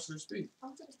do you master his speed?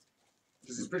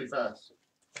 Because he's pretty fast.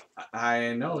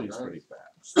 I know he's pretty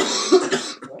fast.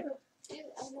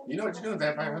 You know what you're doing,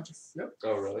 vampire hunter? Yep,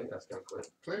 Oh, really? That's kind of quick.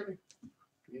 clearly.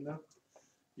 You know,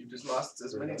 you just lost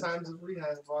as many times as we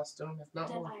have lost to him, if not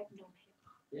more.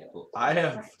 Yeah. I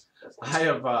have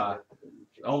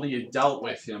only dealt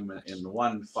with him in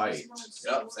one fight,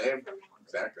 Yep, same.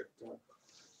 Exactly.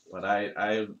 but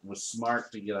I was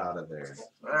smart to get out of there.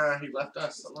 He left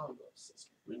us alone.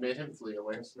 We made him flee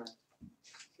away.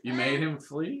 You made him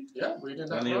flee? Yeah, we did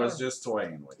not And he run. was just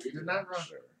toying with We you. did not run.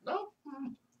 No.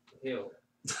 Heal.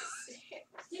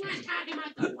 You're not talking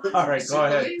about the All right, go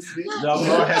ahead. No,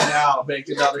 go ahead now. Make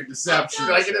another deception.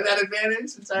 Did I get that advantage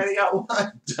since I already got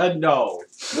one? No.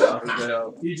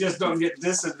 No. You just don't get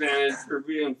disadvantage for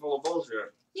being full of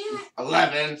bullshit. Yeah,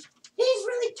 11. he's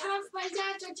really tough, but his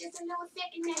eyes are just a little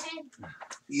thick in the head.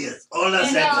 Yes, all I I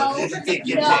said know. was little thick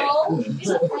in head. No. He's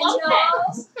a I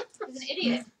know. He's an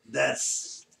idiot.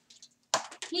 That's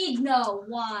He'd know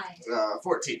why.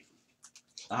 14.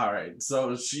 All right,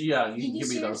 so she, you can you give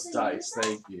me those seriously dice. use that?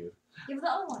 Thank you. Give the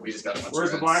other one. We just got a bunch Where's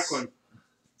the of black reds. one?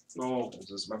 Oh, Is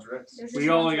this a bunch of reds? There's we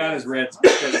just only one got for his us. reds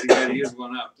because he got to use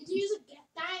one up. Did you use a death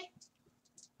die?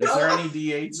 Is there any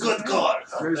D8s? good call.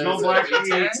 There's no black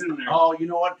D8s in there. Oh, you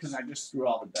know what? Because I just threw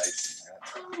all the dice in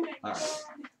there. Oh my All god.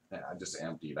 right. Yeah, I just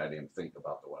emptied. I didn't think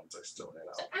about the ones I still had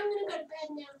So out. I'm gonna go to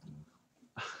bed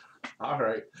now. All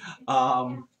right.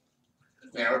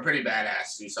 Yeah, we're pretty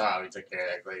badass. You saw how we took care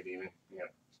of that clay demon.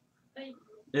 Yeah.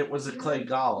 It was a clay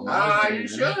golem. You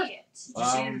should. Did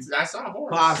you see? I saw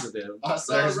horns. Positive. I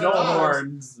saw There's red no eyes.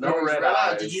 horns, no There was red red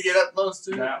eyes. Did you get up close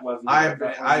to it? That wasn't.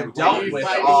 I've dealt with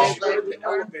fighting all. against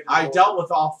the- I dealt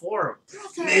with all four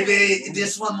of Maybe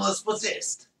this one was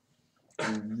possessed.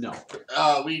 them. No.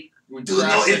 We Do you know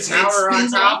crashed the it's tower on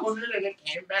spins top out? of it and it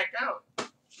came back out.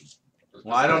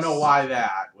 Well, I don't know why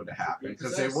that would happen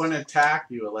because they wouldn't attack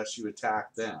you unless you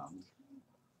attack them.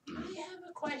 I have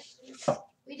a question.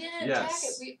 We didn't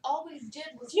Yes. attack it. All we did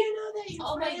was Do you know that your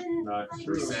Oh my- friend Not like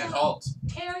true. He said, sells halt.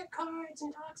 tarot cards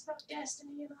and talks about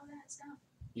destiny and all that stuff?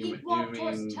 he You walked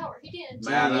towards mean the tower. He didn't.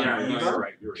 Madam Yeah, Eva? you're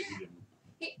right. You're right. You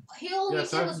didn't. He only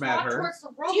Yes, did I've was met walk her. towards the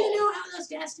Do rubble. you know how those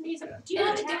destinies? Do you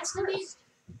know the destinies?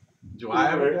 Do I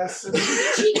have a destiny?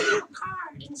 She give you a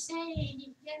card and say, you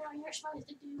know, you're supposed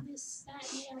to do this,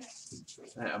 that, and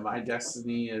the other. My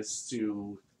destiny is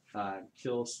to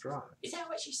kill Strahd. Is that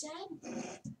what she said?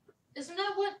 Isn't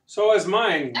that what? So is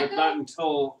mine, but Echo?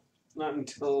 not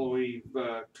until we've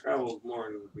traveled more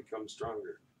and become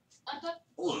stronger. I thought.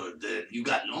 Oh, you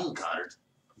got your own card.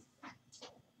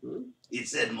 It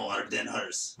said more than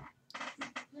hers.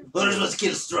 Hers was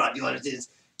kill Strahd. Yours is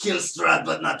kill Strahd,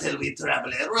 but not till we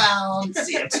travel around,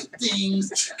 see a few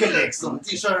things, collect some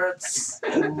t-shirts,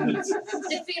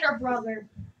 Defeat our brother.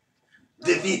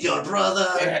 defeat your brother.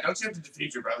 Yeah, don't you have to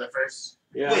defeat your brother first?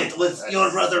 Yeah. Wait, was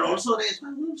your brother also raised by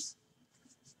wolves?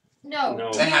 No. No.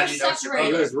 We Then how were do you know it's your He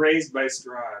separated. was raised by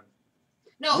Strahd.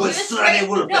 No, he Was was Strahd a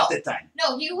wolf no, at the time?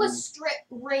 no, he was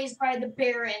raised by the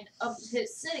Baron of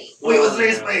his city. We was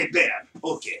raised by a bear.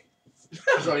 Okay.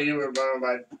 So you were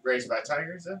raised by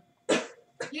tigers then?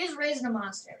 He was raised in a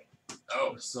monastery.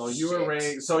 Oh. So you were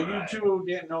raised. So you two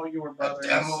didn't know you were brothers.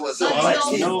 devil was So on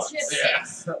what? it. No.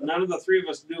 Yeah. None of the three of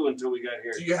us knew until we got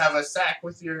here. Do you have a sack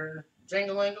with your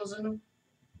jangle angles in them?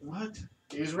 What?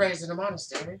 He was raised in a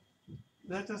monastery.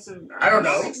 That doesn't. I don't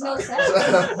know. Makes no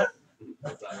sense.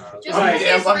 Just Why?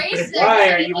 because he's raised there. Why?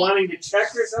 Are doesn't you mean- wanting to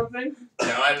check or something?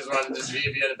 No, I just wanted to see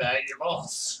if you had a bag of your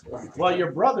balls. Well,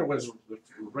 your brother was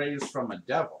raised from a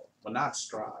devil, but not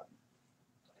Strahd.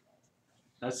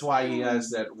 That's why he has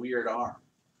that weird arm.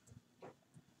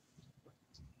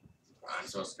 I'm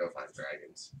supposed to go find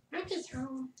dragons. I'm just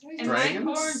home. And Dragons?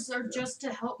 my horns are just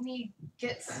to help me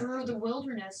get through the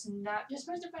wilderness and not You're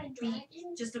supposed to find be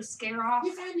dragons. just to scare off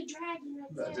You found a dragon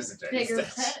right That there. is a dragon bigger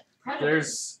statue. predators.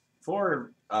 There's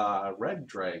 4 red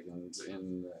dragons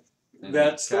in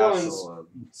That's the the castle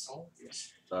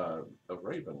of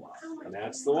Ravenloft. Oh my And God.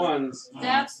 that's the ones.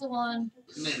 That's the one.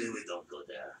 Maybe we don't go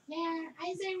there. Yeah,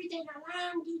 I say we take a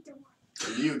long detour.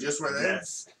 You just were there?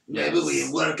 Yes. Maybe we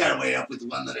work our way up with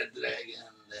one red dragon.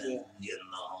 And, you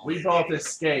know. We both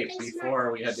escaped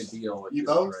before we had to deal with You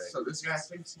this both? dragon. So this guy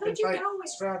thinks he Who'd can you fight go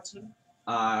with? Strahd too?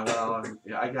 Well,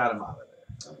 yeah, I got him out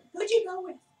of there. Who'd you go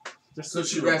with? Just So the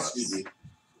she two of rescued us. you.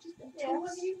 Two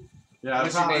of you? Yeah,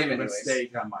 What's that's your probably name a anyways?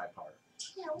 mistake on my part.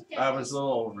 Yeah, we get I it. was a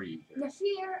little overeager.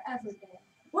 Nafir Everdale.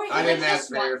 Wait, I you didn't like ask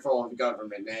this for your full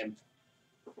government name.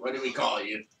 What do we call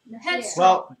you? Nafir.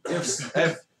 Well,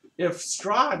 if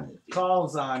Strahd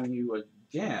calls on you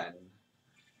again,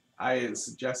 I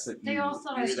suggest that They all you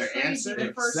thought I was either crazy answer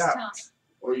the first time. accept.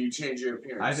 Or you change your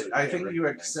appearance. I think you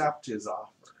accept his offer.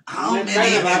 How Isn't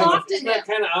many? that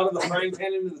kind of out of the frying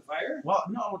pan into the fire? Well,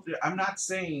 no, I'm not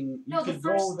saying you No, the could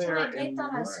go first there time they and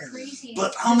thought I was learn. crazy.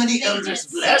 But how many They elders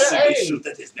did. blessed Hey, you to shoot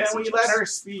at his Can we messengers? let her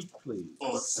speak, please?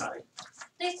 Oh, sorry.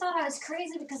 They thought I was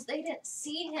crazy because they didn't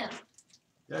see him.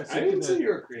 Yes, I didn't say you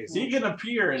were crazy. He can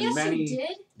appear in Yes, many he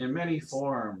did. in many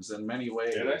forms and many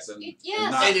ways, Did I? and, Yes.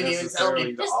 and not They didn't even tell necessarily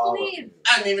me. to Just all of believe. you.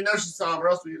 I didn't even know she saw him, or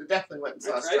else we would have definitely went and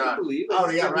saw I tried to Strahd. believe it. Oh,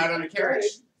 he got right on I the carriage.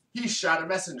 tried. He shot a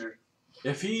messenger.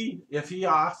 If he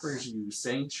offers you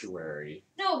sanctuary,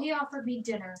 No, he offered me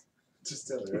dinner. Just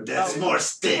tell her. That's more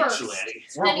statuary.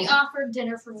 Then he offered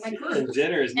dinner for my group. And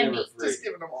dinner is And never me. free. Just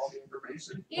giving them all the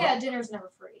information. Yeah, dinner's never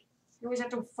free. You always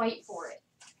have to fight for it.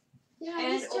 Yeah,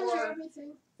 And just tell her or-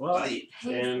 everything. well, Pay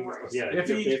And for it. yeah, if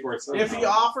you he pay for it if he somehow.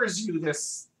 offers you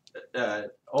this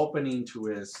opening to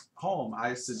his home,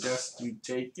 I suggest you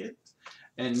take it,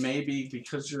 and maybe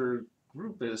because your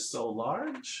group is so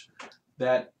large,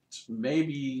 that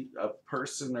maybe a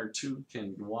person or two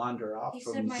can wander off He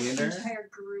from said my dinner entire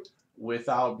group.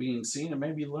 without being seen, and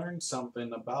maybe learn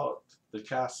something about the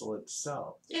castle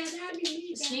itself. Yeah, that'd be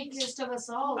me. The sneakiest of us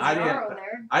all, I Zaro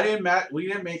didn't- there. We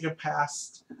didn't make it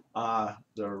past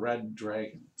the red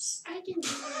dragons. I can do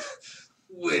it.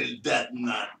 Well, that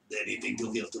not anything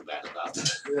to feel too bad about.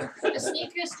 The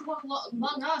sneakiest one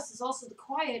among us is also the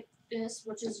quietest,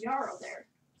 which is Yarrow there.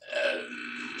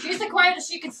 She's the quietest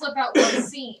she can slip out one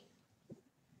scene.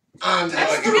 I'm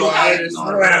That's the pretty quietest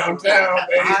bad. around town,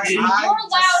 baby. You're loud,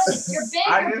 you're big,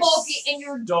 I you're just bulky, and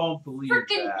you're don't believe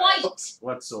freaking that white.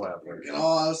 whatsoever.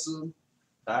 Awesome.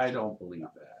 I don't believe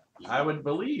that. I would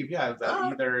believe, yeah, that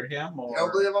either him I don't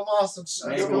or believe I'm awesome.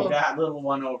 maybe that little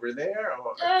one over there,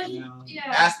 or you know. Yeah.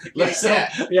 Ask the kitty Looks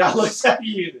cat. at, yeah, looks at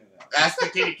you. Ask the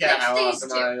kitty cat how It's awesome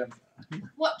these I am.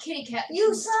 What kitty cat?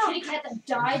 You saw. Kitty cat that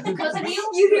died because of you?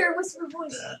 You hear a whisper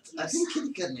voice. I think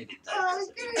Kitty Cat maybe died.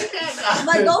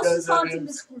 My ghost Because is of haunting him.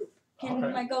 this group. Can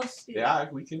Alright. my ghost do that? Yeah,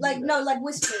 we can. Like do no, that. like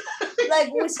whisper,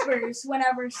 like whispers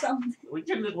whenever something. we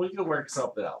can work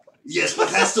something out. Yes, but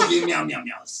has to be meow meow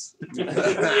meows. Meow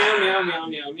meow meow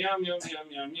meow meow meow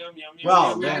meow meow meow meow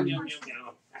Well, meow then- meow meow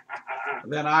meow.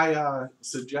 Then I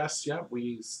suggest, yeah,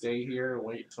 we stay here,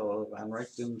 wait till Van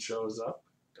Richten shows up,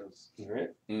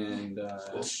 Alright. and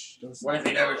What if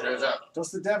he never shows up? Does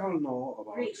the devil know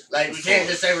about? Like, we can't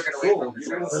just say we're gonna wait for him to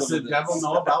show up. does the devil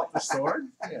know about the sword?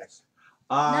 Yes.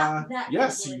 Not that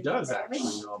Yes, good he word. does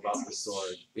actually know about the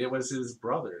sword. It was his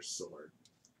brother's sword.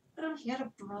 He had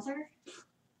a brother?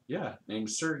 Yeah, named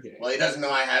Sergei. Well, he doesn't know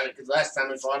I have it because last time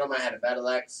we fought him, I had a battle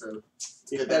axe. So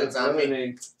He good had that a it's on brother me.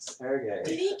 named Sergey.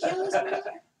 Did he kill his brother?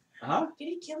 Huh? Did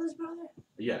he kill his brother?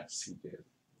 Yes, he did.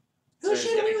 So Who he's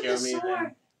should gonna wield kill the me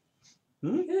sword?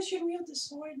 Hmm? Who should wield the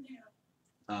sword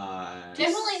now?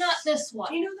 Definitely not this Do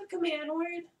one. you know the command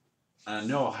word?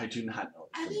 No, I do not know.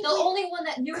 I think The only one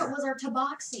that knew it was our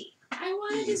Tabaxi. I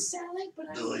wanted to sell it, but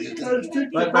I No, was you gonna can- give it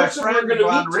But to my you. Person friend we're gonna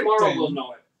Von meet tomorrow Richten will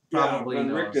know it. probably Van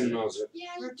knows Richten it. knows it. Yeah,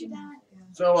 let's do that.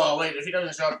 So, wait, if he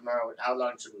doesn't show up tomorrow, how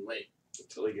long should we wait?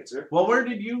 Until he gets here. Well, where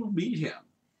did you meet him?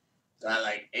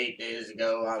 Like 8 days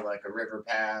ago on like a river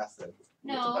path and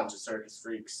with a No. bunch of circus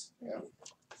freaks. Yeah.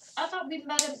 I thought we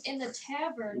met him in the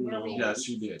tavern where we. Yes,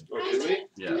 you did. Oh, I did met, we?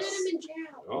 I met Yes. him in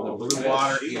jail. Oh, The blue okay.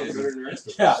 water She knows is- better than the rest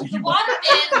of us. Yeah, The water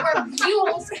inn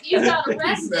where you got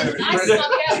arrested and I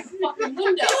snuck out the fucking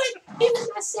window. He was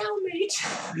my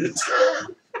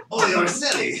cellmate. Oh, you're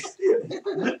silly.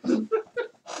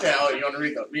 Yeah, oh, you want to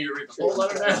read the whole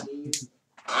letter now?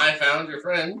 I found your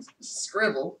friend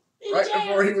scribble In right jail.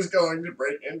 before he was going to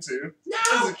break into No,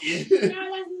 Suzuki. no,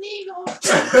 that's legal.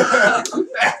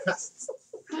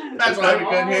 That's why we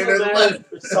couldn't handle the letter.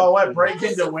 So what? Break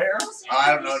into where?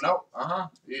 I don't know. No.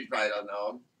 You probably don't know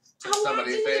him. I walked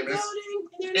Somebody in the famous.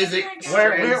 building, and Is then it- I got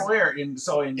Where? In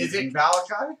Is it- in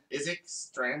Valakai? Is it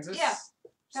Stransis? Yeah.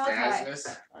 Valakai.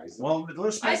 Strasnus? Well,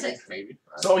 listen. Isaac. Maybe.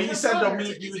 So he His said to brother.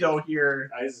 meet you though here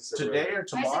Isaac's a today brother. or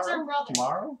Isaac's our tomorrow. brother.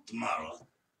 Tomorrow. Tomorrow.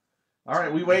 All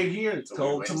right, we wait here So till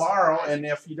we wait. tomorrow, and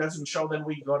if he doesn't show, then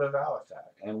we go to Valakai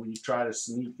and we try to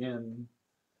sneak in.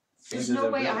 There's into no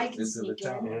the way village, I can into the sneak in.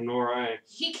 town. And nor I.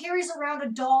 He carries around a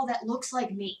doll that looks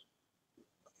like me.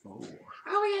 Oh.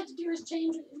 All we have to do is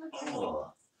change it.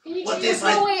 Oh. What There's if no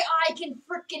I way I can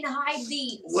frickin' hide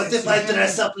these. what if I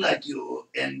dress up like you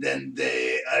and then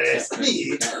they arrest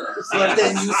me? But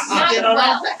then you sneak in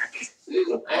around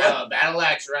back. Battle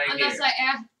axe right Unless here. I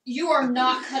ask, you are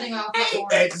not cutting off my arm.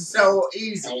 It's so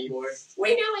easy.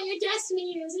 We know what your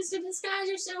destiny is. It's to disguise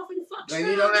yourself and fuck Then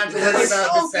you don't have to Yes. worry about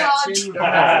Oh, deception. You don't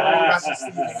have to worry about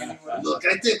deceiving anyone. Look,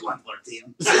 I take one for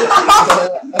team.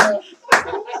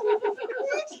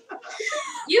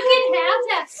 You can have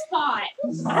that spot.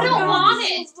 I don't want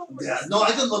it. Yeah, no,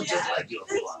 I can look just like you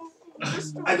if you want.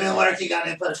 I've been working on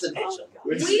impersonation.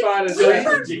 Which We've spot is been right?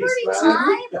 pretty G-spot?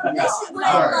 high, but this is where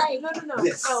Alright. like No.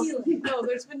 Yes. Oh, no,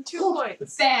 there's been 2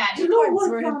 points. Bad. 2 points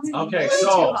where it's Okay, way too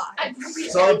so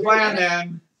high. the plan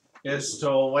then is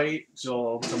to wait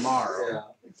till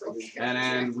tomorrow, and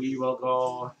then we will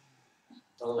go.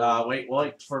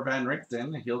 Wait for Van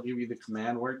Richten. He'll give you the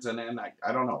command words, and then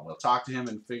I don't know. We'll talk to him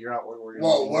and figure out what we're gonna.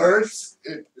 Well, do. words?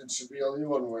 It should be only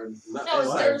one word.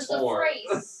 No, there's a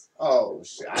phrase. Oh,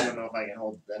 shit. I don't know if I can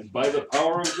hold them. By the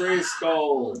power of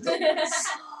Grayskull.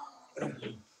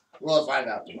 We'll find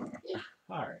out tomorrow.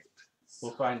 All right,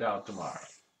 we'll find out tomorrow.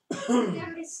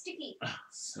 Damn, it's sticky.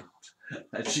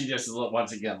 And she just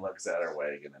once again looks at her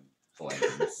wagon and flames.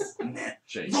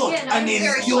 Shakes. Look, Yeah, no, I I'm mean,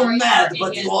 very you're sorry mad, for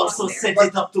but being you also there. set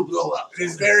it up to blow up. It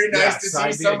is very nice Yes, to see I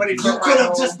did. somebody You from could my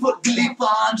have just home. put clip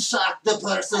on, shock the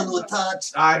person who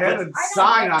touched. I had a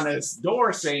sign on this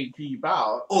door saying "keep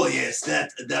out." Oh yes,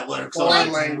 that works.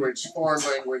 Foreign language. Foreign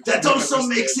language. That also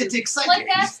makes it exciting. Like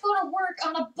that's gonna work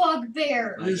on a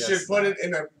bugbear. You should put it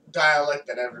in a dialect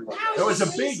that everyone knows. There was a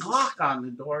big lock on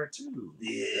the door too.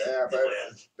 Yeah, but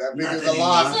that big Not is a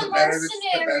lot. He's a The better the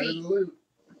mercenary. loot.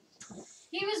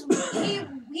 He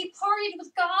partied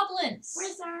with goblins.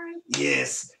 We're sorry.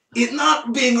 Yes, it's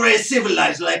not being very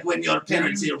civilized like when your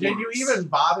parents here. Did you even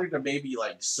bother to maybe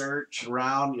like search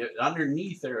around?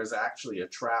 Underneath there is actually a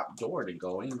trap door to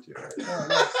go into.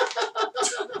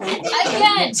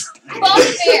 Again,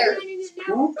 bugbear.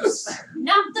 Oops.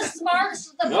 Not the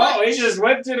smartest of the No, bunch. he just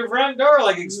went to the front door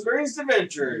like experienced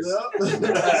adventurers. He's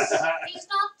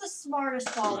not the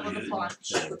smartest ball of the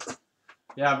bunch.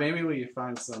 Yeah, maybe we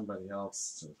find somebody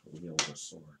else to wield the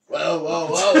sword. Whoa,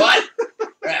 what?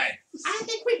 Right. I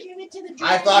think we give it to the I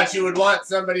dragon. thought you would want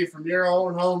somebody from your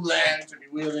own homeland to be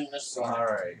wielding the sword. All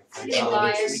right. I think we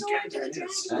give the sword to the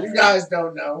dragon. You guys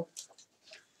don't know.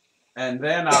 And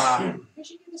then We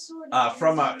should give the sword.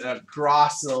 from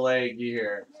across the lake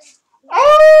here.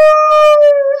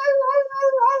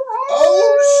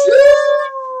 Oh shit!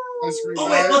 I screamed Oh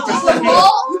wait, out. what the The fuck?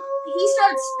 maul, he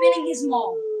starts spinning his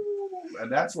maul.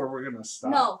 And that's where we're gonna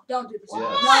stop. No, don't do this.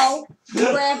 Yes.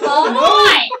 No, Grandpa.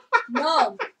 Why?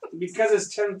 No. Because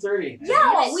it's 10:30.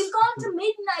 Yeah, we've gone to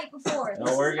midnight before.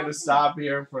 No, we're gonna stop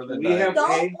here for the We night. have Don't.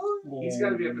 paid. He's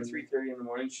got to be up at 3:30 in the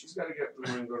morning. She's got to get up in the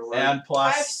morning and go to work. And I have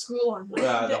plus, school on the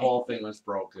Monday. whole thing was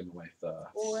broken with.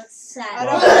 Well, it's sad. I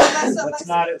don't want to mess up Let's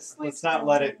my not sleep let's not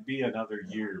let it be another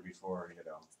year before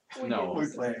No, we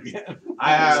play again.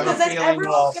 I have a Because then feeling everyone's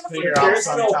we'll gonna figure If out they're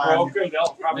still sometime, broken,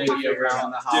 they'll probably maybe figure it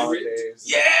around out. the holidays.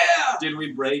 Yeah! Did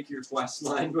we break your quest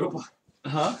line, Boba?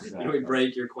 Huh? Did we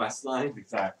break your quest line?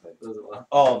 Exactly. Was it well?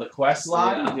 Oh, the quest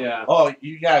line? Yeah. Oh,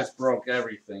 you guys broke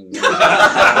everything.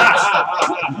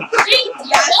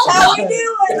 That's how we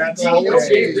do it. That's Okay,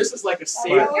 okay. this is like a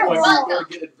save You're point where you welcome. go to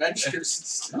get adventures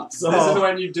and stuff. So- This is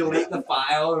when you delete the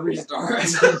file and restart.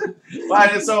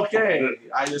 But it's okay.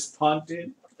 I just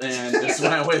punted and just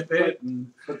went with it.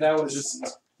 And, But that was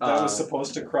just that was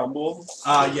supposed to crumble.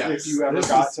 yes. If you ever This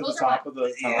got was- to the Those are top of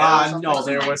the tower. no,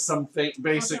 there was something.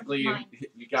 Basically, mine.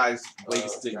 you guys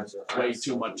wasted way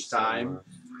too much time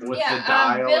with Yeah, the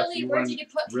dial. Billy, if you where wouldn't did you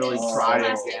put really his try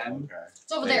plastic? again.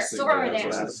 It's over there. It's over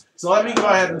right there. So let me go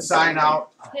ahead and sign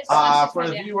out. His For plastic's the right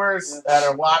there. viewers that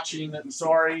are watching,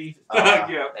 sorry.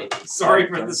 Yeah. Sorry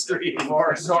for the stream.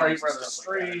 Sorry for the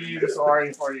stream.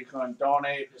 Sorry for you couldn't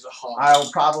donate. I'll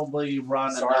probably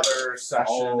run another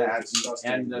session at the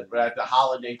end of, at the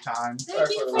holiday time, Thank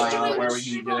you for doing where the we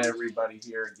can scribble. get everybody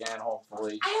here again,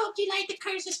 hopefully. I hope you like the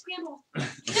curse of scribble.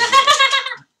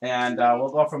 And we'll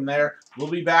go from there. We'll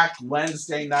be back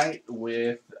Wednesday night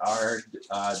with our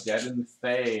Dead and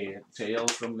Fae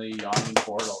Tales from the Yawning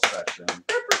Portal session.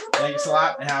 Thanks a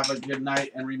lot and have a good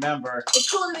night. And remember, It's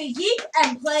cool to be geek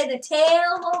and play the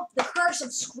tale of the curse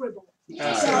of Scribble.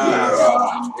 Yeah.